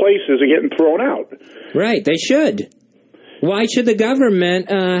public places are getting thrown out. Right, they should. Why should the government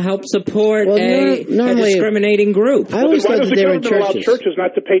help support a discriminating group? I always why thought does that the they were in government allow churches. churches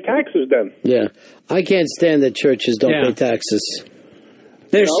not to pay taxes then? Yeah. I can't stand that churches don't pay taxes.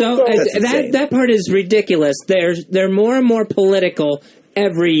 They're That's insane. that part is ridiculous. They're more and more political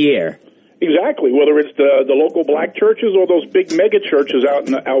every year. Exactly. Whether it's the local black churches or those big mega churches out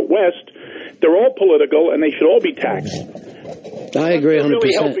west, they're all political and they should all be taxed. I agree 100%. They're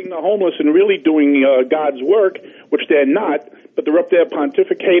really helping the homeless and really doing God's work, which they're not, but they're up there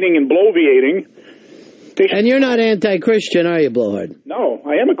pontificating and bloviating. And you're not anti-Christian, are you, Blowhard? No,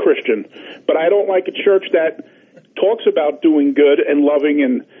 I am a Christian, but I don't like a church that talks about doing good and loving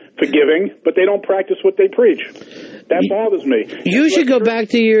and forgiving, but they don't practice what they preach. That bothers me. You should go back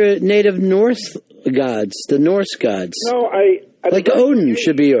to your native Norse gods, the Norse gods. No, like Odin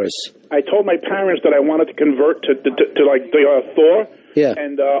should be yours. I told my parents that I wanted to convert to like the Thor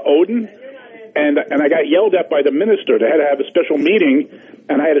and Odin, and I got yelled at by the minister. They had to have a special meeting,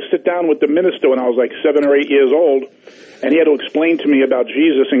 and I had to sit down with the minister when I was like 7 or 8 years old, and he had to explain to me about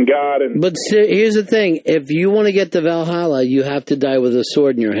Jesus and God. And But here's the thing: if you want to get to Valhalla, you have to die with a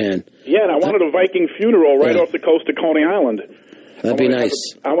sword in your hand. yeah, and I wanted a Viking funeral right off the coast of Coney Island. That'd be nice.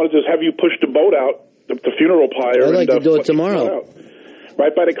 I want to just have you push the boat out, the funeral pyre. I'd like to do it tomorrow.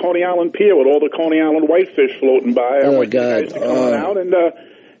 Right by the Coney Island Pier with all the Coney Island whitefish floating by. I want you guys to come on out and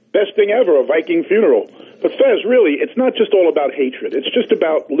best thing ever, a Viking funeral. But Fez, really, it's not just all about hatred. It's just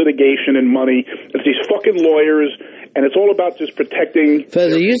about litigation and money. It's these fucking lawyers, and it's all about just protecting...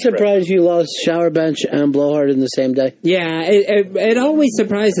 Fez, are you surprised you lost Shower Bench and Blowhard in the same day? Yeah, it always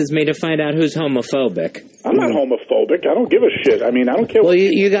surprises me to find out who's homophobic. I'm not homophobic. I don't give a shit. I mean, I don't care Well, what...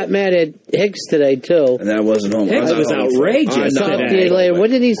 you got mad at Hicks today, too. And that wasn't homophobic. Hicks was outrageous today.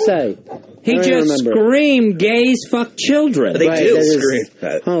 What did he say? He I don't just remember. screamed, gays fuck children. They do that is- scream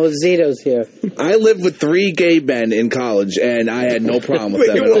that. Oh, Zito's here. I lived with 3 gay men in college, and I had no problem with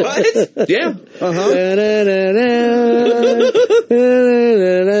them. Wait, what? Yeah. Uh-huh.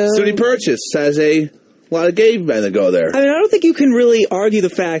 Sooty Purchase has a A lot of gay men that go there. I mean, I don't think you can really argue the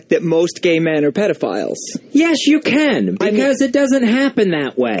fact that most gay men are pedophiles. Yes, you can, because it doesn't happen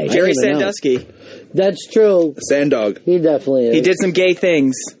that way. Jerry Sandusky. That's true. Sandog. He definitely is. He did some gay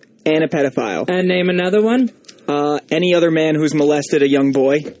things and a pedophile. And name another one? Any other man who's molested a young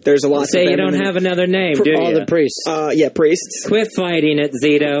boy. There's a lot. Say you don't have another name, do you? All the priests. Yeah, priests. Quit fighting it,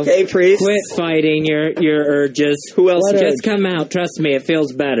 Zito. Hey, priests. Quit fighting your urges. Who else? Just come out. Trust me, it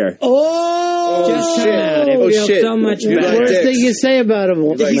feels better. Oh, just come out. It feels so much better. Worst thing you say about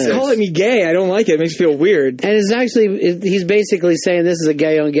him. He's calling me gay. I don't like it. It makes me feel weird. And it's actually, he's basically saying this is a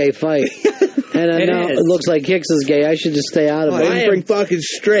gay on gay fight. And I know it looks like Hicks is gay. I should just stay out of it. I am fucking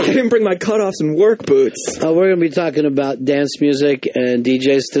straight. I didn't bring my cutoffs and work boots. We're going to be talking about dance music and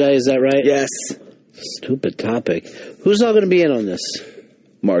DJs today. Is that right? Yes. Stupid topic. Who's all going to be in on this?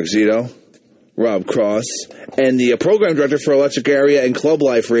 Mark Zito, Rob Cross, and the program director for Electric Area and Club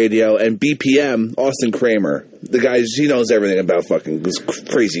Life Radio and BPM, Austin Kramer. The guy, he knows everything about fucking this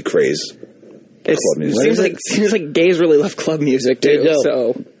crazy craze. Club music. Seems like gays really love club music, too. They do.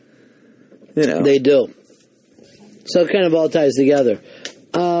 So, you know. They do. So it kind of all ties together.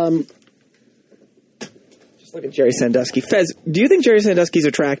 Just look at Jerry Sandusky. Fez, do you think Jerry Sandusky's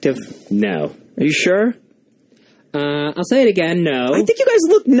attractive? No. Are you sure? I'll say it again, no. I think you guys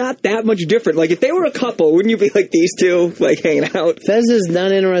look not that much different. Like, if they were a couple, wouldn't you be like these two, like, hanging out? Fez is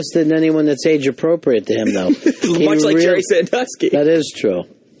not interested in anyone that's age appropriate to him, though. Much like Jerry Sandusky. That is true.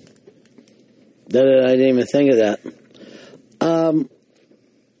 I didn't even think of that.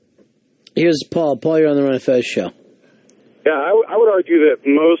 Here's Paul. Paul, you're on the Run of Fez show. Yeah, I would argue that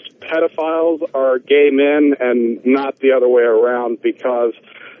most pedophiles are gay men and not the other way around because,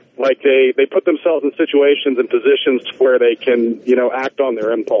 like, they put themselves in situations and positions where they can, act on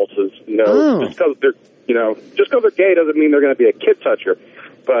their impulses. Just because they're gay doesn't mean they're going to be a kid toucher.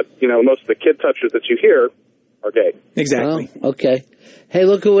 But, most of the kid touchers that you hear are gay. Exactly. Oh, okay. Hey,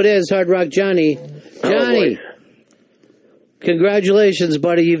 look who it is, Hard Rock Johnny. Johnny. Congratulations,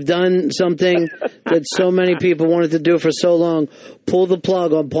 buddy. You've done something that so many people wanted to do for so long. Pull the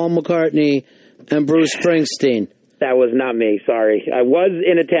plug on Paul McCartney and Bruce Springsteen. That was not me, sorry. I was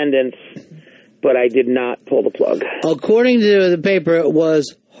in attendance, but I did not pull the plug. According to the paper, it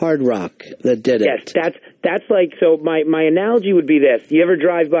was Hard Rock that did it. Yes, that's like, so my analogy would be this. You ever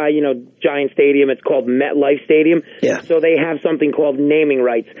drive by, Giant Stadium? It's called MetLife Stadium. Yeah. So they have something called naming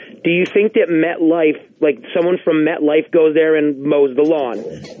rights. Do you think that MetLife, like someone from MetLife goes there and mows the lawn?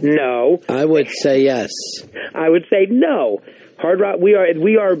 No. I would say yes. I would say no. Hard Rock, we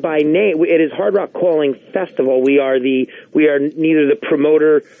are by name. It is Hard Rock Calling Festival. We are neither the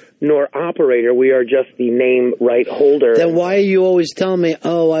promoter nor operator. We are just the name right holder. Then why are you always telling me,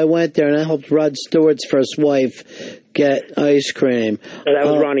 I went there and I helped Rod Stewart's first wife get ice cream? That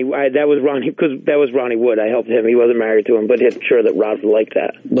was Ronnie. That was Ronnie, because that was Ronnie Wood. I helped him. He wasn't married to him, but I'm sure that Rod would like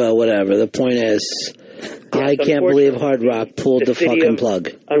that. Well, whatever. The point is, I can't believe Hard Rock pulled the fucking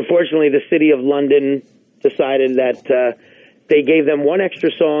plug. Unfortunately, the city of London decided that they gave them one extra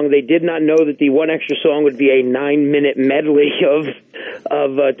song. They did not know that the one extra song would be a 9-minute medley of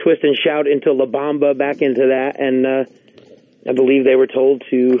Twist and Shout into La Bamba, back into that, and I believe they were told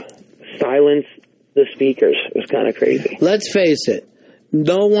to silence the speakers. It was kind of crazy. Let's face it,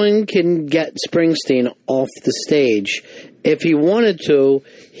 no one can get Springsteen off the stage. If he wanted to,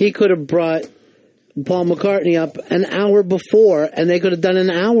 he could have brought Paul McCartney up an hour before, and they could have done an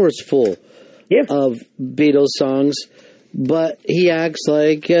hour's full of Beatles songs. But he acts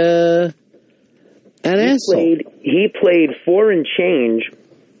like an asshole. He played 4 and change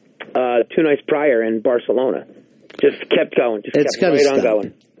 2 nights prior in Barcelona. Just kept going. It's got to stop. On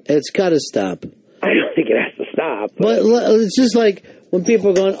going. It's got to stop. I don't think it has to stop. But it's just like when people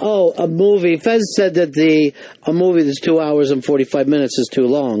are going, a movie. Fez said that a movie that's 2 hours and 45 minutes is too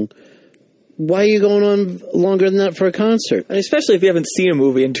long. Why are you going on longer than that for a concert? And especially if you haven't seen a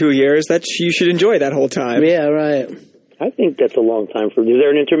movie in 2 years, you should enjoy that whole time. Yeah, right. I think that's a long time for. Is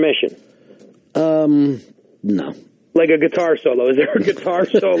there an intermission? No. Like a guitar solo. Is there a guitar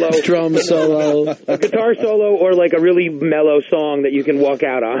solo? Drum solo. A guitar solo, or like a really mellow song that you can walk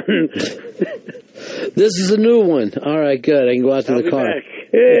out on? This is a new one. All right, good. I can go out to the car. Back.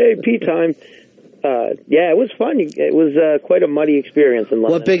 Hey, pee time. Yeah, it was fun. It was quite a muddy experience in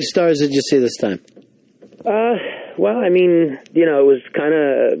London. What big stars did you see this time? Well, I mean, it was kind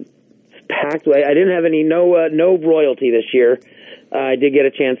of packed. I didn't have no royalty this year. I did get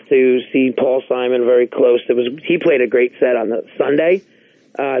a chance to see Paul Simon very close. He played a great set on the Sunday.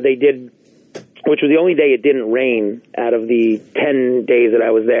 They did, which was the only day it didn't rain out of the 10 days that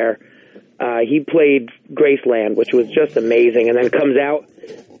I was there. He played Graceland, which was just amazing, and then comes out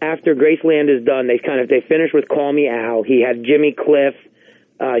after Graceland is done, they finish with Call Me Al. He had Jimmy Cliff.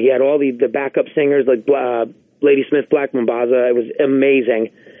 He had all the backup singers like Lady Smith, Black Mambaza. It was amazing.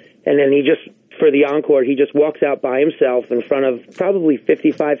 And then for the encore, he just walks out by himself in front of probably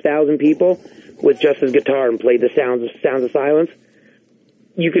 55,000 people with just his guitar and played the Sounds of Silence.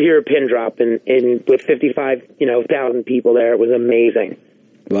 You could hear a pin drop with 55,000 people there. It was amazing.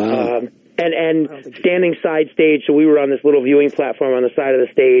 Wow. And standing side stage, so we were on this little viewing platform on the side of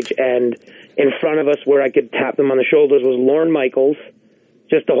the stage, and in front of us where I could tap them on the shoulders was Lorne Michaels,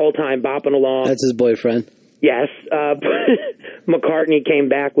 just the whole time bopping along. That's his boyfriend. Yes. McCartney came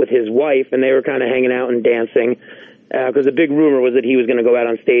back with his wife, and they were kind of hanging out and dancing, because the big rumor was that he was going to go out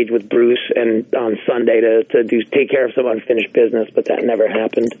on stage with Bruce and on Sunday to take care of some unfinished business, but that never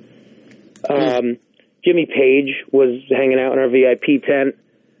happened. Jimmy Page was hanging out in our VIP tent.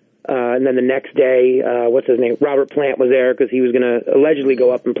 And then the next day, what's his name? Robert Plant was there because he was going to allegedly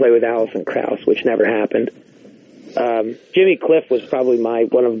go up and play with Alison Krauss, which never happened. Jimmy Cliff was probably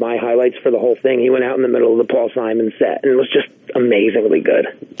one of my highlights for the whole thing. He went out in the middle of the Paul Simon set and was just amazingly good.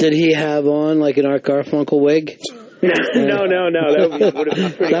 Did he have on like an Art Garfunkel wig? No.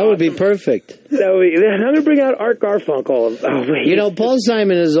 That would be perfect. I'm going to bring out Art Garfunkel. Paul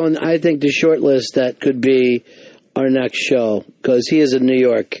Simon is on, I think, the short list that could be our next show because he is a New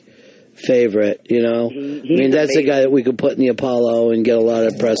York favorite, that's the guy that we could put in the Apollo and get a lot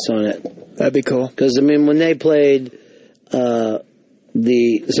of press on it. That'd be cool. Because, when they played the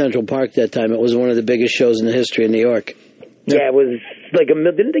Central Park that time, it was one of the biggest shows in the history of New York. Yeah, it was like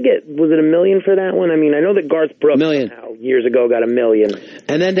didn't they was it $1 million for that one? I know that Garth Brooks somehow years ago got $1 million.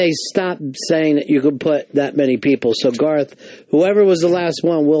 And then they stopped saying that you could put that many people. So Garth, whoever was the last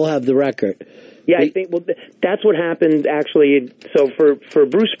one, will have the record. Yeah, I think that's what happened actually. So for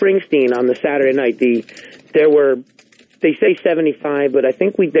Bruce Springsteen on the Saturday night, they say 75, but I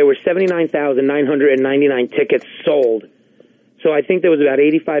think there were 79,999 tickets sold. So I think there was about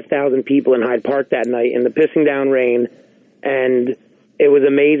 85,000 people in Hyde Park that night in the pissing down rain, and it was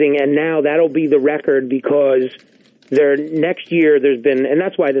amazing. And now that'll be the record because next year there's been, and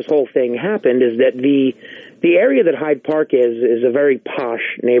that's why this whole thing happened, is that the area that Hyde Park is a very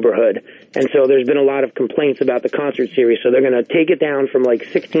posh neighborhood. And so there's been a lot of complaints about the concert series. So they're going to take it down from like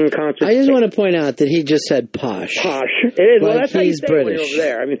 16 concerts. I just want to point out that he just said posh. Posh. It is. Well, that's how you he's say British. It over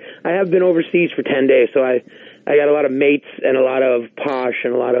there. I have been overseas for 10 days, so I got a lot of mates and a lot of posh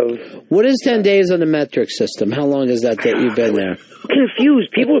and a lot of... What is 10 days on the metric system? How long is that you've been there? Confused.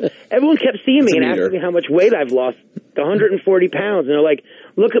 Everyone kept seeing me and asking me how much weight I've lost. 140 pounds. And they're like,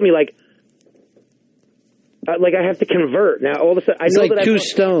 look at me like I have to convert. Now, all of a sudden, I know that 2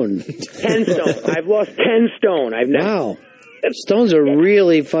 stone. 10 stone. I've lost 10 stone. Wow. Stones are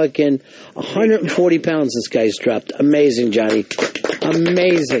really fucking 140 pounds this guy's dropped. Amazing, Johnny.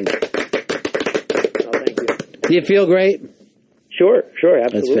 Amazing. Do you feel great? Sure,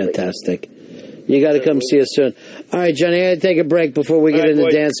 absolutely. That's fantastic. You got to come see us soon. All right, Johnny, I got to take a break before we get into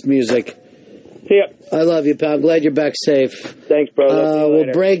dance music. See ya. I love you, pal. I'm glad you're back safe. Thanks, bro.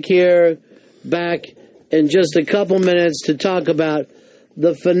 We'll break here, back in just a couple minutes to talk about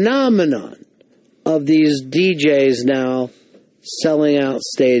the phenomenon of these DJs now selling out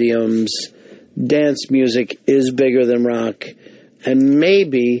stadiums. Dance music is bigger than rock and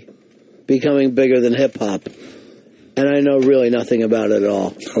maybe becoming bigger than hip-hop. And I know really nothing about it at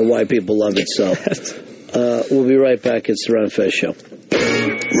all or why people love it so. We'll be right back. It's the Ron and Fez Show.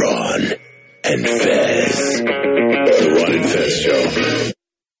 Ron and Fez. The Ron and Fez Show.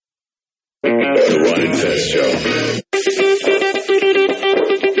 The Ron and Fez Show.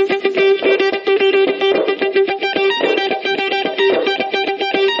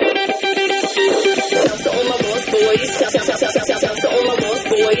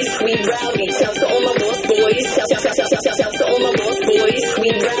 We rowdy, shouts to all my boss boys. Shouts to all my boss boys. We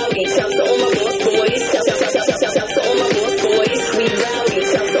rowdy, shouts to all my boss boys. Shouts to all my boss boys. We rowdy,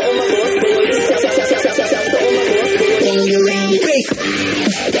 shouts to all my boss boys. Shouts to all my boss boys. When you're ready,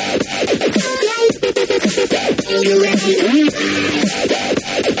 when you're ready, you're ready.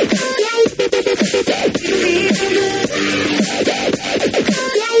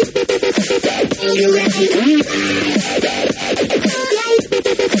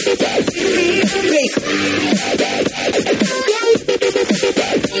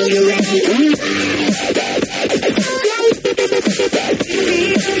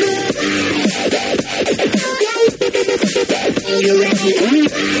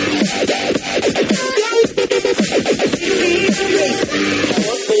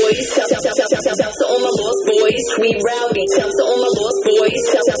 We rowdy, shouts to all my boss boys.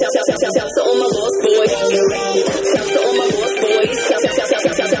 Shouts to all my boss boys. Shouts to all my boss boys.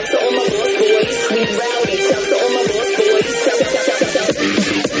 Shouts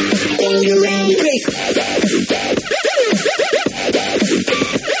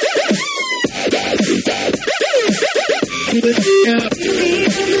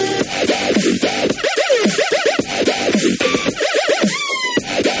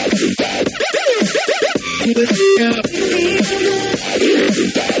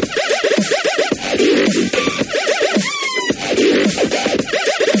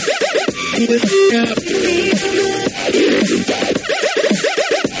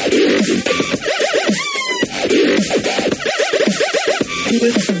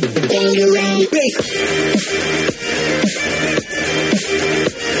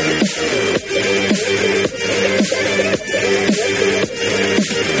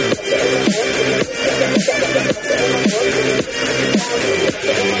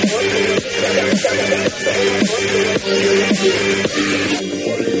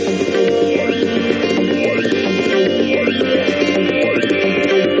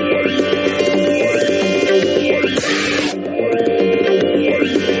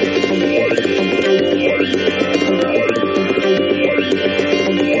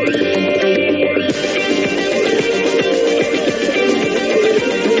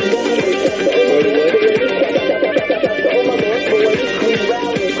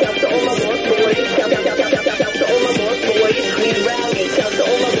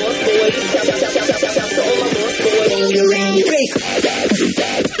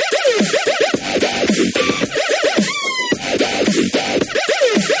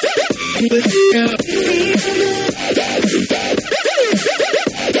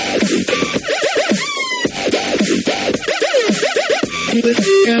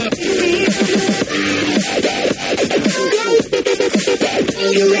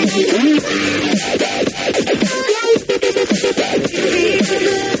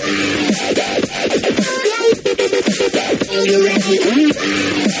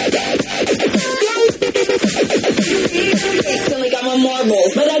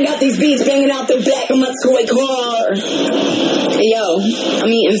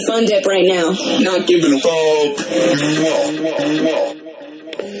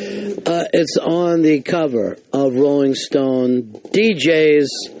It's on the cover of Rolling Stone. DJs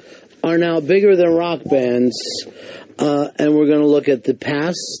are now bigger than rock bands, and we're going to look at the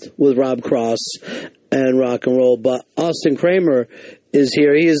past with Rob Cross and rock and roll. But Austin Kramer is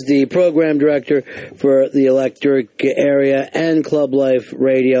here. He is the program director for the Electric Area and Club Life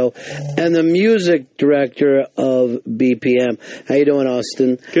Radio, and the music director of BPM. How you doing,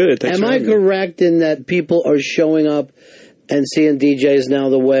 Austin? Good. Thanks Am for I having me. correct in that people are showing up and seeing DJs now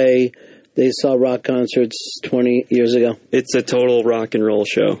the way they saw rock concerts 20 years ago? It's a total rock and roll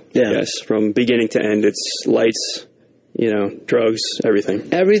show. Yeah. Yes, from beginning to end. It's lights, drugs,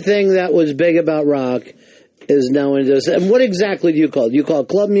 everything. Everything that was big about rock is now into this. And what exactly do you call it? Do you call it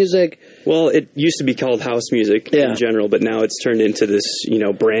club music? Well, it used to be called house music in general, but now it's turned into this,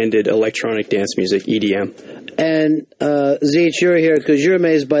 branded electronic dance music, EDM. And Zeech, you're here because you're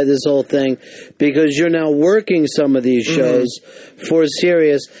amazed by this whole thing because you're now working some of these shows for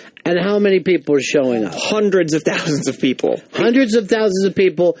Sirius. And how many people are showing up? Hundreds of thousands of people. Hundreds of thousands of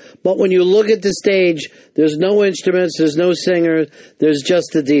people. But when you look at the stage, there's no instruments, there's no singer, there's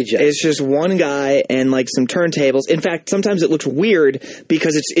just the DJ. It's just one guy and like some turntables. In fact, sometimes it looks weird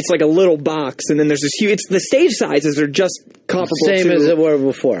because it's like a little box, and then there's this huge. The stage sizes are just comparable Same to, as it were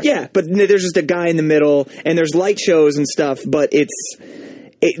before. Yeah, but there's just a guy in the middle, and there's light shows and stuff. But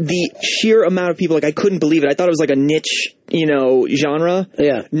the sheer amount of people, like I couldn't believe it. I thought it was like a niche, genre.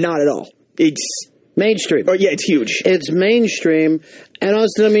 Yeah. Not at all. It's mainstream. Oh, yeah, it's huge. It's mainstream. And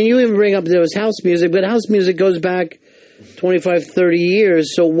Austin, I mean, you even bring up there was house music, but house music goes back 25, 30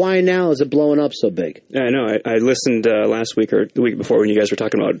 years, so why now is it blowing up so big? Yeah, I know. I listened last week or the week before when you guys were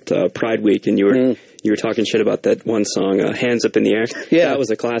talking about Pride Week, and you were talking shit about that one song, "Hands Up in the Air." Yeah, that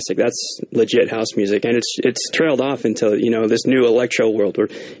was a classic. That's legit house music, and it's trailed off into this new electro world where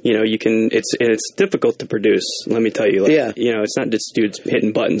you can. It's difficult to produce. Let me tell you. It's not just dudes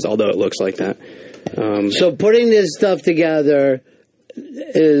hitting buttons, although it looks like that. So putting this stuff together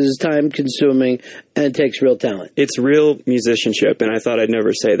is time consuming and takes real talent. It's real musicianship, and I thought I'd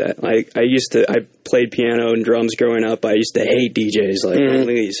never say that. I played piano and drums growing up. I used to hate DJs, look at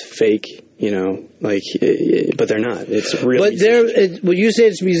these fake, but they're not. It's real. But when you say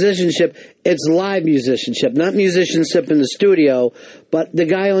it's musicianship, it's live musicianship, not musicianship in the studio, but the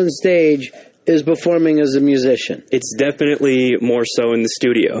guy on stage is performing as a musician? It's definitely more so in the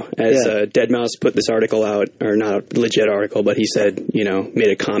studio. As Deadmau5 put this article out, or not a legit article, but he said, made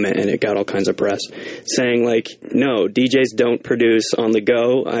a comment and it got all kinds of press saying like, no, DJs don't produce on the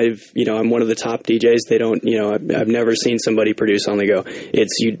go. I'm one of the top DJs. They don't, I've never seen somebody produce on the go.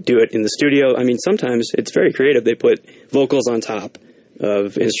 It's you do it in the studio. I mean, sometimes it's very creative. They put vocals on top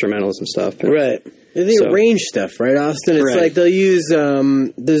of instrumentals and stuff. Right. They arrange stuff, right, Austin? It's like they'll use,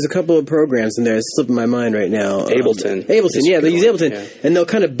 there's a couple of programs in there, it's slipping my mind right now. Ableton. They'll use Ableton, and they'll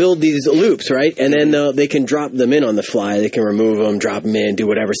kind of build these loops, right? And then they can drop them in on the fly. They can remove them, drop them in, do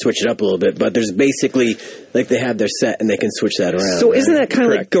whatever, switch it up a little bit. But there's basically, like, they have their set, and they can switch that around. So isn't that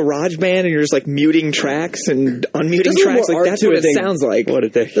kind of like GarageBand, and you're just, like, muting tracks and unmuting tracks? Like, that's what it sounds like.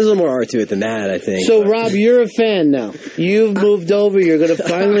 There's a little more art to it than that, I think. So, Rob, you're a fan now. You've moved over. You're going to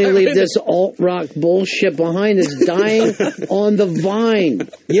finally leave this alt-rock bullshit behind. Is dying on the vine.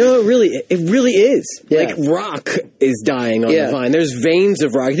 It really is. Yeah. Like, rock is dying on the vine. There's veins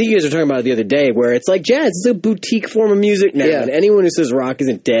of rock. I think you guys were talking about it the other day, where it's like jazz is a boutique form of music now. Yeah. And anyone who says rock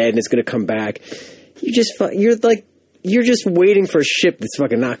isn't dead and it's going to come back, you're just waiting for a ship that's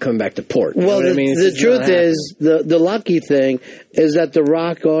fucking not coming back to port. Well, the truth is, the lucky thing is that the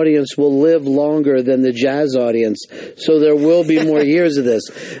rock audience will live longer than the jazz audience, so there will be more years of this.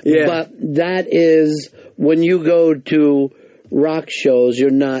 Yeah. But that is, when you go to rock shows,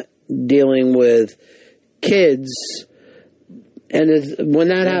 you're not dealing with kids, and when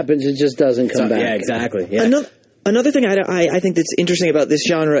that happens, it just doesn't come back. Yeah, exactly. Yeah. Another thing I think that's interesting about this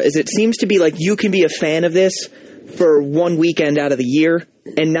genre is it seems to be like you can be a fan of this for one weekend out of the year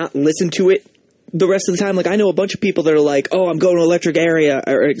and not listen to it the rest of the time. Like, I know a bunch of people that are like, oh, I'm going to Electric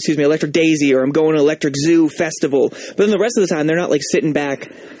Daisy, or I'm going to Electric Zoo Festival. But then the rest of the time, they're not like sitting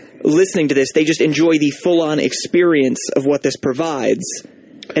back listening to this. They just enjoy the full-on experience of what this provides.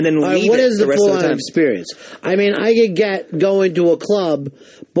 And then leave what is the rest full-on of the time. experience? I mean, I could get going to a club,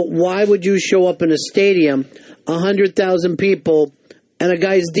 but why would you show up in a stadium, 100,000 people, and a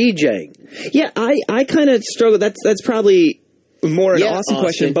guy's DJing? Yeah, I kind of struggle. That's probably more an Austin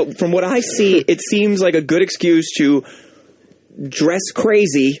question, but from what I see, it seems like a good excuse to dress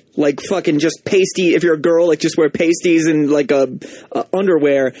crazy, like fucking just pasty. If you're a girl, like just wear pasties and like a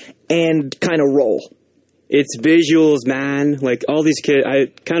underwear and kind of roll. It's visuals, man. Like, all these kids, I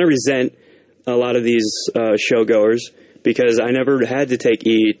kind of resent a lot of these showgoers because I never had to take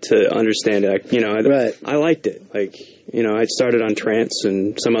E to understand it. I liked it. Like, I started on trance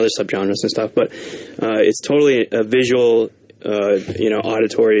and some other subgenres and stuff, but it's totally a visual,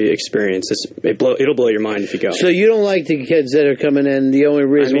 auditory experience. It'll blow your mind if you go. So you don't like the kids that are coming in? The only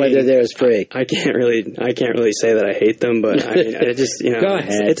reason why they're there is free. I can't really say that I hate them, but I just Go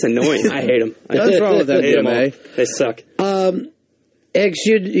ahead. It's annoying. I hate them. What's wrong with that, They suck. X,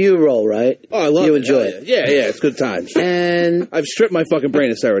 you roll, right? Oh, I love it. You enjoy it. Yeah, it's good times. And I've stripped my fucking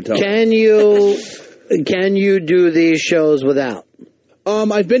brain of serotonin. Can you do these shows without?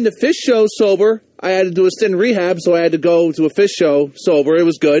 I've been to Fish shows sober. I had to do a stint in rehab, so I had to go to a Fish show sober. It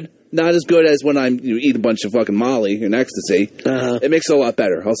was good. Not as good as when you eat a bunch of fucking Molly and ecstasy. It makes it a lot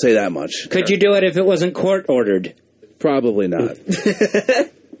better. I'll say that much. Could you do it if it wasn't court ordered? Probably not.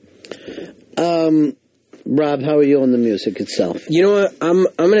 Rob, how are you on the music itself? You know what? I'm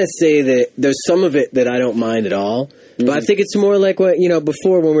going to say that there's some of it that I don't mind at all. But I think it's more like what,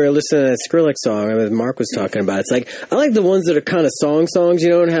 before when we were listening to that Skrillex song that Mark was talking about. It's like, I like the ones that are kind of songs,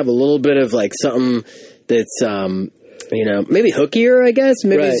 and have a little bit of like something that's, maybe hookier, I guess.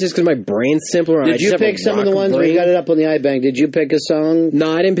 Maybe it's just because my brain's simpler. Did you pick some of the ones where you got it up on the iBank? Did you pick a song?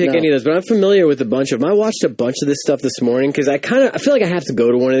 No, I didn't pick any of those, but I'm familiar with a bunch of them. I watched a bunch of this stuff this morning because I feel like I have to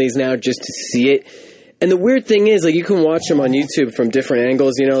go to one of these now just to see it. And the weird thing is, like, you can watch them on YouTube from different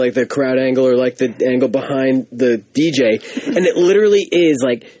angles, like the crowd angle or like the angle behind the DJ. And it literally is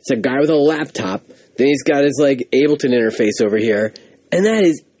like, it's a guy with a laptop. Then he's got his like Ableton interface over here. And that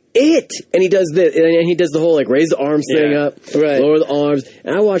is it. And he does the whole like raise the arms thing up, lower the arms.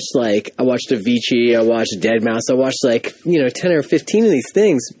 And I watched Avicii, I watched Deadmau5, I watched like, 10 or 15 of these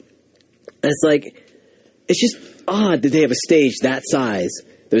things. And it's like, it's just odd that they have a stage that size.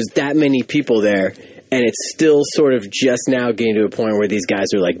 There's that many people there. And it's still sort of just now getting to a point where these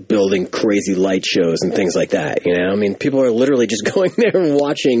guys are like building crazy light shows and things like that. I mean, people are literally just going there and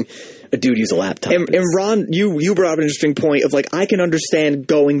watching a dude use a laptop. And Ron, you brought up an interesting point of like, I can understand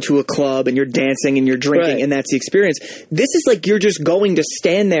going to a club and you're dancing and you're drinking and that's the experience. This is like you're just going to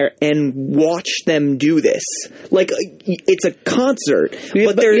stand there and watch them do this. Like, it's a concert.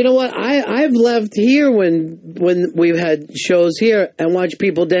 But you know what? I've left here when we've had shows here and watched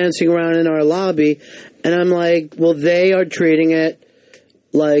people dancing around in our lobby, and I'm like, well, they are treating it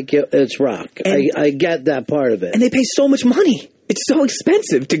like it's rock. I get that part of it. And they pay so much money. It's so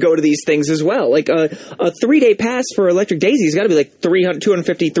expensive to go to these things as well. Like a 3-day pass for Electric Daisy's got to be like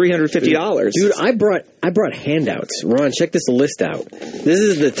 $250, $350. Dude, I brought handouts. Ron, check this list out. This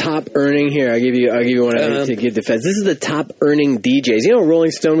is the top earning here. I'll give you one to give defense. This is the top earning DJs. You know,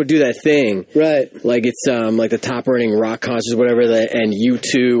 Rolling Stone would do that thing, right? Like it's like the top earning rock concerts, whatever. And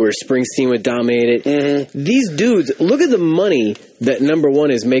U2 or Springsteen would dominate it. These dudes, look at the money that number one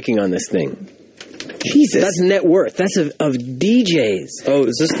is making on this thing. Jesus, that's net worth. That's of DJs. Oh,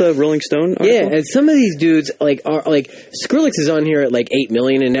 is this the Rolling Stone article? Yeah, and some of these dudes are Skrillex is on here at like $8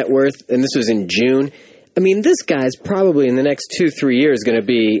 million in net worth, and this was in June. I mean, this guy's probably in the next 2-3 years going to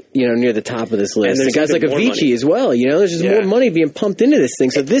be, near the top of this list. And guys like Avicii as well. There's just more money being pumped into this thing.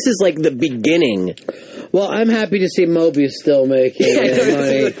 So this is like the beginning. Well, I'm happy to see Moby still making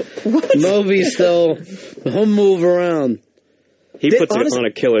money. Moby's still he'll move around. He puts it on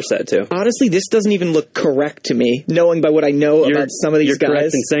a killer set, too. Honestly, this doesn't even look correct to me, knowing by what I know about some of these guys. You're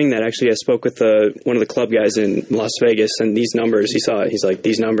correct in saying that. Actually, I spoke with one of the club guys in Las Vegas, and these numbers, he's like,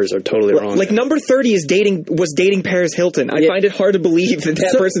 these numbers are totally wrong. Like, number 30 was dating Paris Hilton. I find it hard to believe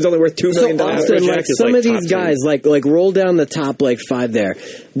that person's only worth $2 million. Austin, like, some of these guys, like roll down the top, 5 there.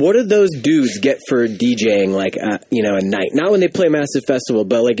 What do those dudes get for DJing, a night? Not when they play a massive festival,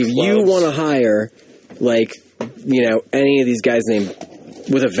 but, if you want to hire, any of these guys named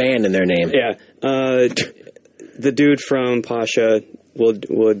with a van in their name. Yeah. The dude from Pasha would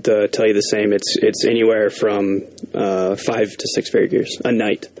tell you the same. It's anywhere from 5 to 6 figures a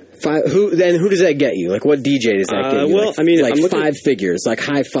night. Who does that get you? What DJ does that get you? Well, I mean, I'm 5 figures,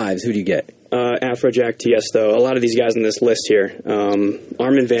 high fives. Who do you get? Afrojack, Tiesto, a lot of these guys on this list here.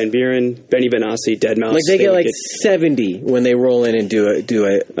 Armin van Buuren, Benny Benassi, Deadmau5. They get 70 when they roll in and do it.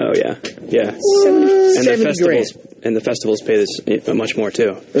 Oh yeah. And the festivals pay this much more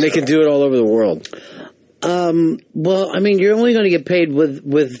too. And they can do it all over the world. Well, I mean, you're only going to get paid with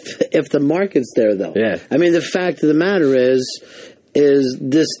if the market's there, though. Yeah. I mean, the fact of the matter is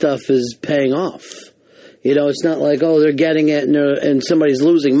this stuff is paying off. It's not like, they're getting it and somebody's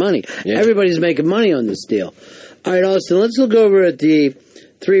losing money. Yeah. Everybody's making money on this deal. All right, Austin, let's look over at the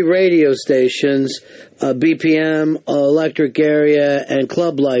 3 radio stations, BPM, Electric Area, and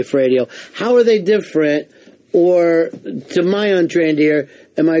Club Life Radio. How are they different? Or, to my untrained ear,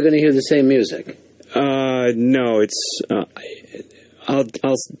 am I going to hear the same music? No, it's... I'll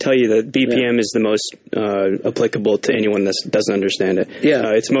tell you that BPM is the most applicable to anyone that doesn't understand it.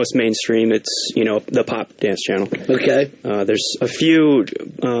 Yeah. It's most mainstream. It's, the pop dance channel. Okay. There's a few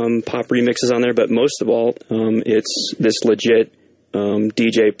pop remixes on there, but most of all, it's this legit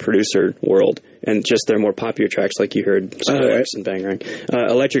DJ producer world. And just their more popular tracks, like you heard, Skrillex and Bangarang.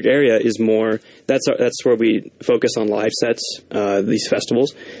 Electric Area is more. That's where we focus on live sets, these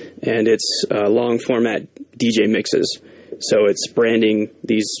festivals, and it's long format DJ mixes. So it's branding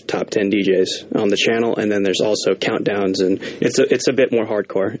these top 10 DJs on the channel, and then there's also countdowns, and it's a bit more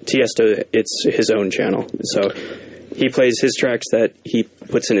hardcore. Tiesto, it's his own channel, so he plays his tracks that he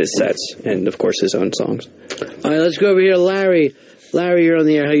puts in his sets, and of course his own songs. All right, let's go over here to Larry. Larry, you're on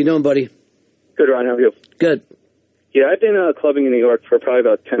the air. How you doing, buddy? Good, Ron. How are you? Good. Yeah, I've been clubbing in New York for probably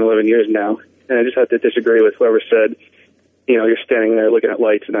about 10, 11 years now, and I just have to disagree with whoever said, you're standing there looking at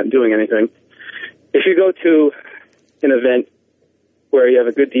lights and not doing anything. If you go to an event where you have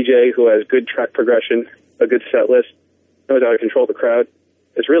a good DJ who has good track progression, a good set list, knows how to control the crowd,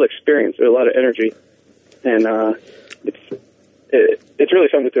 it's real experience. There's a lot of energy, and it's really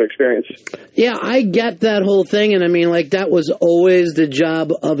something to experience. Yeah, I get that whole thing, and I mean, that was always the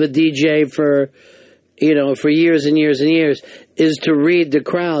job of a DJ for years and years and years, is to read the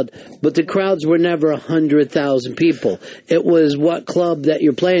crowd. But the crowds were never 100,000 people. It was what club that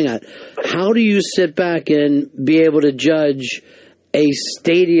you're playing at. How do you sit back and be able to judge a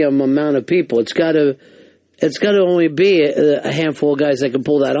stadium amount of people? It's got to only be a handful of guys that can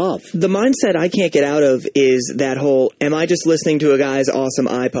pull that off. The mindset I can't get out of is that whole, am I just listening to a guy's awesome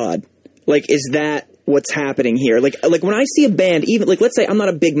iPod? Is that what's happening here? Like when I see a band, even let's say I'm not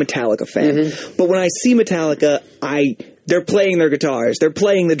a big Metallica fan, but when I see Metallica, they're playing their guitars, they're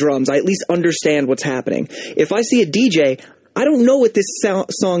playing the drums. I at least understand what's happening. If I see a DJ, I don't know what this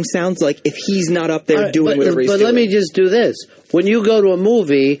song sounds like if he's not up there doing whatever he's doing. But let me just do this. When you go to a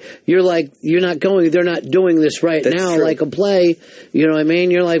movie, they're not doing this right now, true. Like a play. You know what I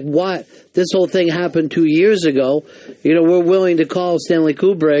mean? You're like, what? This whole thing happened 2 years ago. We're willing to call Stanley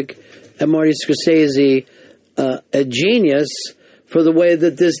Kubrick and Marty Scorsese a genius for the way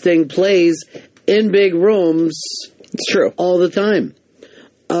that this thing plays in big rooms. It's true. All the time.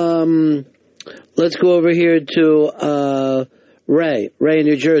 Let's go over here to Ray in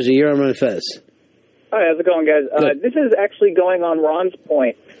New Jersey, you're on Ron and Fez. Hi, how's it going, guys? This is actually going on Ron's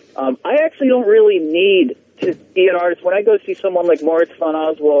point. I actually don't really need to be an artist. When I go see someone like Moritz von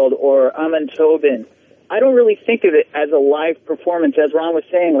Oswald or Amon Tobin, I don't really think of it as a live performance, as Ron was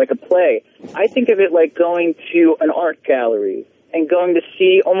saying, like a play. I think of it like going to an art gallery and going to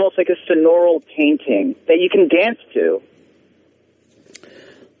see almost like a sonaural painting that you can dance to.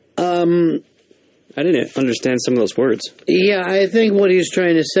 I didn't understand some of those words. Yeah, I think what he's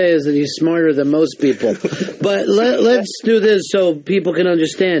trying to say is that he's smarter than most people. But let's do this so people can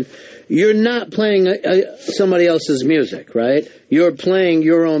understand. You're not playing somebody else's music, right? You're playing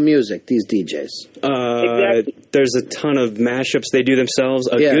your own music, these DJs. Exactly. There's a ton of mashups they do themselves.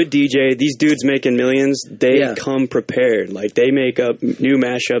 A good DJ, these dudes making millions, they come prepared. Like, they make up new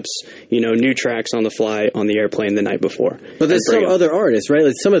mashups, new tracks on the fly on the airplane the night before. But there's some other artists, right?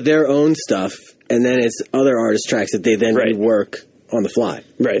 Like some of their own stuff, and then it's other artist tracks that they then rework on the fly.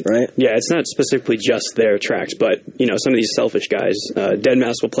 Right. Yeah, it's not specifically just their tracks, but, some of these selfish guys,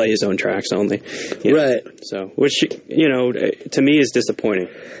 Deadmau5 will play his own tracks only. Right. So, which, to me is disappointing.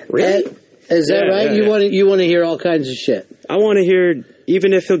 Really? Is that right? You want to hear all kinds of shit? I want to hear,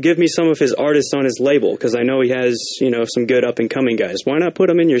 even if he'll give me some of his artists on his label, because I know he has, some good up-and-coming guys. Why not put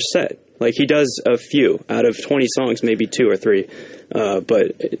them in your set? Like, he does a few. Out of 20 songs, maybe 2 or 3.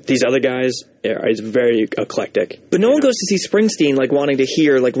 But these other guys are very eclectic. But no one goes to see Springsteen, like, wanting to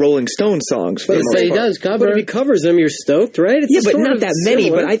hear, like, Rolling Stone songs. But he does cover. But if he covers them, you're stoked, right? It's but not that many.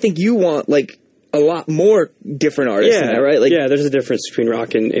 But I think you want, like, a lot more different artists in that, right? Like, there's a difference between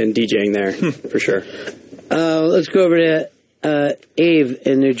rock and DJing there, for sure. Let's go over to Ave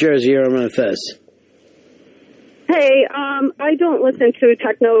in New Jersey. You're on Ron and Fez. Hey, I don't listen to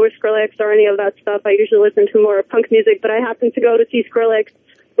techno or Skrillex or any of that stuff. I usually listen to more punk music, but I happened to go to see Skrillex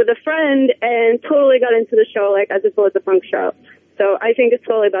with a friend and totally got into the show like as if it was a punk show. So I think it's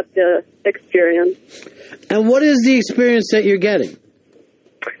totally about the experience. And what is the experience that you're getting?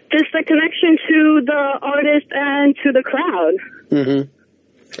 Just the connection to the artist and to the crowd. Mm-hmm.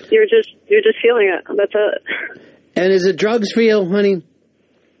 You're just feeling it. That's it. And is it drugs for you, honey?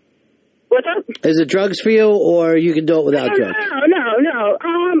 What's up? Is it drugs for you, or you can do it without drugs? No.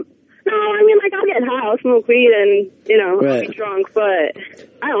 I mean, like, I'll get high, I'll smoke weed, and, I'll be drunk, but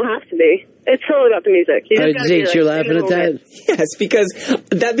I don't have to be. It's totally about the music. You just gotta be, like, you're laughing at that? Yes, because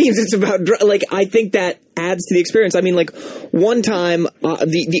that means it's about, like, I think that adds to the experience. I mean, like, one time,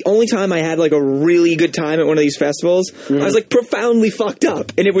 the only time I had, like, a really good time at one of these festivals, I was, like, profoundly fucked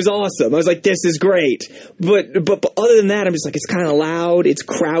up, and it was awesome. I was like, this is great. But other than that, I'm just like, it's kind of loud, it's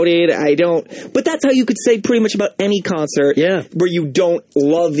crowded, but that's how you could say pretty much about any concert where you don't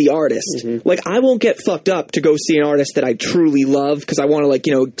love the artist. Like, I won't get fucked up to go see an artist that I truly love, because I want to, like,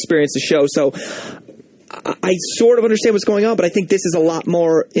 experience the show. So I sort of understand what's going on, but I think this is a lot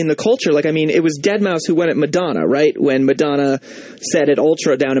more in the culture. Like, I mean, it was Deadmau5 who went at Madonna, right? When Madonna said at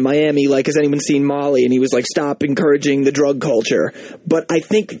Ultra down in Miami, like, has anyone seen Molly? And he was like, stop encouraging the drug culture. But I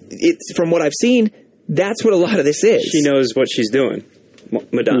think it's, from what I've seen, that's what a lot of this is. She knows what she's doing,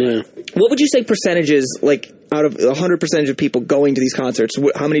 Madonna. Yeah. What would you say percentages, like, out of 100% of people going to these concerts,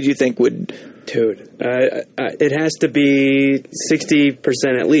 how many do you think would... Dude, it has to be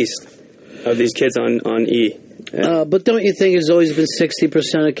 60% at least of these kids on E. But don't you think it's always been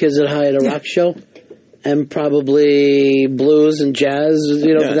 60% of kids that high at a rock show? And probably blues and jazz,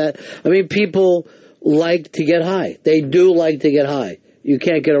 for that. I mean, people like to get high. They do like to get high. You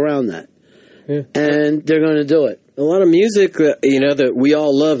can't get around that. Yeah. And they're going to do it. A lot of music, that we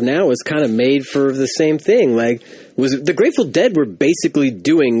all love now is kind of made for the same thing. Like, the Grateful Dead were basically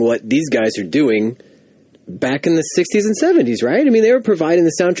doing what these guys are doing back in the 60s and 70s, right? I mean, they were providing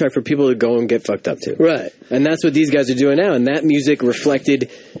the soundtrack for people to go and get fucked up to. Right. And that's what these guys are doing now. And that music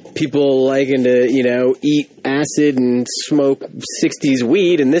reflected people liking to, eat acid and smoke 60s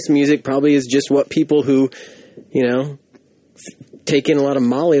weed. And this music probably is just what people who, take in a lot of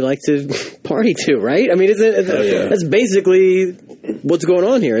Molly like to party to, right? I mean, that's basically what's going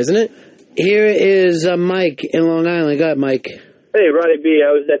on here, isn't it? Here is Mike in Long Island. Go ahead, Mike. Hey, Ronnie B.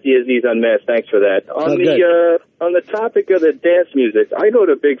 I was at the Aziz Unmasked. Thanks for that. On the topic of the dance music, I go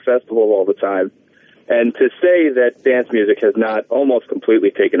to big festivals all the time, and to say that dance music has not almost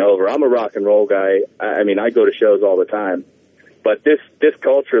completely taken over. I'm a rock and roll guy. I mean, I go to shows all the time, but this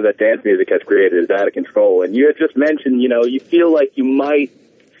culture that dance music has created is out of control. And you had just mentioned, you feel like you might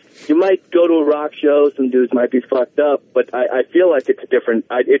go to a rock show. Some dudes might be fucked up, but I feel like it's a different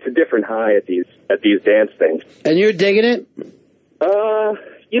high at these dance things. And you're digging it?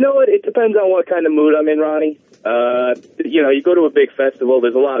 You know what? It depends on what kind of mood I'm in, Ronnie. You go to a big festival.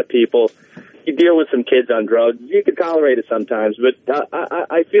 There's a lot of people. you deal with some kids on drugs. You can tolerate it sometimes, but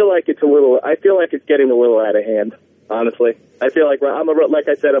I feel like it's getting a little out of hand. Honestly, I feel like like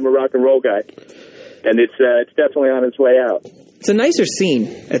I said, I'm a rock and roll guy, and it's definitely on its way out. It's a nicer scene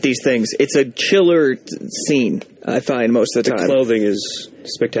at these things. It's a chiller scene, I find, most of the time. The clothing is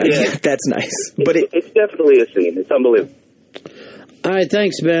spectacular. Yeah, that's nice. But it's definitely a scene. It's unbelievable. All right,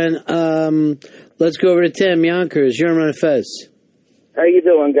 thanks, Ben. Let's go over to Tim Yonkers. You're on Fez. How you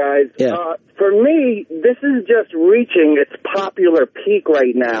doing, guys? Yeah. For me, this is just reaching its popular peak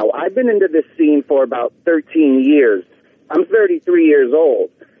right now. I've been into this scene for about 13 years. I'm 33 years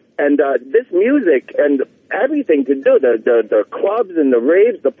old. And this music and everything to do, the clubs and the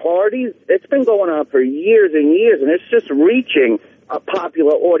raves, the parties, it's been going on for years and years, and it's just reaching a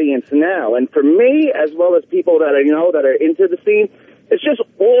popular audience now. And for me, as well as people that that are into the scene, it's just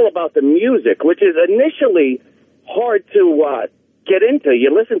all about the music, which is initially hard to get into.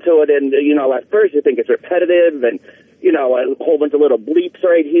 You listen to it, and at first you think it's repetitive, and a whole bunch of little bleeps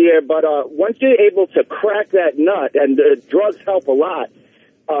right here. But once you're able to crack that nut, and drugs help a lot,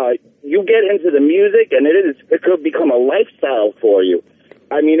 you get into the music, and it could become a lifestyle for you.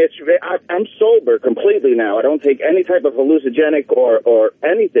 I mean, I'm sober completely now. I don't take any type of hallucinogenic or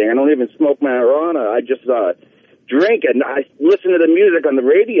anything. I don't even smoke marijuana. I just drink, and I listen to the music on the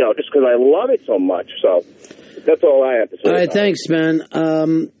radio just because I love it so much. So that's all I have to say. All right, thanks, man.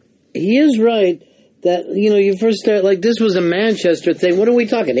 He is right that, you first start, like, this was a Manchester thing. What are we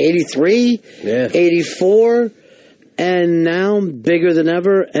talking, 83? Yeah. 84? And now bigger than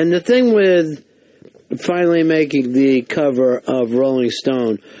ever. And the thing with finally making the cover of Rolling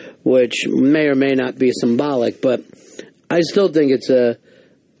Stone, which may or may not be symbolic, but I still think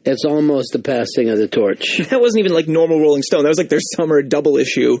it's almost the passing of the torch. That wasn't even like normal Rolling Stone. That was like their summer double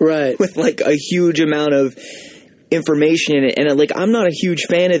issue. Right. With like a huge amount of information in it. And like, I'm not a huge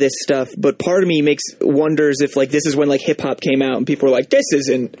fan of this stuff, but part of me wonders if like this is when like hip hop came out and people were like, this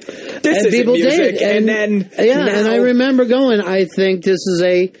isn't people music. did. And then yeah, now, and I remember going, I think this is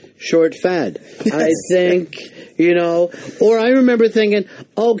a short fad. Yes. I think, or I remember thinking,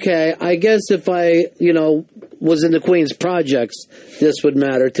 okay, I guess if I, was in the Queen's Projects, this would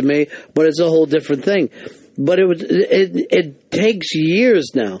matter to me, but it's a whole different thing. But it takes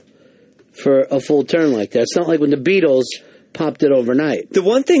years now for a full turn like that. It's not like when the Beatles popped it overnight. The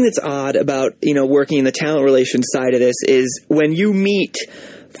one thing that's odd about, working in the talent relations side of this is when you meet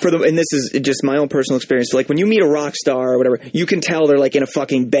and this is just my own personal experience, like when you meet a rock star or whatever, you can tell they're like in a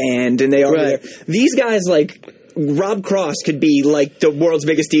fucking band and they are there. These guys, like Rob Cross could be like the world's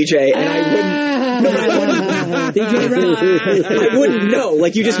biggest DJ and I wouldn't know.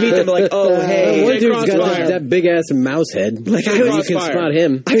 Like, you just meet them like, oh, hey. One dude's got that big-ass mouse head. Like, you can spot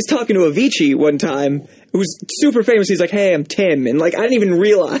him. I was talking to Avicii one time, who's super famous. He's like, hey, I'm Tim. And, like, I didn't even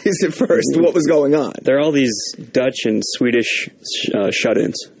realize at first what was going on. There are all these Dutch and Swedish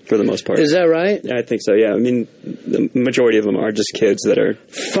shut-ins, for the most part. Is that right? I think so, yeah. I mean, the majority of them are just kids that are...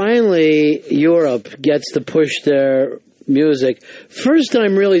 Finally, Europe gets to push their music. First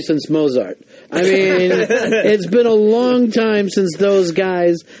time, really, since Mozart. I mean, it's been a long time since those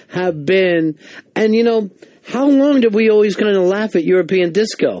guys have been. And, how long did we always kind of laugh at European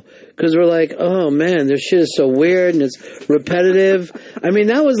disco? Because we're like, oh, man, this shit is so weird and it's repetitive. I mean,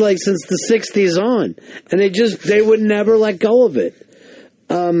 that was like since the 60s on. And they would never let go of it.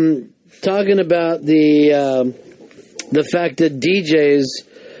 Talking about the fact that DJs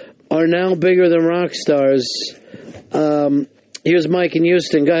are now bigger than rock stars. Here's Mike in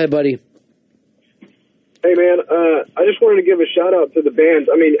Houston. Go ahead, buddy. Hey, man, I just wanted to give a shout-out to the bands.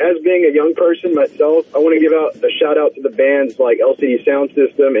 I mean, as being a young person myself, I want to give out a shout-out to the bands like LCD Sound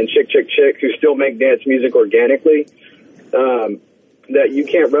System and Chick Chick Chick, who still make dance music organically, that you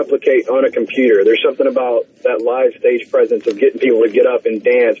can't replicate on a computer. There's something about that live stage presence of getting people to get up and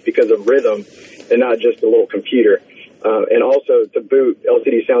dance because of rhythm and not just a little computer. And also, to boot,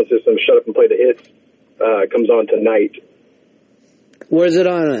 LCD Sound System, Shut Up and Play the Hits, comes on tonight. Where's it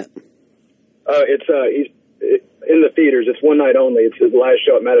on at? He's in the theaters. It's one night only. It's his last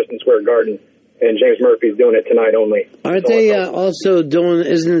show at Madison Square Garden, and James Murphy's doing it tonight only. Aren't they also doing?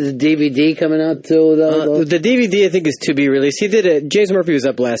 Isn't the DVD coming out too? The DVD I think is to be released. He did it. James Murphy was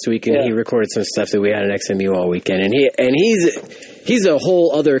up last week and he recorded some stuff that we had at XMU all weekend, and he's a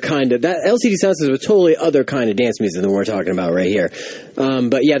whole other kind of that LCD Sound System is a totally other kind of dance music than we're talking about right here.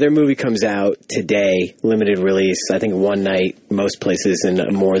 But yeah, their movie comes out today, limited release. I think one night, most places,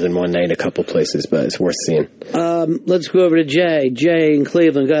 and more than one night, a couple places. But it's worth seeing. Let's go over to Jay. Jay in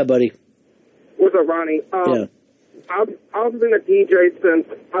Cleveland. Go ahead, buddy. What's up, Ronnie? Yeah. I've been a DJ since,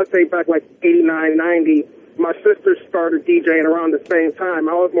 I'd say back like 89, 90. my sister started DJing around the same time.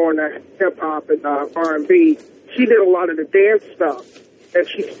 I was more in the hip-hop and R&B. She did a lot of the dance stuff, and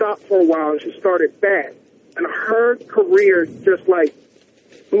she stopped for a while, and she started back. And her career just, like,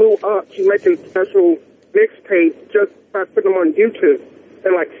 blew up. She's making special mixtapes just by putting them on YouTube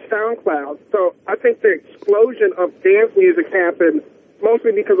and, like, SoundCloud. So I think the explosion of dance music happened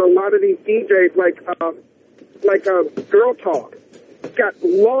mostly because a lot of these DJs, like Girl Talk, got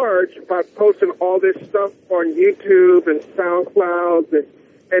large by posting all this stuff on YouTube and SoundCloud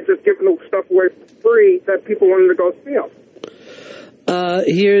and just giving the stuff away for free that people wanted to go see them.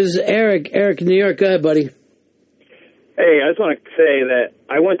 Here's Eric. Eric in New York. Go ahead, buddy. Hey, I just want to say that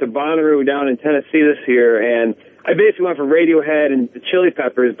I went to Bonnaroo down in Tennessee this year, and I basically went for Radiohead and the Chili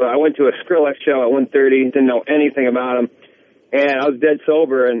Peppers, but I went to a Skrillex show at 1:30, didn't know anything about them, and I was dead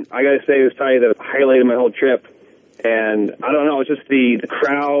sober, and I got to say it was probably the highlight of my whole trip. And I don't know, it's just the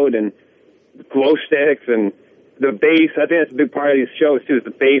crowd and the glow sticks and the bass. I think that's a big part of these shows, too, is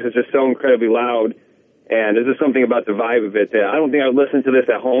the bass is just so incredibly loud, and there's just something about the vibe of it that I don't think I would listen to this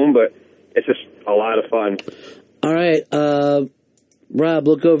at home, but it's just a lot of fun. All right, Rob,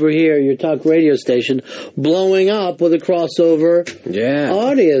 look over here. Your talk radio station blowing up with a crossover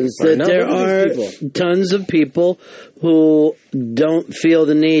audience. That there are tons of people who don't feel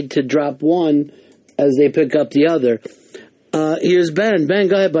the need to drop one as they pick up the other. Here's Ben. Ben,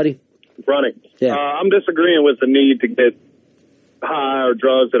 go ahead, buddy. Running. Yeah. I'm disagreeing with the need to get high or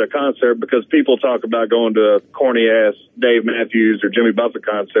drugs at a concert because people talk about going to a corny-ass Dave Matthews or Jimmy Buffett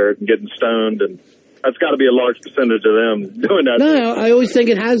concert and getting stoned, and that's got to be a large percentage of them doing that. No, I always think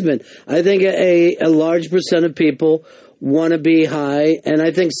it has been. I think a large percent of people want to be high, and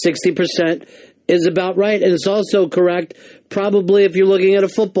I think 60% is about right. And it's also correct, probably if you're looking at a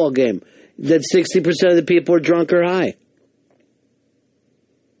football game, that 60% of the people are drunk or high.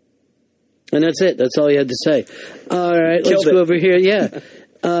 And that's it. That's all you had to say. All right, let's go over here. Yeah.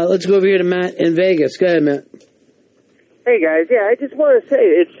 Let's go over here to Matt in Vegas. Go ahead, Matt. Hey guys, I just want to say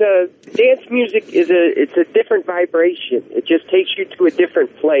it's dance music is a different vibration. It just takes you to a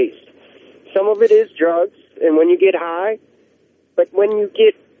different place. Some of it is drugs, and when you get high, but when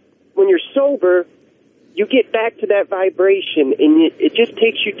you're sober, you get back to that vibration, and it just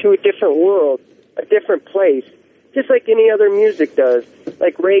takes you to a different world, a different place, just like any other music does.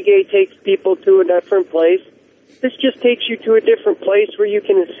 Like reggae takes people to a different place. This just takes you to a different place where you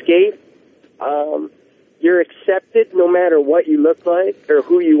can escape. You're accepted no matter what you look like or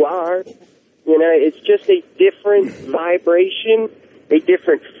who you are. You know, it's just a different vibration, a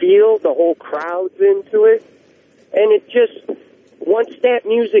different feel. The whole crowd's into it. And it just, once that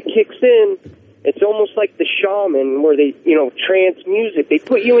music kicks in, it's almost like the shaman where they, trance music. They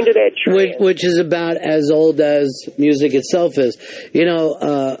put you into that trance. Which is about as old as music itself is.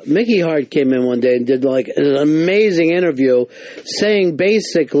 Mickey Hart came in one day and did like an amazing interview saying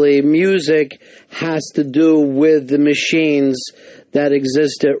basically music has to do with the machines that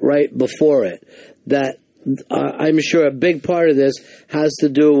existed right before it. That I'm sure a big part of this has to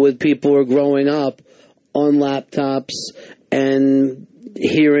do with people who are growing up on laptops and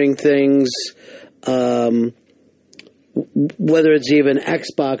hearing things, whether it's even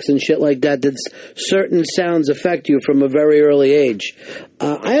Xbox and shit like that, that certain sounds affect you from a very early age.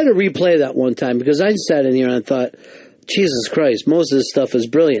 I had to replay that one time because I sat in here and I thought, Jesus Christ, most of this stuff is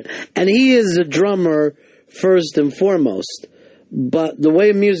brilliant. And he is a drummer first and foremost. But the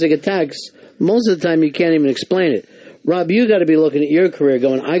way music attacks, most of the time you can't even explain it. Rob, you got to be looking at your career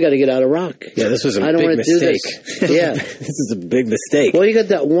going, I got to get out of rock. Yeah, this was a I don't big want to do mistake. this. Yeah. This is a big mistake. Well, you got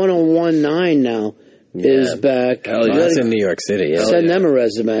that 101.9 now is back. Oh, yeah, that's in New York City. Yeah. Send them a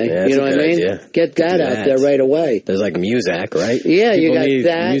resume. Yeah, you know what I mean? idea. Get that out there right away. There's like Muzak, right? Yeah, you People got need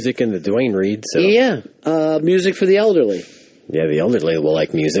that. music in the Dwayne Reed. So. Yeah, music for the elderly. Yeah, the elderly will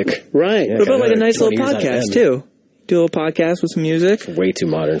like music. Right. Yeah, what about like a nice little 20 years out of podcast, them. too? Do a little podcast with some music? Way too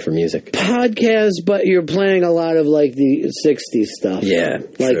modern for music. Podcast, but you're playing a lot of like the 60s stuff. Yeah.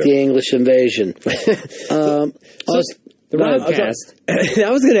 Like true. the English Invasion. The podcast.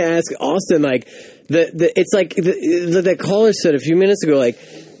 I was going to ask Austin, like, it's like the caller said a few minutes ago, like,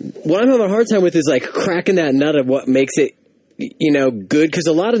 what I'm having a hard time with is like cracking that nut of what makes it, good. Because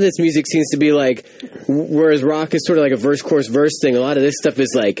a lot of this music seems to be like, whereas rock is sort of like a verse, chorus, verse thing, a lot of this stuff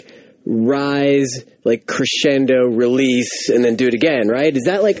is like rise, like crescendo, release, and then do it again, right? Is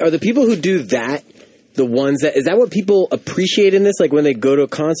that like, are the people who do that the ones that, is that what people appreciate in this? Like when they go to a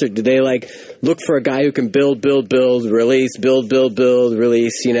concert, do they like look for a guy who can build, release, build,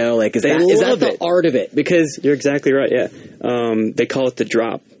 release, like is that the art of it? Because you're exactly right, yeah. They call it the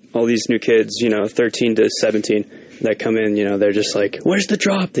drop. All these new kids, 13 to 17, that come in, they're just like, "Where's the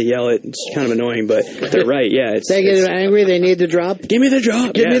drop?" They yell it. It's kind of annoying, but they're right. Yeah, they get angry. They need the drop. Give me the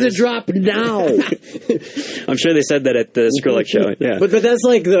drop. Give me the drop now. I'm sure they said that at the Skrillex show. Yeah, but that's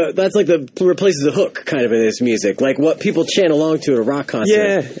like the replaces the hook kind of in this music, like what people chant along to at a rock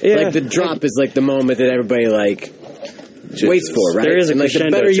concert. Yeah. Like the drop is like the moment that everybody waits for, right? There is a and the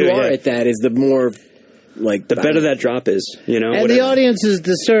better you are at that is the more. Like the better that drop is, And whatever. the audience is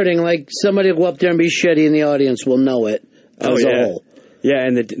discerning. Like somebody will go up there and be shitty, and the audience will know it as a whole. Yeah,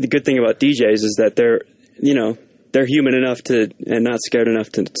 and the good thing about DJs is that they're human enough and not scared enough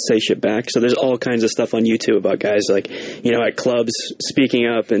to say shit back. So there's all kinds of stuff on YouTube about guys like at clubs speaking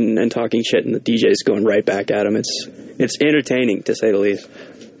up and talking shit, and the DJs going right back at them. It's entertaining to say the least.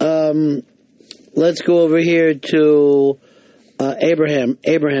 Let's go over here to Abraham.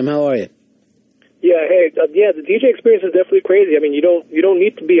 Abraham, how are you? Yeah, hey, the DJ experience is definitely crazy. I mean, you don't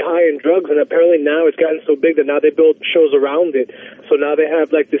need to be high in drugs, and apparently now it's gotten so big that now they build shows around it. So now they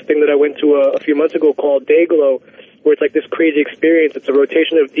have like this thing that I went to a few months ago called Dayglow, where it's like this crazy experience. It's a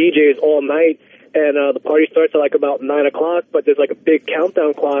rotation of DJs all night, and the party starts at like about 9 o'clock, but there's like a big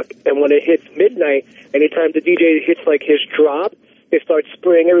countdown clock, and when it hits midnight, anytime the DJ hits like his drop, they start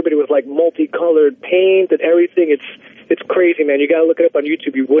spraying everybody with like multicolored paint and everything. It's crazy, man. You gotta look it up on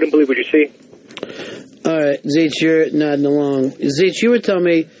YouTube. You wouldn't believe what you see. All right, Zeech, you're nodding along. Zeech, you were telling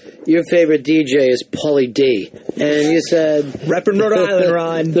me your favorite DJ is Pauly D. And you said... Reppin' Rhode Island,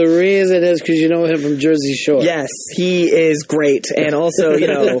 Ron. The reason is because you know him from Jersey Shore. Yes, he is great. And also,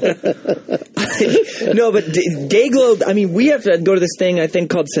 no, but Dayglow, I mean, we have to go to this thing, I think,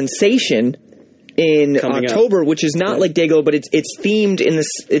 called Sensation in Coming October, which is not like Dayglow, but it's themed in this...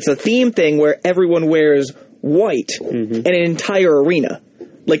 It's a theme thing where everyone wears white in an entire arena.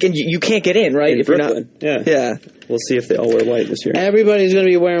 Like, and you can't get in, right? In if Brooklyn. You're not. Yeah. We'll see if they all wear white this year. Everybody's going to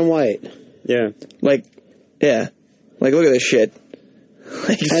be wearing white. Yeah. Like, look at this shit.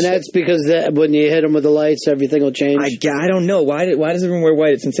 And that's because when you hit them with the lights, everything will change. I don't know. Why does everyone wear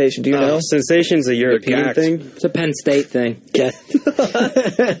white at Sensation? Do you know? Sensation's a European thing. It's a Penn State thing. Yeah.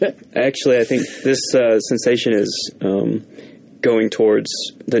 Actually, I think this Sensation is going towards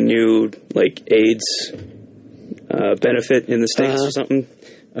the new AIDS benefit in the States or something.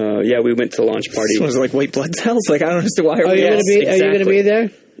 We went to the launch party. This was like white blood cells. Like, I don't understand why. Are you going to be there,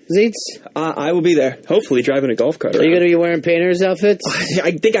 Zeitz? I will be there. Hopefully, driving a golf cart. Are you going to be wearing painter's outfits?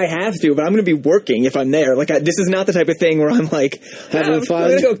 I think I have to, but I'm going to be working if I'm there. Like, this is not the type of thing where I'm like having fun, I'm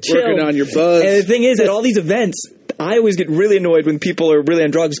going to go chill, working on your buzz. And the thing is, at all these events, I always get really annoyed when people are really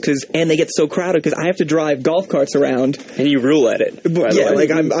on drugs and they get so crowded because I have to drive golf carts around. And you rule at it.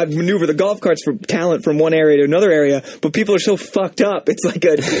 I maneuver the golf carts for talent from one area to another area, but people are so fucked up. It's like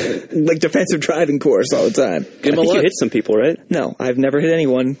a defensive driving course all the time. I think you hit some people, right? No, I've never hit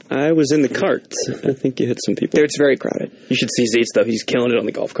anyone. I was in the cart. I think you hit some people. It's very crowded. You should see Zeitz, though. He's killing it on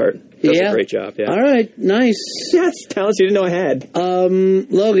the golf cart. Does a great job, yeah. All right, nice. Yeah, it's talents you didn't know I had.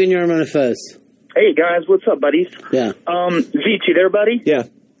 Logan, you're on Fez. Hey, guys, what's up, buddies? Yeah. Zeech, you there, buddy? Yeah.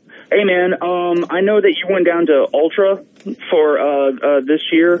 Hey, man, I know that you went down to Ultra for this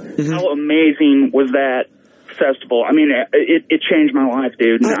year. Mm-hmm. How amazing was that festival? I mean, it changed my life,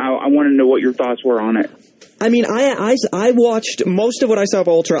 dude. And I want to know what your thoughts were on it. I mean, I watched most of what I saw of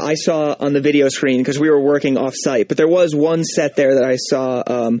Ultra. I saw on the video screen because we were working off-site. But there was one set there that I saw,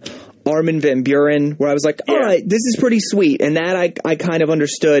 Armin van Buuren, where I was like, all right, this is pretty sweet. And that I kind of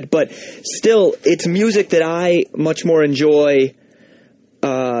understood. But still, it's music that I much more enjoy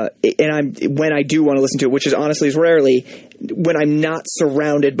when I do want to listen to it, which is honestly is rarely, when I'm not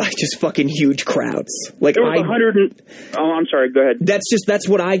surrounded by just fucking huge crowds. Like there was I'm sorry, go ahead. That's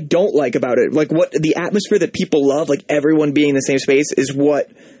what I don't like about it. Like what the atmosphere that people love, like everyone being in the same space, is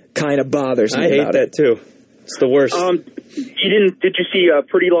what kind of bothers me. I hate that too. It's the worst. Did you see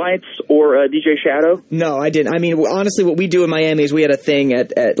Pretty Lights or DJ Shadow? No, I didn't. I mean, honestly, what we do in Miami is we had a thing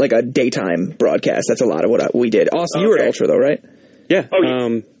at like a daytime broadcast. That's a lot of what we did. Austin, you were at Ultra though, right? Yeah.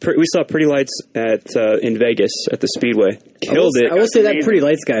 We saw Pretty Lights in Vegas at the Speedway. Killed it. I will say that Pretty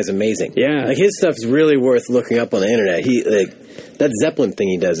Lights guy is amazing. Yeah. Like his stuff's really worth looking up on the internet. That Zeppelin thing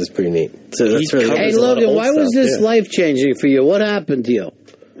he does is pretty neat. So that's really. Hey Logan, why was this life changing for you? What happened to you?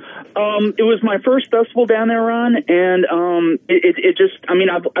 It was my first festival down there, Ron, and it just, I mean,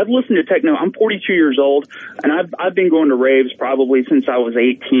 I've listened to techno. I'm 42 years old, and I've been going to raves probably since I was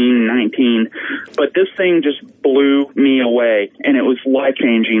 18, 19, but this thing just blew me away, and it was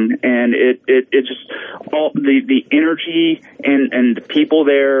life-changing, and it just, all the energy and the people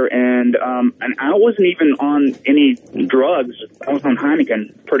there, and I wasn't even on any drugs. I was on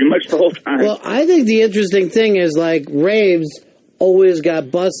Heineken pretty much the whole time. Well, I think the interesting thing is, like, raves always got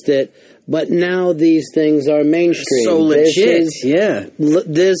busted but now these things are mainstream. So legit, yeah.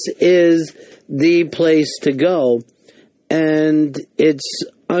 This is the place to go, and it's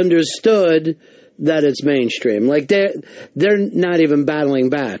understood that it's mainstream. Like they're not even battling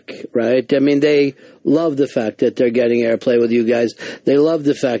back, right? I mean, they love the fact that they're getting airplay with you guys. They love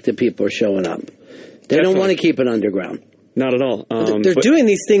the fact that people are showing up. They don't want to keep it underground. Not at all. They're doing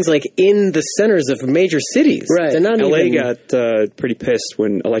these things like in the centers of major cities. Right. They're not LA even... got pretty pissed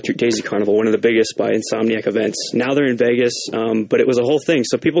when Electric Daisy Carnival, one of the biggest by Insomniac events. Now they're in Vegas, but it was a whole thing.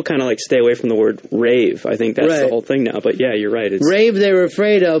 So people kind of like stay away from the word rave. I think that's the whole thing now. But yeah, you're right. Rave they were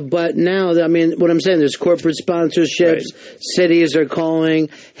afraid of, but now, I mean, what I'm saying, there's corporate sponsorships. Right. Cities are calling,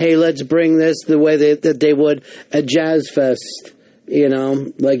 hey, let's bring this the way that they would at Jazz Fest. You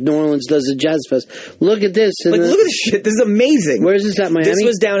know, like New Orleans does a Jazz Fest. Look at this. Look at this shit. This is amazing. Where's this at, Miami? This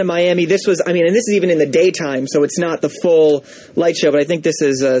was down in Miami. This was, I mean, and this is even in the daytime, so it's not the full light show, but I think this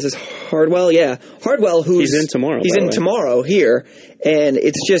is Hardwell? Yeah. Hardwell, he's in tomorrow. He's in tomorrow here, and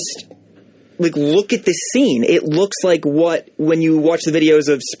it's just, like, look at this scene. It looks like when you watch the videos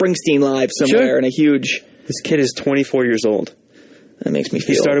of Springsteen live somewhere in a huge... This kid is 24 years old. That makes me feel...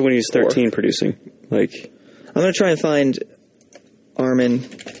 He started when he was 13 producing. Like, I'm going to try and find... Armin,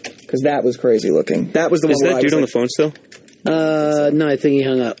 because that was crazy looking. That was the one. Is that dude on the phone still? No, I think he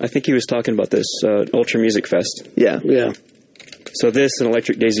hung up. I think he was talking about this Ultra Music Fest. Yeah. So this and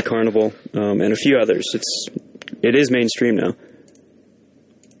Electric Daisy Carnival and a few others. It is mainstream now.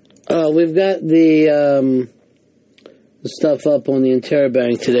 We've got the stuff up on the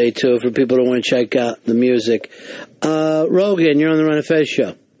Interbank today too for people who want to check out the music. Rogan, you're on the Ron and Fez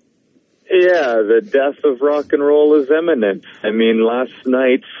show. Yeah, the death of rock and roll is imminent. I mean, last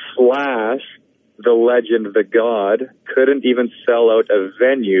night, Slash, the legend, the god, couldn't even sell out a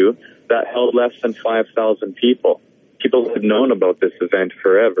venue that held less than 5,000 people. People had known about this event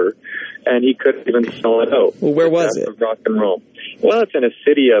forever, and he couldn't even sell it out. Well, where was it? Of rock and roll. Well, it's in a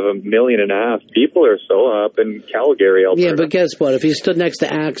city of 1.5 million people or so up in Calgary, Alberta. Yeah, but guess what? If he stood next to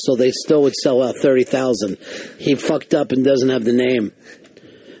Axl, they still would sell out 30,000. He fucked up and doesn't have the name.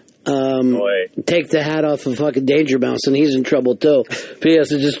 Take the hat off of fucking Danger Mouse, and he's in trouble too. If he has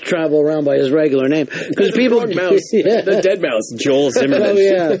to just travel around by his regular name, because people, Mouse, the dead mouse, Joel Zimmerman. Oh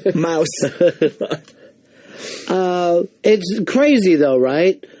yeah, Mouse. It's crazy though,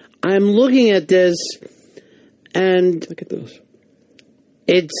 right? I'm looking at this, and look at those.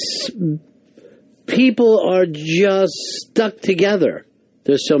 It's people are just stuck together.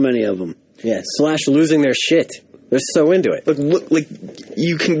 There's so many of them. Yeah, Slash losing their shit. They're so into it. Look, like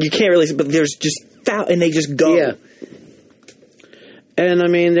you can't really, but there's just and they just go. Yeah. And I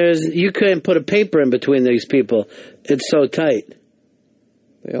mean, you couldn't put a paper in between these people. It's so tight.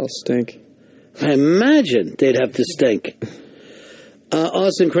 They all stink. I imagine they'd have to stink.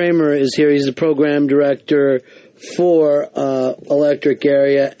 Austin Kramer is here. He's the program director for Electric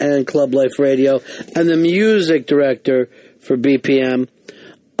Area and Club Life Radio, and the music director for BPM.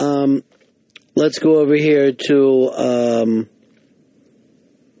 Let's go over here to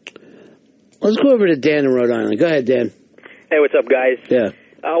Dan in Rhode Island. Go ahead, Dan. Hey, what's up, guys? Yeah.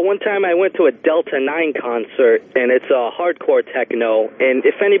 One time I went to a Delta 9 concert, and it's a hardcore techno, and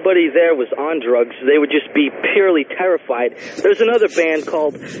if anybody there was on drugs, they would just be purely terrified. There's another band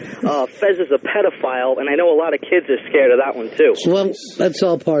called Fez is a Pedophile, and I know a lot of kids are scared of that one, too. Well, that's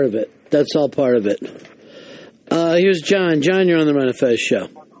all part of it. Here's John. John, you're on the Ron and Fez show.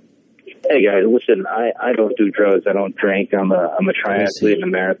 Hey guys, listen, I don't do drugs, I don't drink, I'm a triathlete and a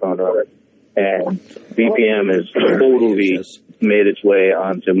marathon runner, and BPM has totally made its way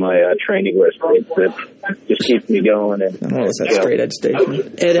onto my training list. It just keeps me going. And it's that straight edge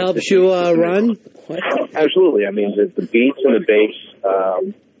station. It helps you run? Absolutely. I mean, the beats and the bass,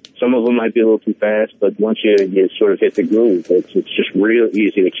 some of them might be a little too fast, but once you sort of hit the groove, it's just real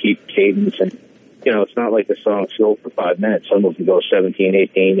easy to keep cadence. And you know, it's not like the song's slow for 5 minutes. Some of them go 17,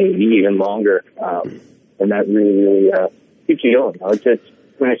 18, maybe even longer. And that really keeps you going. I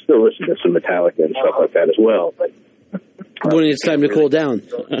still listen to some Metallica and stuff like that as well. But when it's time to cool down.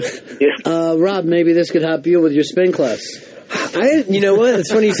 Rob, maybe this could help you with your spin class. You know what?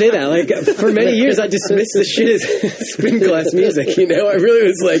 It's funny you say that. Like, for many years, I dismissed the shit as spin class music. You know, I really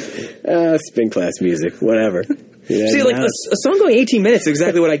was like, spin class music, whatever. Yeah, see, like, a song going 18 minutes is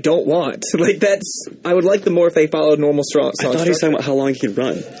exactly what I don't want. Like, I would like the more if they followed normal song I thought he was talking about how long he could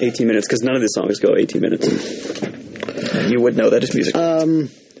run. 18 minutes, because none of the songs go 18 minutes. You would know that is music. All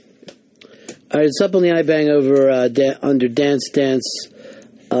right, it's up on the iBang over under Dance Dance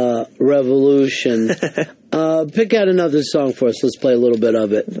Revolution. Pick out another song for us. Let's play a little bit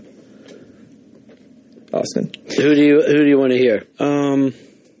of it. Austin. Who do you want to hear?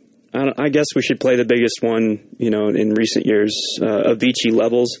 I guess we should play the biggest one, in recent years. Avicii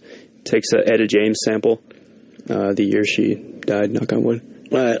Levels takes a Etta James sample, the year she died, knock on wood.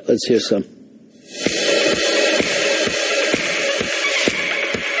 All right, let's hear some.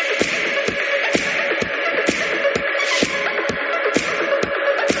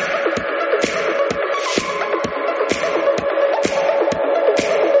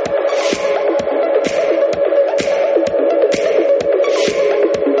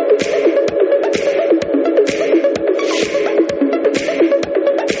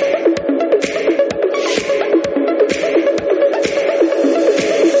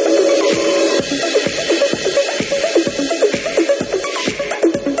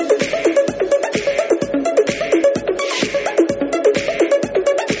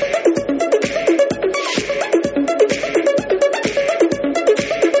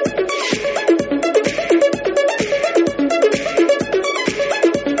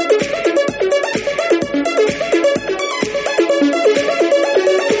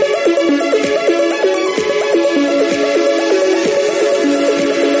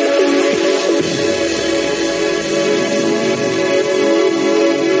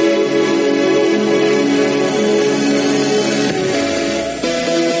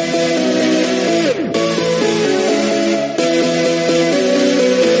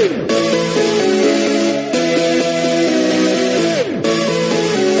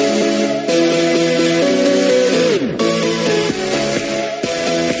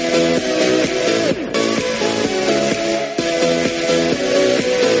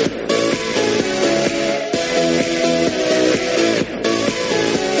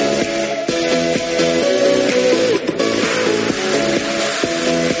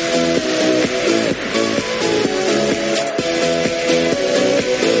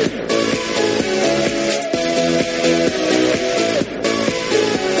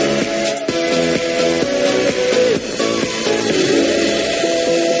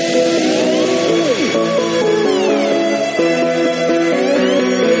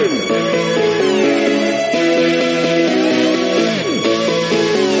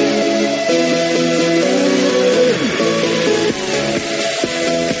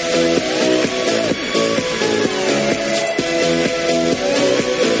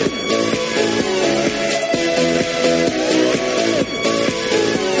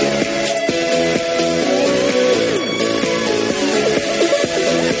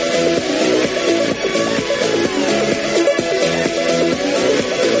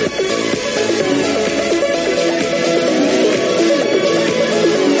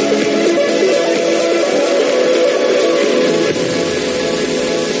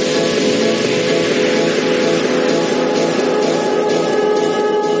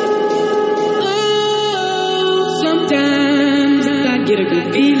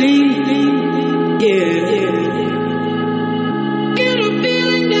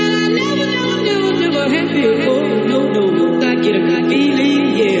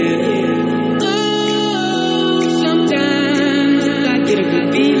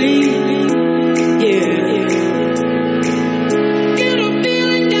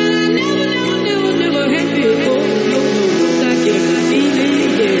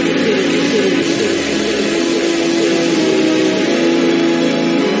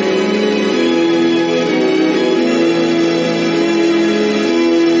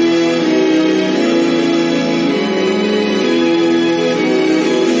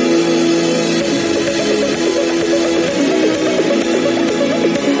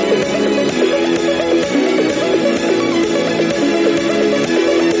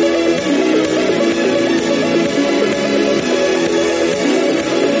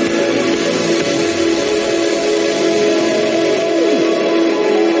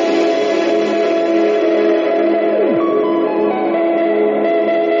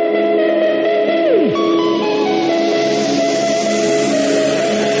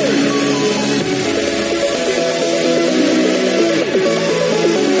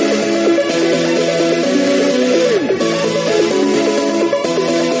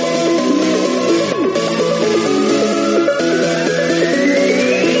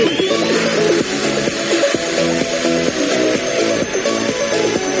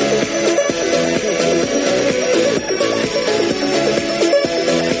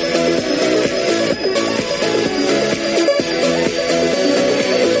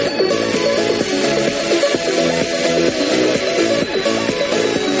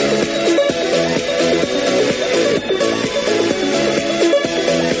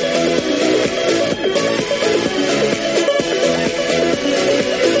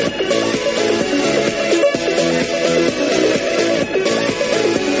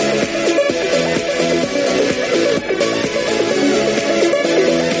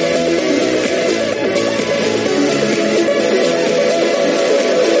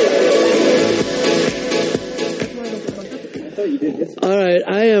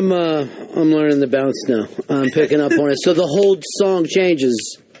 I'm learning the bounce now. I'm picking up on it. So the whole song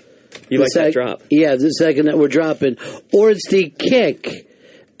changes. You like that drop? Yeah, the second that we're dropping. Or it's the kick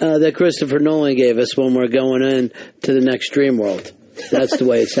that Christopher Nolan gave us when we're going in to the next dream world. That's the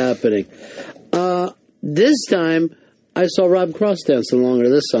way it's happening. This time, I saw Rob Cross dancing along to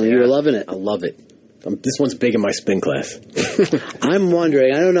this song. You were loving it. I love it. This one's big in my spin class. I'm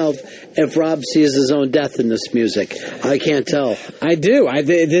wondering. I don't know if Rob sees his own death in this music. I can't tell. I do.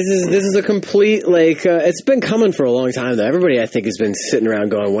 This is a complete, like, it's been coming for a long time, though. Everybody, I think, has been sitting around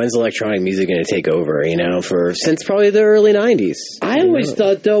going, when's electronic music going to take over, since probably the early 90s. I always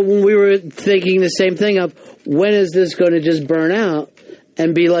thought, though, when we were thinking the same thing of, when is this going to just burn out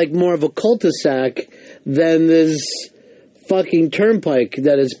and be like more of a cul-de-sac than this fucking turnpike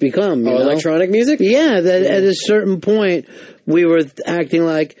that it's become. Electronic music? Yeah, that at a certain point we were acting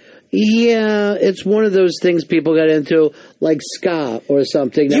like, yeah, it's one of those things people got into, like ska or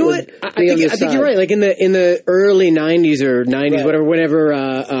something. I think you're right. Like in the early 90s or 90s, Right. whenever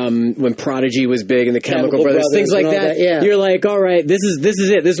when Prodigy was big and the Chemical Brothers, things like and all that. yeah. You're like, all right, this is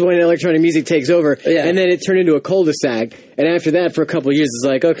it. This is when electronic music takes over. Yeah. And then it turned into a cul-de-sac. And after that, for a couple of years, it's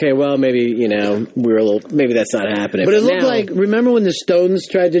like, okay, well, maybe maybe that's not happening. But it looked like, remember when the Stones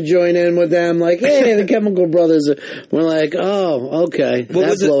tried to join in with them? Like, hey, the Chemical Brothers. We're like, oh, okay.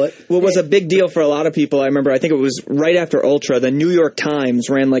 What was a big deal for a lot of people, I remember, I think it was right after Ultra, the New York Times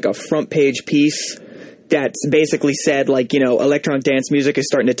ran like a front page piece that basically said, like, electronic dance music is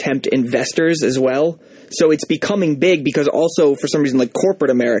starting to tempt investors as well. So it's becoming big because also, for some reason, like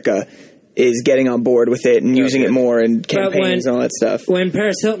corporate America is getting on board with it and using it more in campaigns and all that stuff. When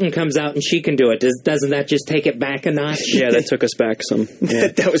Paris Hilton comes out and she can do it, doesn't that just take it back a notch? Yeah, that took us back some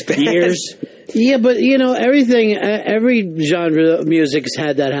that was bad. Years. Yeah, but every genre of music's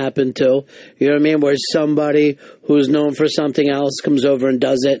had that happen too. You know what I mean? Where somebody who's known for something else comes over and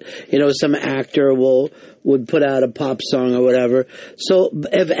does it. Some actor would put out a pop song or whatever. So,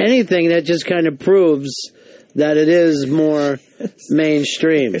 if anything, that just kind of proves that it is more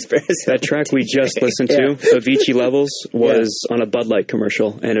mainstream. That track we just listened to, Avicii Levels, was on a Bud Light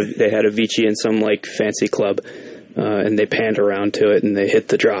commercial, and they had Avicii in some like fancy club, and they panned around to it, and they hit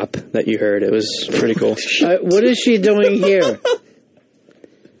the drop that you heard. It was pretty cool. What is she doing here?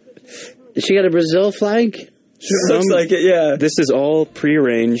 She got a Brazil flag? Looks like it, yeah. This is all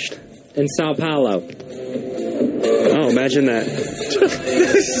prearranged. In Sao Paulo. Oh, imagine that.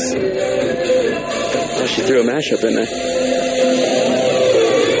 She threw a mashup in there.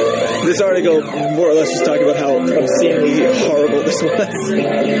 This article more or less was talking about how obscenely horrible this was.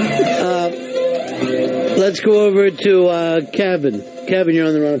 Let's go over to Kevin. Kevin, you're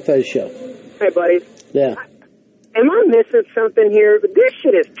on the Ron and Fez show. Hey, buddies. Yeah. Am I missing something here? But this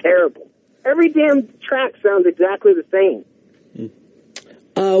shit is terrible. Every damn track sounds exactly the same.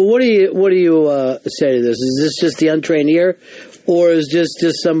 What do you say to this? Is this just the untrained ear, or is this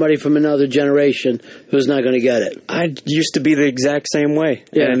just somebody from another generation who's not going to get it? I used to be the exact same way,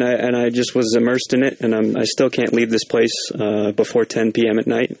 and I just was immersed in it, and I still can't leave this place before 10 p.m. at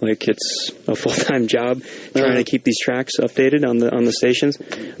night. Like, it's a full-time job trying to keep these tracks updated on the stations.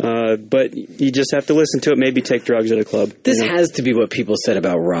 But you just have to listen to it. Maybe take drugs at a club. This has to be what people said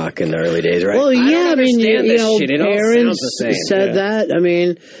about rock in the early days, right? Well, yeah, Shit. It all parents sounds the same. said that. I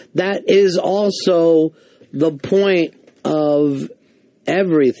mean, that is also the point of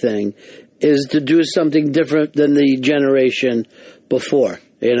everything, is to do something different than the generation before,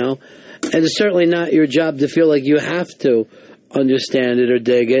 And it's certainly not your job to feel like you have to understand it or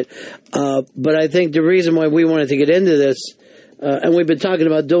dig it. But I think the reason why we wanted to get into this, and we've been talking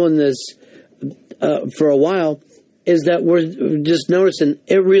about doing this for a while, is that we're just noticing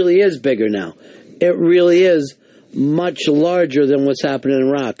it really is bigger now. It really is much larger than what's happening in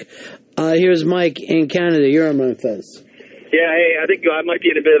rock. Here's Mike in Canada. You're on Memphis. Yeah, hey, I think I might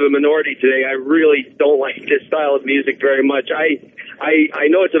be in a bit of a minority today. I really don't like this style of music very much. I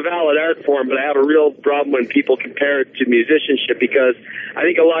know it's a valid art form, but I have a real problem when people compare it to musicianship, because I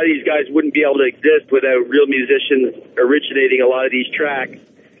think a lot of these guys wouldn't be able to exist without real musicians originating a lot of these tracks.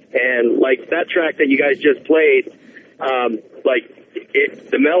 And like that track that you guys just played,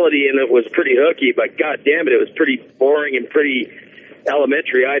 the melody in it was pretty hooky, but god damn it, it was pretty boring and pretty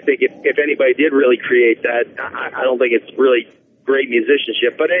elementary. I think if anybody did really create that, I don't think it's really great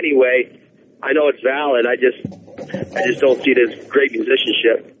musicianship. But anyway, I know it's valid. I just don't see it as great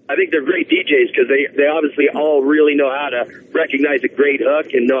musicianship. I think they're great DJs because they obviously all really know how to recognize a great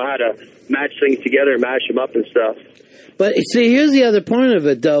hook and know how to match things together and mash them up and stuff. But see, here's the other point of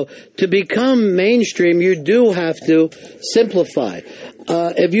it, though. To become mainstream, you do have to simplify.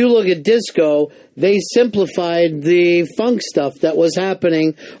 If you look at disco, they simplified the funk stuff that was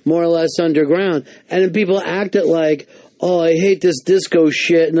happening more or less underground. And then people acted like, oh, I hate this disco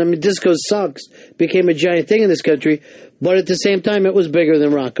shit. And I mean, disco sucks. Became a giant thing in this country. But at the same time, it was bigger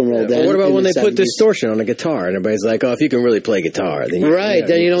than rock and roll. What about when they put distortion on a guitar? And everybody's like, oh, if you can really play guitar. Then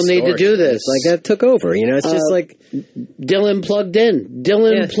then you don't need to do this. It's like that took over. You know, it's just like... Dylan plugged in.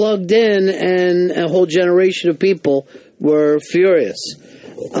 Plugged in, and a whole generation of people were furious.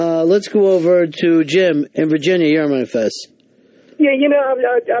 Let's go over to Jim in Virginia. You're on Manifest. Yeah, you know,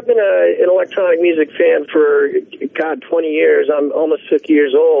 I've been an electronic music fan for, 20 years. I'm almost 50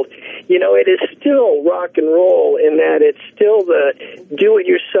 years old. You know, it is still rock and roll in that it's still the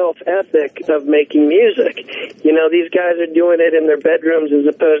do-it-yourself ethic of making music. You know, these guys are doing it in their bedrooms as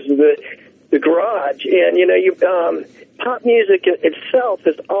opposed to the garage. And, you know, pop music itself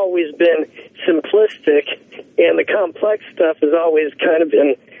has always been simplistic, and the complex stuff has always kind of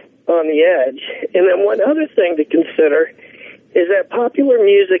been on the edge. And then one other thing to consider is that popular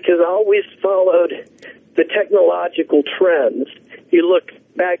music has always followed the technological trends. You look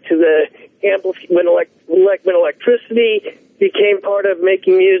back to when electricity became part of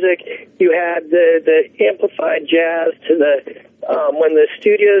making music, you had the amplified jazz to when the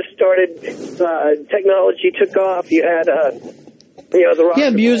studios started, technology took off. You had the rock.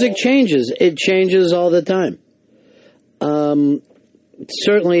 Yeah, music changes. It changes all the time.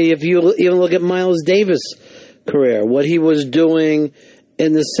 Certainly, if you even look at Miles Davis' career, what he was doing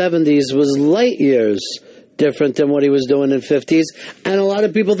in the 70s was light years different than what he was doing in the 50s, and a lot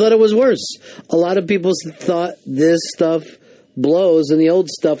of people thought it was worse. A lot of people thought this stuff blows, and the old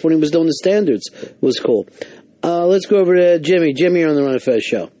stuff when he was doing the standards was cool. Let's go over to Jimmy. Jimmy, you're on the Run of Fez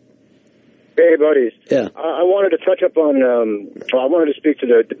show. Hey, buddies. Yeah. I wanted to touch up on, I wanted to speak to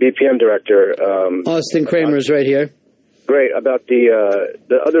the BPM director. Austin Kramer's right here. Great. About the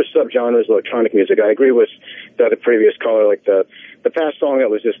other subgenres of electronic music. I agree with the previous caller. Like the past song that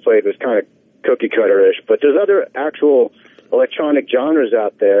was just played was kind of cookie cutter-ish, but there's other actual electronic genres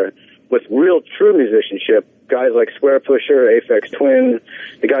out there with real true musicianship. Guys like Square Pusher, Aphex Twin,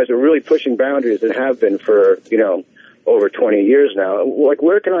 the guys are really pushing boundaries and have been for, over 20 years now. Like,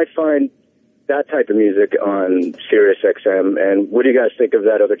 where can I find that type of music on Sirius XM, and what do you guys think of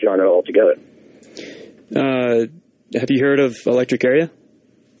that other genre altogether? Have you heard of Electric Area?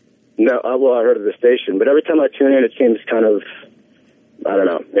 No, well, I heard of the station, but every time I tune in, it seems kind of, I don't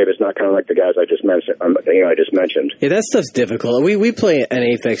know, maybe it's not kind of like the guys I just mentioned. Yeah, that stuff's difficult. We play an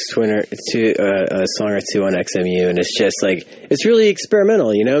Aphex Twin or a song or two on XMU, and it's just like, it's really experimental,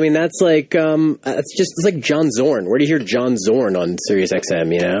 I mean, that's like, it's like John Zorn. Where do you hear John Zorn on Sirius XM,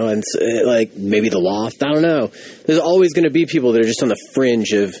 And it's like, maybe The Loft, I don't know. There's always going to be people that are just on the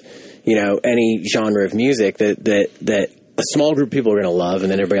fringe of, any genre of music that a small group of people are going to love,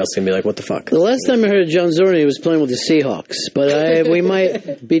 and then everybody else is going to be like, what the fuck? The last time I heard of John Zorn, he was playing with the Seahawks, but we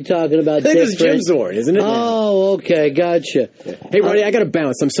might be talking about I think it's Jim Zorn, isn't it? Oh, okay, gotcha. Hey, Ronnie, I got to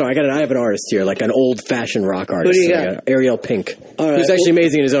bounce. I'm sorry. I have an artist here, like an old-fashioned rock artist. Who do you got? Ariel Pink. All right. Who's actually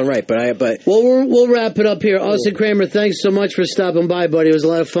amazing in his own right, but... Well, we'll wrap it up here. Austin Kramer, thanks so much for stopping by, buddy. It was a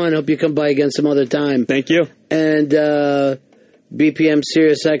lot of fun. Hope you come by again some other time. Thank you. And BPM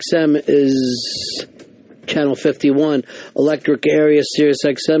Sirius XM is Channel 51. Electric Area Sirius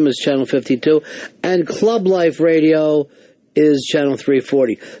XM is Channel 52. And Club Life Radio is Channel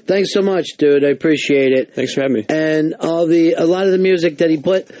 340. Thanks so much, dude. I appreciate it. Thanks for having me. And a lot of the music that he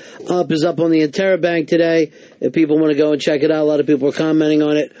put up is up on the Interbank today. If people want to go and check it out, a lot of people are commenting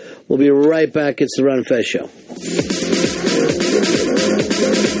on it. We'll be right back. It's the Ron and Fez Show.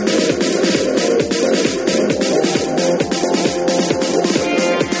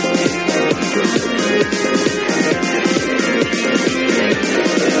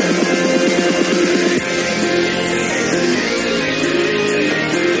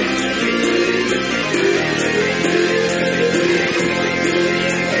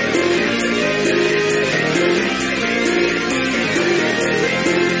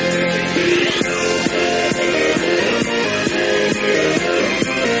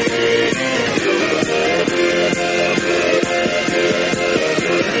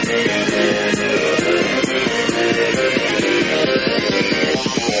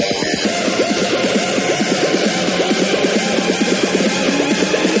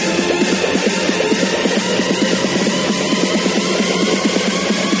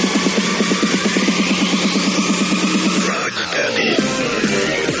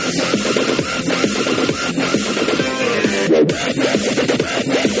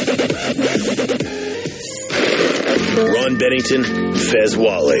 Pennington, Fez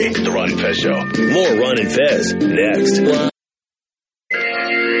Wally. The Ron and Fez Show. More Ron and Fez next.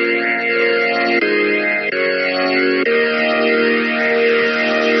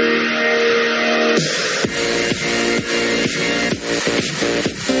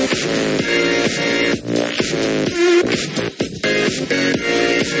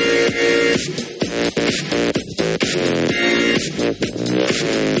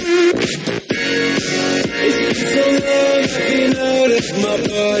 My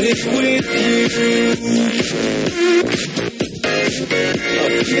body's with you.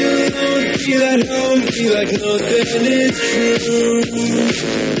 I feel alone, feel at home, feel like nothing is true.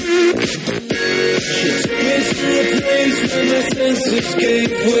 She took me to a place where my senses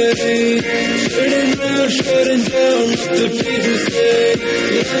gave way. Turning round, shutting down what the people say.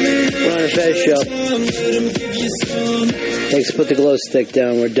 Ron and Fez Show. Thanks, put the glow stick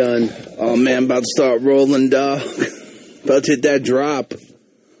down, we're done. Oh man, about to start rolling, dog. About to hit that drop.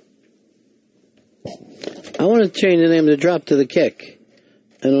 I want to change the name of the drop to the kick.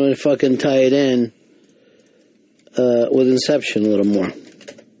 I want to fucking tie it in with Inception a little more.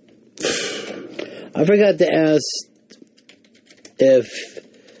 I forgot to ask if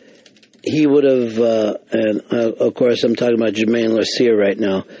he would have, and of course I'm talking about Jermaine Larcia right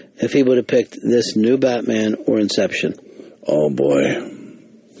now, if he would have picked this new Batman or Inception. Oh boy.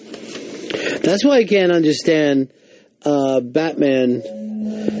 That's why I can't understand Batman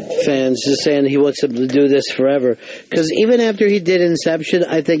fans just saying he wants him to do this forever. Because even after he did Inception,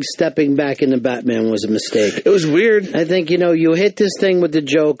 I think stepping back into Batman was a mistake. It was weird. I think, you hit this thing with the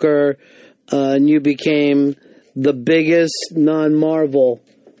Joker, and you became the biggest non-Marvel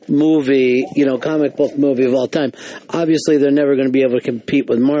movie, comic book movie of all time. Obviously, they're never going to be able to compete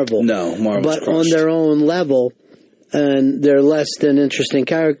with Marvel. No, Marvel's But on their own level, and they're less than interesting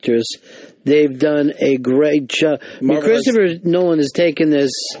characters, they've done a great job. Christopher Nolan has taken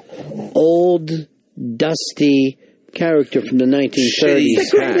this old, dusty character from the 1930s.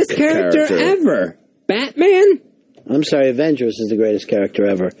 It's the greatest character ever. Batman? I'm sorry, Avengers is the greatest character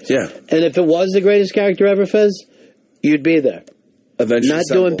ever. Yeah. And if it was the greatest character ever, Fez, you'd be there. Avengers Not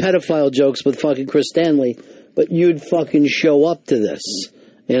doing pedophile jokes with fucking Chris Stanley, but you'd fucking show up to this,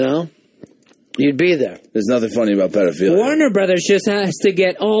 You'd be there. There's nothing funny about pedophilia. Warner Brothers just has to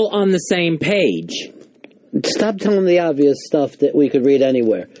get all on the same page. Stop telling the obvious stuff that we could read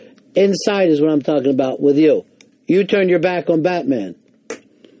anywhere. Inside is what I'm talking about with you. You turned your back on Batman.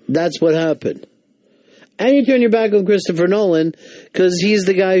 That's what happened. And you turned your back on Christopher Nolan because he's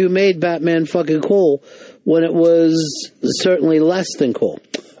the guy who made Batman fucking cool when it was certainly less than cool.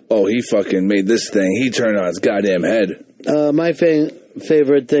 Oh, he fucking made this thing. He turned on his goddamn head. My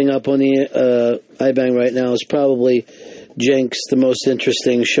favorite thing up on the iBang right now is probably Jinx, the most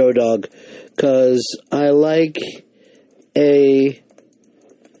interesting show dog, because I like a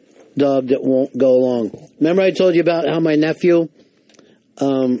dog that won't go along. Remember I told you about how my nephew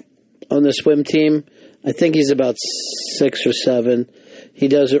on the swim team, I think he's about 6 or 7, he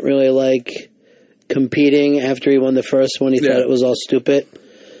doesn't really like competing after he won the first one. He thought it was all stupid.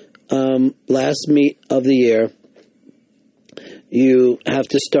 Last meet of the year, you have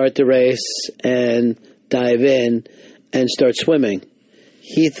to start the race and dive in and start swimming.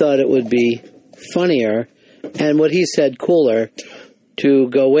 He thought it would be funnier, and what he said, cooler, to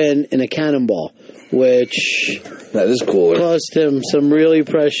go in a cannonball, which that is cooler. Cost him some really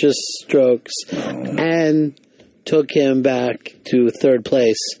precious strokes and took him back to 3rd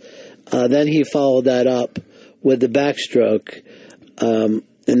place. Then he followed that up with the backstroke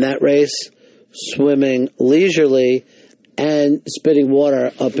in that race, swimming leisurely and spitting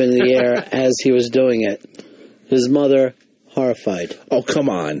water up in the air as he was doing it. His mother, horrified. Oh, come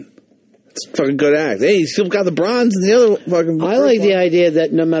on. It's a fucking good act. Hey, he still got the bronze and the other fucking... I like the idea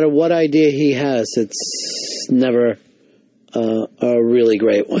that no matter what idea he has, it's never a really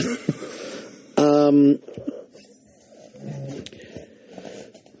great one.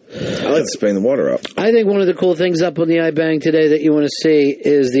 I like spitting the water up. I think one of the cool things up on the iBang today that you want to see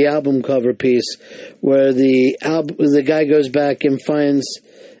is the album cover piece, where the guy goes back and finds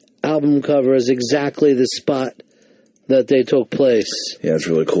album cover is exactly the spot that they took place. Yeah, it's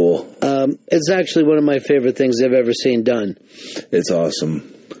really cool. It's actually one of my favorite things I've ever seen done. It's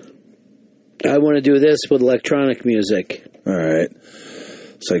awesome. I want to do this with electronic music. All right.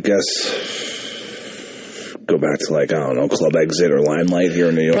 So I guess go back to, like, I don't know, Club Exit or Limelight here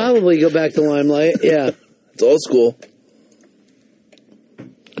in New York. Probably go back to Limelight, yeah. It's old school.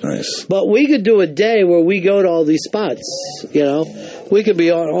 Nice. But we could do a day where we go to all these spots, We could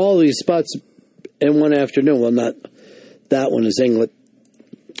be on all these spots in one afternoon. Well, not that one is England.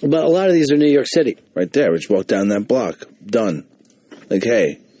 But a lot of these are New York City. Right there. We just walk down that block. done. Like,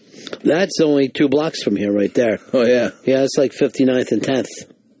 hey. That's only 2 blocks from here right there. Oh, yeah. Yeah, it's like 59th and 10th.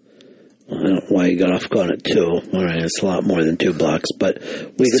 Well, I don't know why you got off going at 2. All right, it's a lot more than 2 blocks, but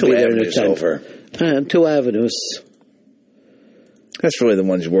we could be there in a 10th. Over. 2 avenues. That's really the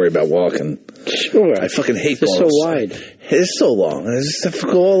ones you worry about walking. Sure. I fucking hate They're going. so wide. It's so long. It's just to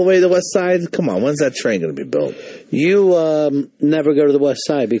go all the way to the west side. Come on, when's that train going to be built? You never go to the west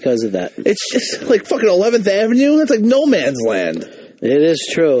side because of that. It's just like fucking 11th Avenue. That's like no man's land. It is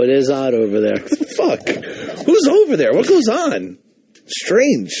true. It is odd over there. Fuck. Who's over there? What goes on?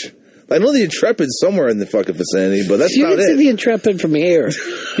 Strange. I know the Intrepid's somewhere in the fucking vicinity, but that's you about can see it. the Intrepid from here.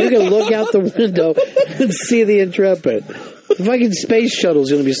 You can look out the window and see the Intrepid. The fucking space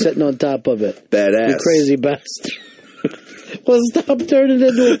shuttle's going to be sitting on top of it. Badass. You crazy bastard. Well, stop turning it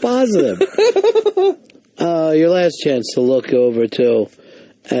into a positive. Your last chance to look over to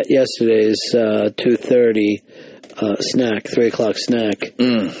at yesterday's 2:30 snack, 3 o'clock snack.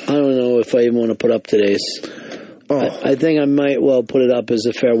 I don't know if I even want to put up today's. I think I might well put it up as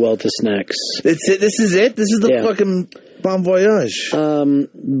a farewell to snacks. It's it. This is it. This is the fucking bon voyage.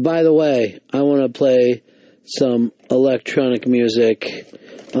 By the way, I want to play some electronic music.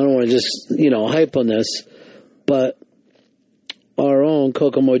 I don't want to just hype on this, but our own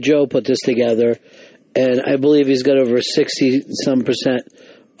Kokomo Joe put this together, and I believe he's got over 60-some%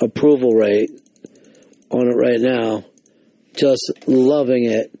 approval rate on it right now. Just loving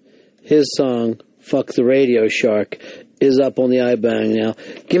it. His song, Fuck the Radio Shark, is up on the iBang now.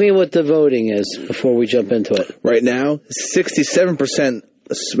 Give me what the voting is before we jump into it. Right now, 67%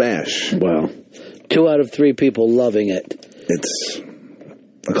 smash. Wow. 2 out of 3 people loving it. It's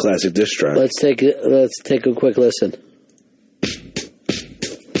a classic diss track. Let's take a quick listen.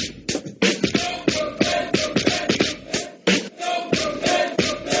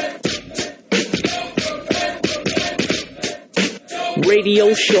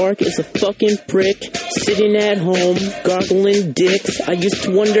 Radio Shark is a fucking prick, sitting at home, gargling dicks. I used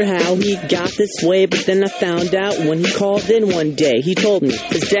to wonder how he got this way, but then I found out when he called in one day. He told me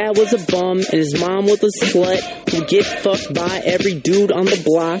his dad was a bum and his mom was a slut who would get fucked by every dude on the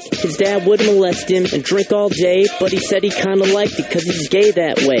block. His dad would molest him and drink all day, but he said he kinda liked it cause he's gay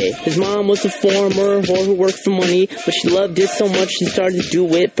that way. His mom was a former whore who worked for money, but she loved it so much she started to do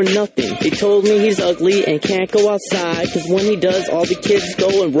it for nothing. They told me he's ugly and can't go outside, cause when he does, all the kids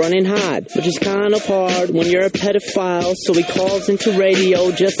go and run and hide, which is kind of hard when you're a pedophile. So he calls into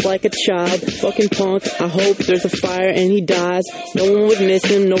radio just like a child. Fucking punk, I hope there's a fire and he dies. No one would miss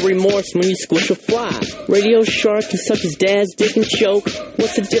him, no remorse when you squish a fly. Radio Shark can suck his dad's dick and choke.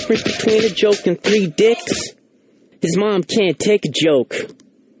 What's the difference between a joke and 3 dicks? His mom can't take a joke.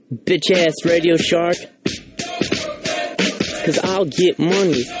 Bitch ass Radio Shark. Cause I'll get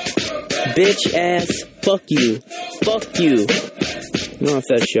money. Bitch ass, fuck you. Fuck you. Not off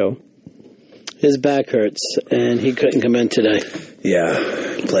that show. His back hurts, and he couldn't come in today. Yeah,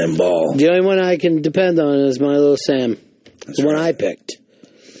 playing ball. The only one I can depend on is my little Sam. That's the one I picked.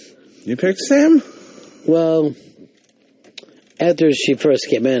 You picked Sam? Well, after she first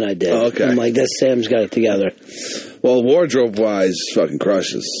came in, I did. Oh, okay. I'm like, this Sam's got it together. Well, wardrobe-wise, fucking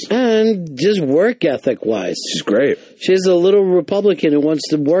crushes. And just work ethic-wise. She's great. She's a little Republican who wants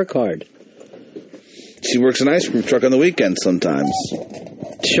to work hard. She works an ice cream truck on the weekends sometimes.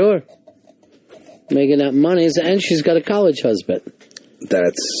 Sure. Making that money, and she's got a college husband.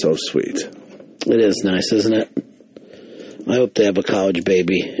 That's so sweet. It is nice, isn't it? I hope they have a college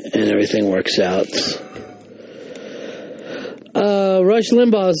baby and everything works out. Rush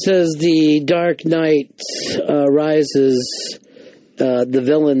Limbaugh says the Dark Knight Rises, the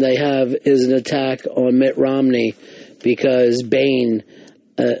villain they have is an attack on Mitt Romney because Bain,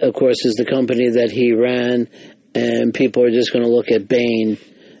 of course, is the company that he ran, and people are just going to look at Bain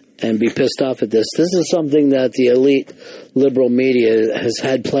and be pissed off at this. This is something that the elite liberal media has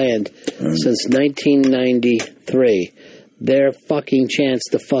had planned since 1993. Their fucking chance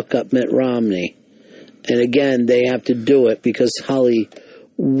to fuck up Mitt Romney. And again, they have to do it because Holly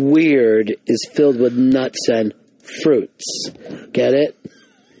Weird is filled with nuts and fruits. Get it?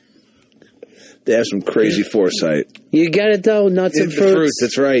 They have some crazy foresight. You get it, though? Nuts and fruits? Fruits,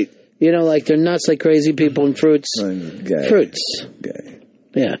 that's right. You know, like they're nuts like crazy people and fruits. Gay. Fruits. Gay.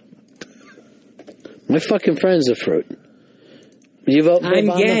 Yeah. My fucking friend's a fruit. You voting for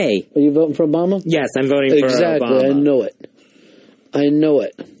Obama? I'm gay. Are you voting for Obama? Yes, I'm voting for Obama. Exactly, I know it. I know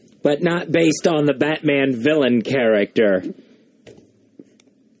it. But not based on the Batman villain character.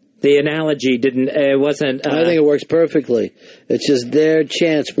 The analogy wasn't... I think it works perfectly. It's just their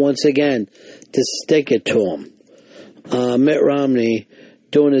chance, once again, to stick it to him. Mitt Romney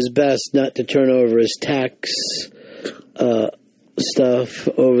doing his best not to turn over his tax stuff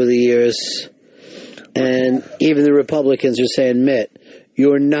over the years, and even the Republicans are saying, Mitt,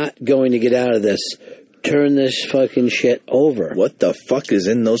 you're not going to get out of this. Turn this fucking shit over. What the fuck is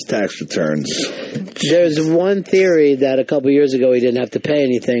in those tax returns? There's one theory that a couple years ago he didn't have to pay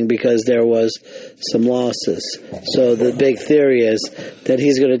anything because there was some losses. So the big theory is that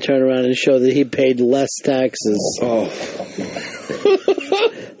he's going to turn around and show that he paid less taxes. Oh.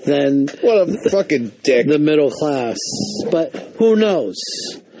 Than what a fucking dick. The middle class. But who knows?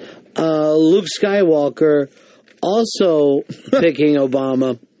 Luke Skywalker also picking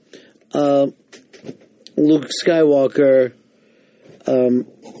Obama. Luke Skywalker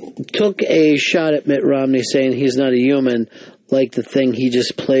took a shot at Mitt Romney saying he's not a human, like the thing he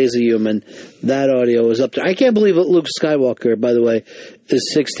just plays a human. That audio is up there. I can't believe that Luke Skywalker, by the way,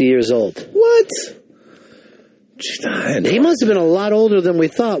 is 60 years old. What? He must have been a lot older than we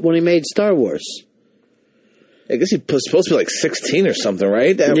thought when he made Star Wars. I guess he was supposed to be like 16 or something,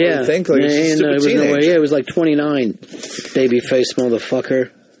 right? Yeah. I think. Like, he was like 29. Baby-faced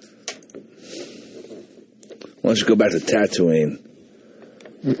motherfucker. Why don't you go back to Tatooine?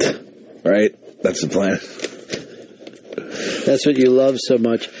 Right? That's the plan. That's what you love so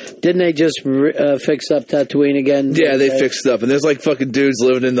much. Didn't they just fix up Tatooine again? Yeah, they fixed it up. And there's like fucking dudes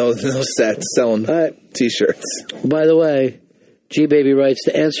living in those sets selling T-shirts. By the way, G-Baby writes,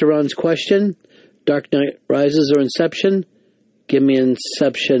 to answer Ron's question, Dark Knight Rises or Inception? Give me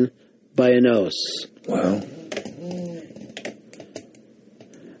Inception by a nose. Wow.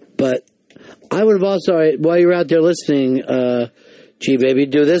 But I would have also, while you're out there listening, G-Baby,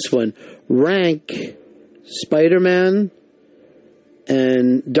 do this one. Rank Spider-Man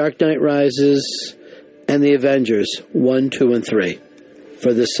and Dark Knight Rises and the Avengers 1, 2, and 3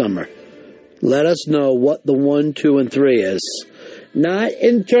 for this summer. Let us know what the 1, 2, and 3 is. Not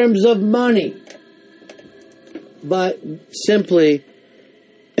in terms of money, but simply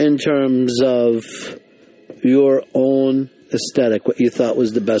in terms of your own aesthetic, what you thought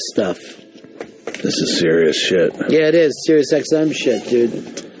was the best stuff. This is serious shit. Yeah, it is. Serious XM shit, dude.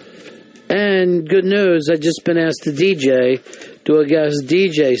 And good news, I've just been asked to do a guest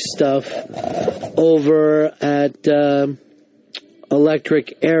DJ stuff over at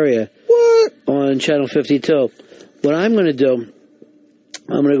Electric Area. What? On Channel 52. What I'm going to do,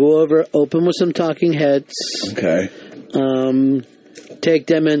 I'm going to go over, open with some talking heads. Okay. Take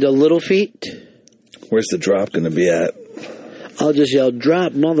them into Little Feet. Where's the drop going to be at? I'll just yell,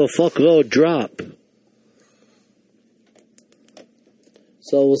 drop, motherfucker, oh, drop.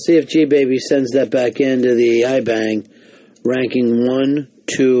 So we'll see if G-Baby sends that back into the iBang, ranking 1,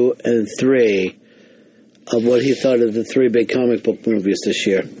 2, and 3 of what he thought of the 3 big comic book movies this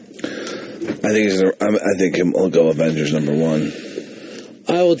year. I think he'll go Avengers number 1.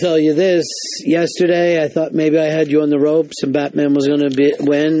 I will tell you this. Yesterday, I thought maybe I had you on the ropes and Batman was going to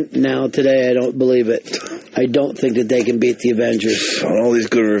win. Now, today, I don't believe it. I don't think that they can beat the Avengers. On all these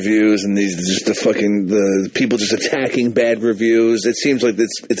good reviews and these just the people just attacking bad reviews, it seems like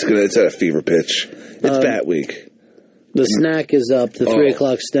it's at a fever pitch. It's Bat Week. The snack is up. The 3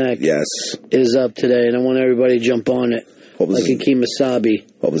 o'clock snack is up today, and I want everybody to jump on it. Like a Kemosabe.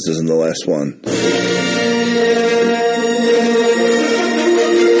 Hope this isn't the last one.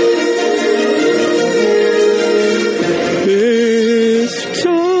 It's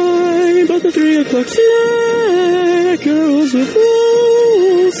time for the 3 o'clock snack. Girls with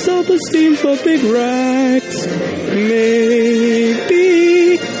low self-esteem for big racks. Maybe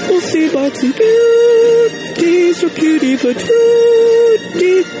we'll see Boxy Beauties for cutie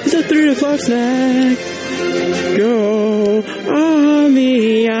patootie. It's a 3 o'clock snack. Go on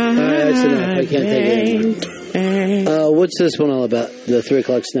the that's enough. I can't take it anymore. What's this one all about? The 3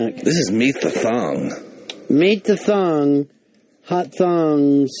 o'clock snack. This is Meet the Thong. Meet the Thong. Hot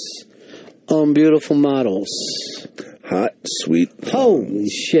thongs on beautiful models. Hot, sweet. Holy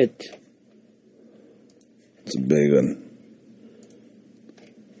shit. It's a big one.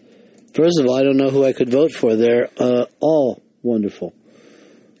 First of all, I don't know who I could vote for. They're all wonderful.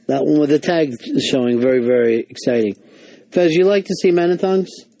 That one with the tag showing, very, very exciting. Fez, you like to see men in thongs?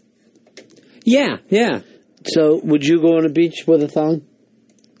 Yeah. So, would you go on a beach with a thong?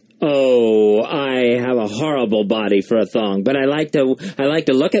 Oh, I have a horrible body for a thong, but I like to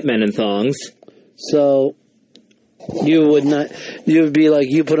look at men in thongs. So, you would not, you would be like,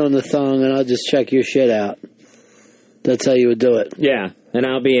 you put on the thong and I'll just check your shit out. That's how you would do it. Yeah, and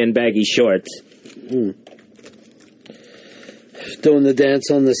I'll be in baggy shorts. Doing the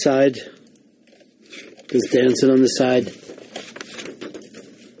dance on the side. Just dancing on the side.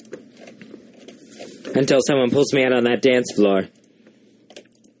 Until someone pulls me out on that dance floor.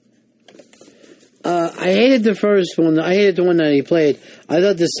 I hated the first one. I hated the one that he played. I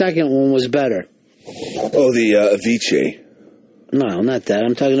thought the second one was better. Oh, the Avicii. No, not that.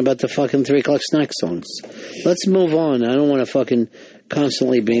 I'm talking about the fucking 3 o'clock snack songs. Let's move on. I don't want to fucking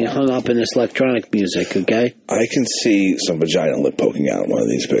constantly be hung up in this electronic music, okay? I can see some vagina lip poking out in one of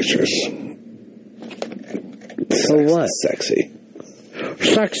these pictures. So what? Sexy.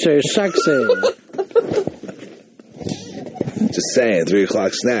 Sexy. Just saying, 3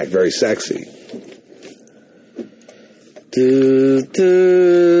 o'clock snack, very sexy.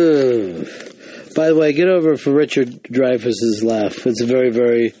 By the way, get over for Richard Dreyfuss's laugh. It's very,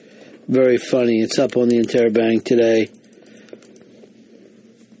 very, very funny. It's up on the Interbank today.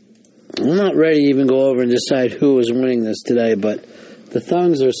 I'm not ready to even go over and decide who is winning this today, but the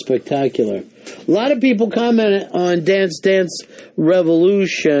thongs are spectacular. A lot of people commented on Dance Dance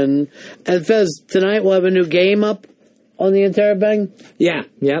Revolution. And Fez, tonight we'll have a new game up on the Interbank? Yeah,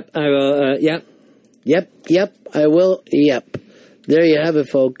 yep, I will, yep. Yep, I will, yep. There you have it,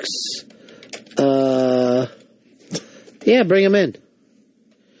 folks. Yeah, bring him in.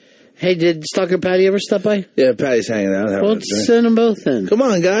 Hey, did Stalker Patty ever stop by? Yeah, Patty's hanging out. Well, send them both in. Come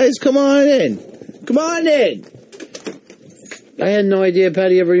on, guys. Come on in. Come on in. I had no idea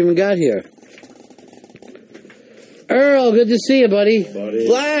Patty ever even got here. Earl, good to see you, buddy.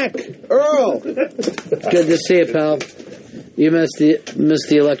 Black, Earl. Good to see you, pal. You missed the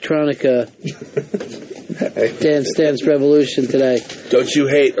electronica Dance Revolution today. Don't you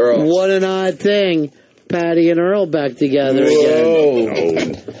hate Earl? What an odd thing. Patty and Earl back together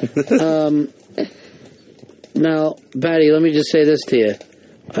again. Now, Patty, let me just say this to you.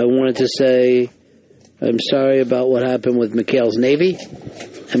 I wanted to say I'm sorry about what happened with McHale's Navy.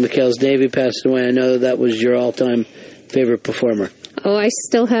 And McHale's Navy passed away. I know that was your all-time favorite performer. Oh, I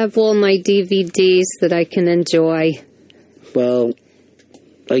still have all my DVDs that I can enjoy. Well,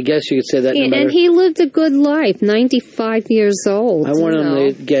 I guess you could say that. And he lived a good life, 95 years old. I want him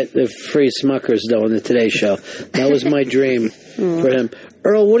to get the free Smuckers, though, on the Today Show. That was my dream for him.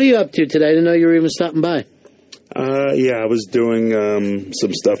 Earl, what are you up to today? I didn't know you were even stopping by. Yeah, I was doing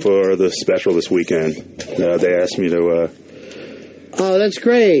some stuff for the special this weekend. They asked me to... Oh, that's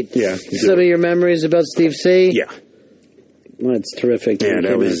great. Yeah. Some of your memories about Steve C? Yeah. Well, that's terrific. Yeah,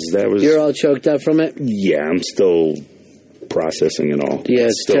 that was... You're all choked up from it? Yeah, I'm still processing it all. Yeah,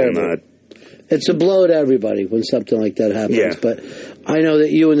 it's still terrible. not... It's a blow to everybody when something like that happens. Yeah. But I know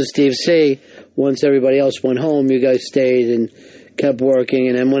that you and the Steve C, once everybody else went home, you guys stayed and kept working.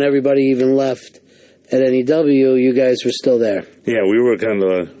 And then when everybody even left at NEW, you guys were still there. Yeah, we were kind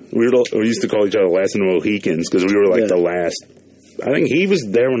of... We used to call each other Last of the Mohicans because we were like the last... I think he was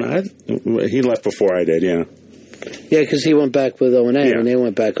there when he left before I did, yeah. Yeah, because he went back with O&A and they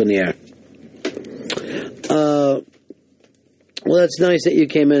went back on the air. Well, that's nice that you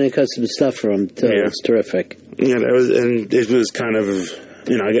came in and cut some stuff for him, too. Yeah. It's terrific. Yeah, and it was kind of,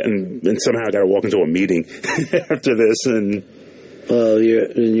 and somehow I got to walk into a meeting after this, and... Oh,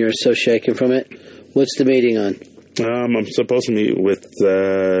 you're so shaken from it? What's the meeting on? I'm supposed to meet with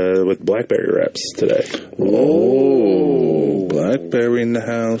BlackBerry reps today. Oh, BlackBerry in the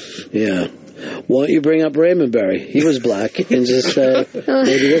house. Yeah. Why don't you bring up Raymond Berry? He was black, and just maybe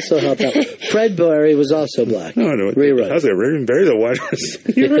this will help out. Fred Berry was also black. No, Rerun. I was like, Raymond Berry, the white.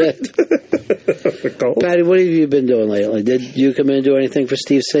 Patty, what have you been doing lately? Did you come in and do anything for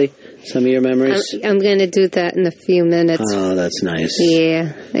Steve C? Some of your memories? I'm going to do that in a few minutes. Oh, that's nice.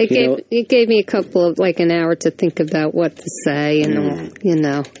 Yeah. It gave me a couple of, like, an hour to think about what to say, and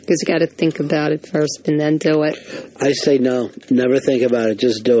all, because you got to think about it first and then do it. I say no. Never think about it.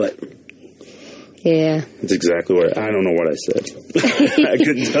 Just do it. Yeah. That's exactly what I don't know what I said. I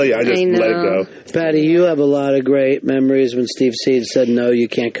couldn't tell you. I just let it go. Patty, you have a lot of great memories when Steve Seed said, no, you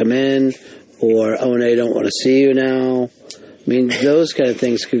can't come in, or O&A don't want to see you now. I mean, those kind of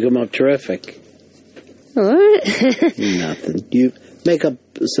things could come up terrific. What? Nothing. You make up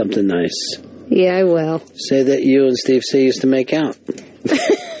something nice. Yeah, I will. Say that you and Steve C used to make out.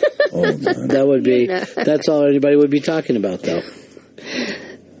 That would be, that's all anybody would be talking about, though.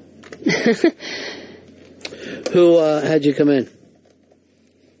 Who had you come in?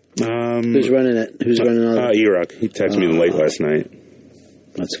 Who's running it? Who's running all that? E-Rock. He texted me late last night.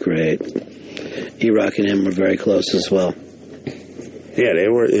 That's great. E-Rock and him were very close as well. Yeah, they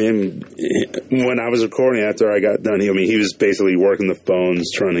were. When I was recording after I got done, he was basically working the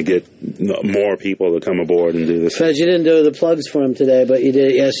phones, trying to get more people to come aboard and do this. Fez, you didn't do the plugs for him today, but you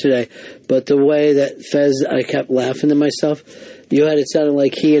did it yesterday. But the way that Fez, I kept laughing to myself. You had it sounding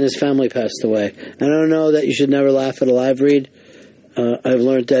like he and his family passed away. I don't know that you should never laugh at a live read. I've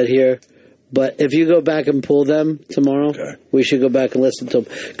learned that here. But if you go back and pull them tomorrow, we should go back and listen to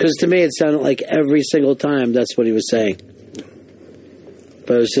them. Because to me, it sounded like every single time that's what he was saying.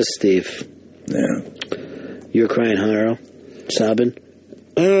 But it was just Steve. Yeah. You were crying, huh, Earl? Sobbing?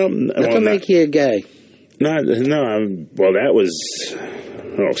 Well, make you gay? Well, that was...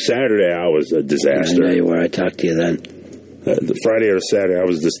 Saturday I was a disaster. I know you were. I talked to you then. The Friday or Saturday, I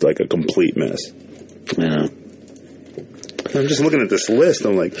was just like a complete mess. I know. I'm just looking at this list.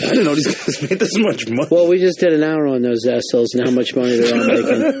 I'm like, I didn't know these guys made this much money. Well, we just did an hour on those assholes and how much money they're all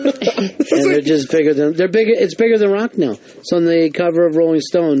making. And they're just bigger than... It's bigger than rock now. It's on the cover of Rolling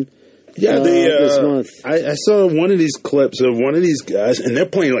Stone. Yeah, this month. I saw one of these clips of one of these guys, and they're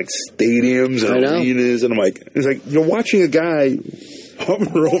playing like stadiums and arenas, and I'm like, it's like you're watching a guy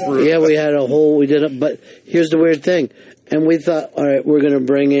hover over. Yeah, we had but here's the weird thing, and we thought, all right, we're going to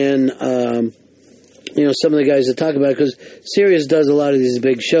bring in, some of the guys to talk about it, because Sirius does a lot of these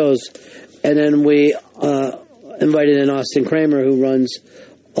big shows, and then we invited in Austin Kramer, who runs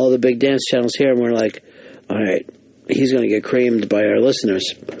all the big dance channels here, and we're like, all right, he's going to get creamed by our listeners.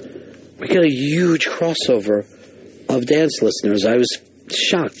 We got a huge crossover of dance listeners. I was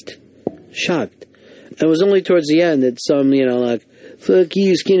shocked. It was only towards the end that some, like, fuck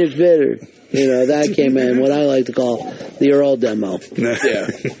you, Skinner's better. That came in, what I like to call the Earl demo. Yeah.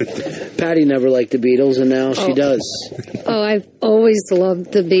 Patty never liked the Beatles, and now she does. Oh, I've always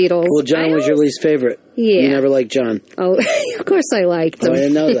loved the Beatles. Well, John was your least favorite. Yeah. You never liked John. Oh, of course I liked them. Oh, I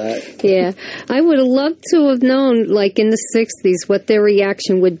didn't know that. Yeah. I would have loved to have known, like in the 60s, what their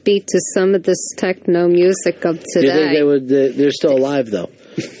reaction would be to some of this techno music of today. You think they would? They're still alive, though.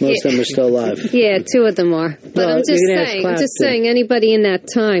 Most of them are still alive. Yeah, 2 of them are. But I'm just saying, anybody in that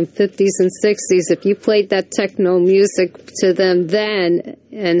time, 50s and 60s, if you played that techno music to them then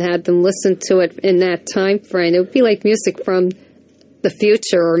and had them listen to it in that time frame, it would be like music from the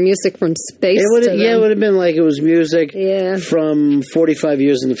future or music from space. It would have been like it was music from 45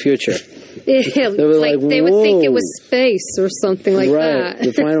 years in the future. Yeah, they would think it was space or something like that.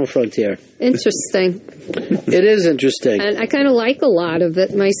 The final frontier. Interesting. It is interesting. And I kind of like a lot of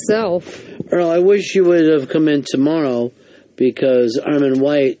it myself. Earl, I wish you would have come in tomorrow because Armin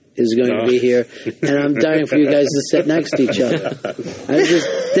White is going to be here, and I'm dying for you guys to sit next to each other.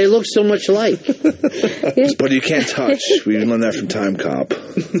 They look so much alike. But you can't touch. We learned that from Time Cop.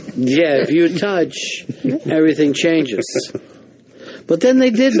 Yeah, if you touch, everything changes. But then they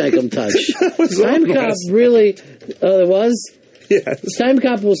did make them touch. Time Cop really... Oh, it was? Yes. Time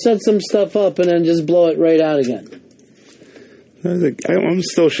Cop will set some stuff up and then just blow it right out again. I'm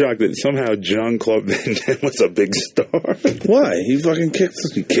still shocked that somehow Jean-Claude Van Damme was a big star. Why? He fucking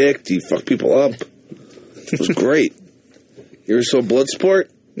kicked. He fucked people up. It was great. You ever saw Bloodsport?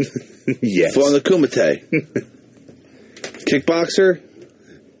 Yes. Fought on the Kumite. Kickboxer?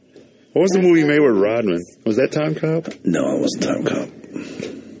 What was the movie made with Rodman? Was that Time Cop? No, it wasn't Time Cop.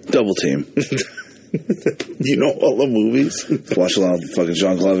 Double Team. You know all the movies? Watch a lot of fucking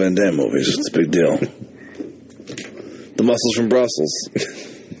Jean-Claude Van Damme movies. It's a big deal. The Muscles from Brussels.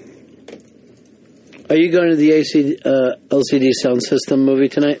 Are you going to the LCD Sound System movie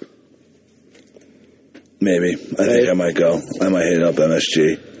tonight? Maybe. I think I might go. I might hit up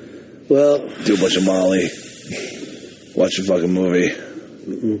MSG. Well... Do a bunch of Molly. Watch a fucking movie.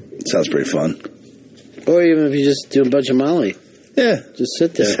 Sounds pretty fun. Or even if you just do a bunch of Molly. Yeah. Just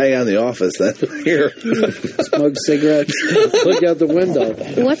sit there. Just hang out in the office then. Here. Smoke cigarettes. Look out the window.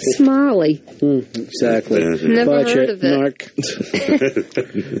 What's Molly? Exactly. Never heard of it.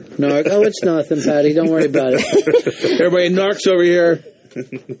 Narc. Oh, it's nothing, Patty. Don't worry about it. Everybody, Narc's over here.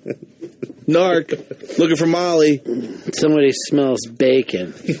 Narc. Looking for Molly. Somebody smells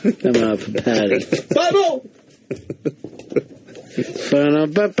bacon coming out from Patty. Bible! That'll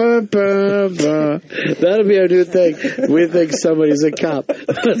be our new thing. We think somebody's a cop.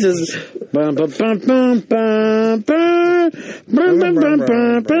 Just I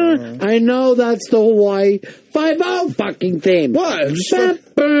know that's the Hawaii 5-0 fucking theme. What?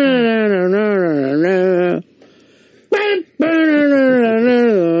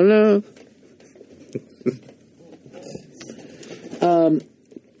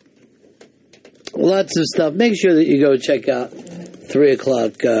 Lots of stuff. Make sure that you go check out 3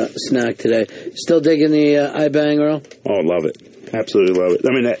 o'clock snack today. Still digging the iBang, Earl? Oh, love it. Absolutely love it.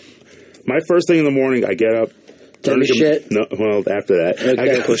 I mean, my first thing in the morning, I get up. Take a shit? No, well, after that.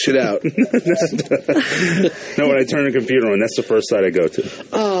 Okay. Push it out. No, when I turn the computer on, that's the first site I go to.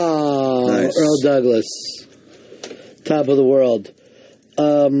 Oh, Nice. Earl Douglas. Top of the world.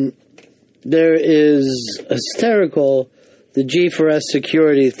 There is hysterical. The G4S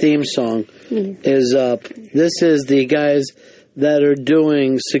security theme song is up. This is the guys that are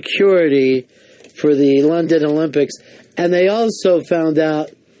doing security for the London Olympics, and they also found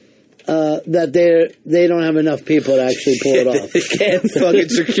out that they don't have enough people to actually pull it off. They can't fucking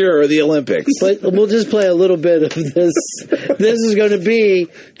secure the Olympics. But we'll just play a little bit of this. This is going to be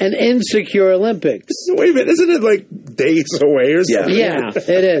an insecure Olympics. Wait a minute, isn't it like days away or something? Yeah,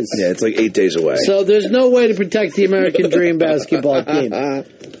 it is. Yeah, it's like 8 days away. So there's no way to protect the American Dream basketball team.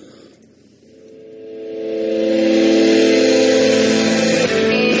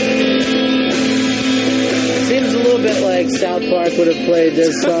 Seems a little bit like South Park would have played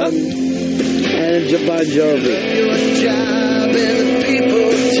this song and Bon Jovi. Your job and the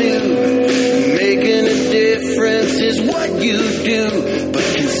people too. Making a difference is what you do. But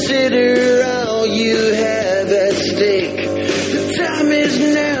consider all you have at stake. The time is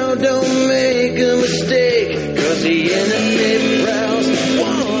now, don't make a mistake. 'Cause the enemy prowls,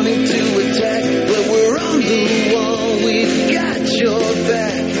 wanting to attack. But we're on the wall, we've got your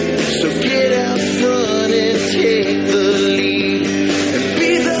back. So get out front and take the lead. And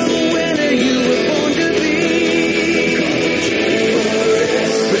be the winner you were born to be.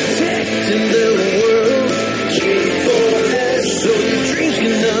 G4S, protecting the world. G4S, so your dreams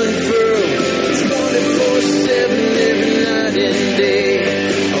can unfurl. 24/7, every night and day.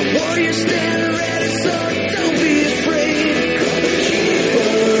 A warrior stand ready, so don't be afraid.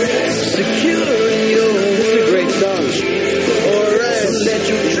 G4S, securing your world. It's a great song. G4S, let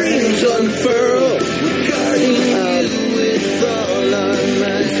your dreams unfurl. We're guarding you with all our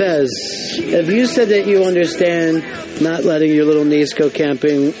might. Fez, have you said that you understand not letting your little niece go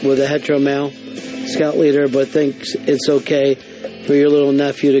camping with a hetero male scout leader, but thinks it's okay for your little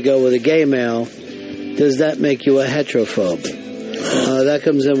nephew to go with a gay male? Does that make you a heterophobe? That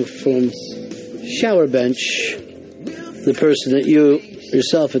comes in from Shower Bench, the person that you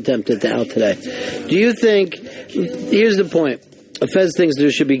yourself attempted to out today. Do you think, here's the point, Fez thinks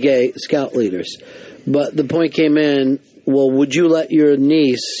there should be gay scout leaders, but the point came in, well, would you let your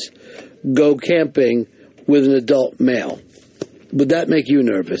niece go camping with an adult male? Would that make you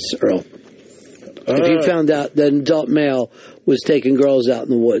nervous, Earl? If you found out that an adult male was taking girls out in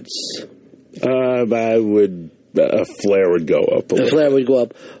the woods? I would, a flare would go up. A flare would go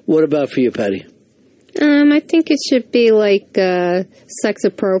up. What about for you, Patty? I think it should be like sex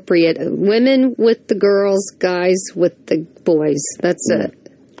appropriate. Women with the girls, guys with the boys. That's it.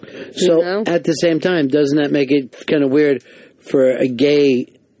 So at the same time, doesn't that make it kind of weird for a gay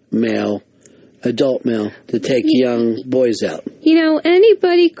male, adult male, to take young boys out? You know,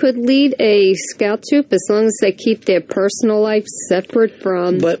 anybody could lead a scout troop as long as they keep their personal life separate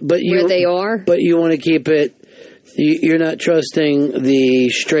from where they are. But you want to keep it, you're not trusting the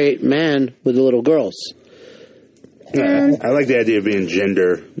straight man with the little girls. I like the idea of being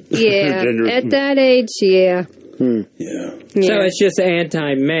gender. Yeah, gender. at that age, yeah. Yeah. So it's just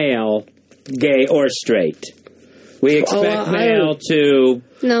anti-male, gay or straight. We expect male to...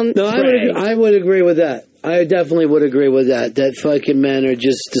 No, I would agree with that. I definitely would agree with that. That fucking men are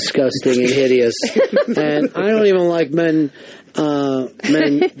just disgusting and hideous. And I don't even like men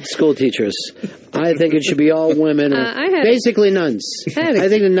school teachers. I think it should be all women, basically nuns. I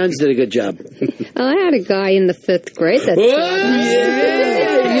think the nuns did a good job. Oh, I had a guy in the 5th grade that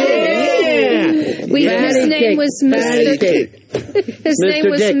his name was Mr. His name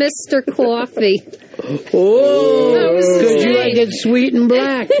was Mr. Coffee. Oh, because you like it sweet and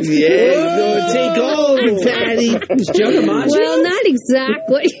black. Yeah, go take over, Patty. Well, not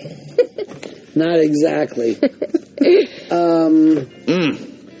exactly. Not exactly.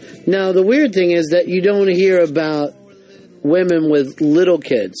 Now, the weird thing is that you don't hear about women with little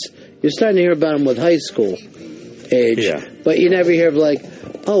kids. You're starting to hear about them with high school age. Yeah. But you never hear of, like,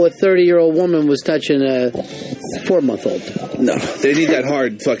 oh, a 30-year-old woman was touching a 4-month-old. No, they need that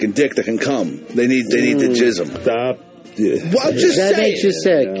hard fucking dick that can come. They need the jism. Stop. Yeah. Well, I'm just saying. That makes you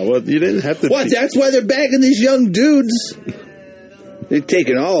sick. Yeah, well, you didn't have to. What? That's why they're bagging these young dudes. They're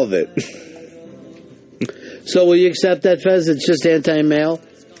taking all of it. So will you accept that, Fez? It's just anti-male?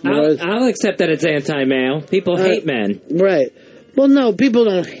 I'll accept that it's anti-male. People hate men. Right. Well, no, people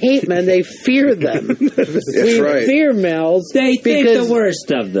don't hate men. They fear them. We fear males. They think the worst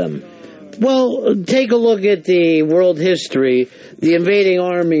of them. Well, take a look at the world history. The invading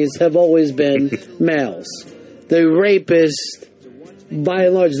armies have always been males. The rapists, by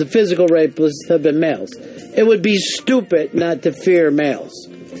and large, the physical rapists have been males. It would be stupid not to fear males.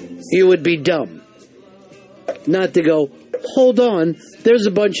 You would be dumb not to go, hold on, there's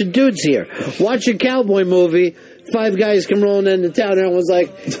a bunch of dudes here. Watch a cowboy movie, 5 guys come rolling into town, and everyone's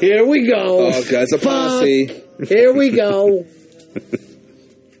like, here we go. Oh, God, it's a posse. Here we go.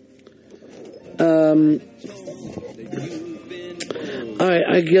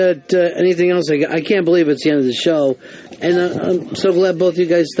 I got anything else. I can't believe it's the end of the show. And I'm so glad both of you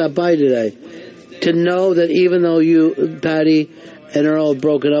guys stopped by today. To know that even though you, Patty and Earl, have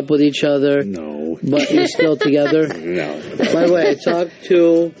broken up with each other, no, but you're still together. No. By the way, I talked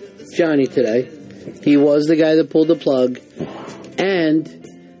to Johnny today. He was the guy that pulled the plug. And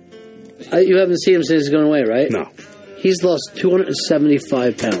you haven't seen him since he's gone away, right? No. He's lost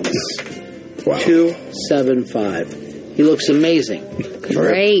 275 pounds. Wow. 275. He looks amazing.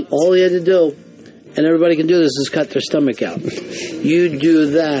 Great. All he had to do, and everybody can do this, is cut their stomach out. You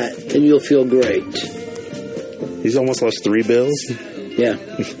do that, and you'll feel great. He's almost lost 3 bills. Yeah.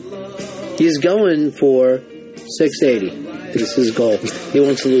 He's going for 680. This is his goal. He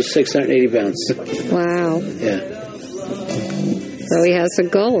wants to lose 680 pounds. Wow. Yeah. So he has a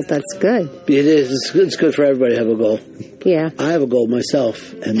goal. That's good. It is. It's good for everybody to have a goal. Yeah. I have a goal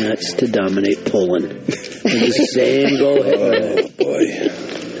myself, and that's to dominate Poland. And the same goal. Oh, boy.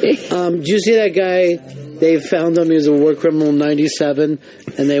 Did you see that guy? They found him. He was a war criminal in 97,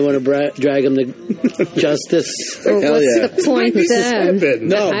 and they want to drag him to justice. Well, what's the point then?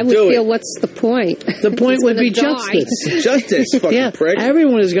 No, I would feel, what's the point? The point would be die. justice. Justice, fucking prick.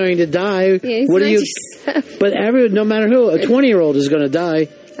 Everyone is going to die. Yeah, What do you? But no matter who, a 20-year-old is going to die.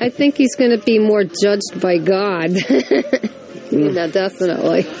 I think he's going to be more judged by God.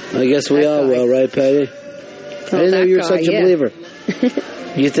 Definitely. I guess we all will, right, Patty? I didn't know you were such a believer.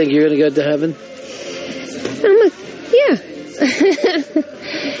 You think you're going to go to heaven? Yeah.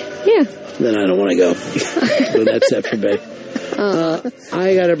 Yeah. Then I don't want to go. So that's it for me.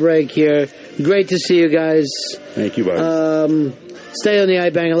 I got a break here. Great to see you guys. Thank you, buddy. Stay on the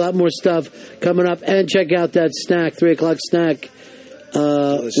iBang. A lot more stuff coming up. And check out that snack, 3 o'clock snack.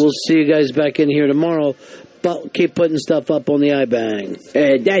 We'll see you guys back in here tomorrow. But keep putting stuff up on the iBang.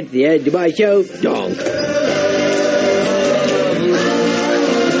 That's the end of my show. Donk.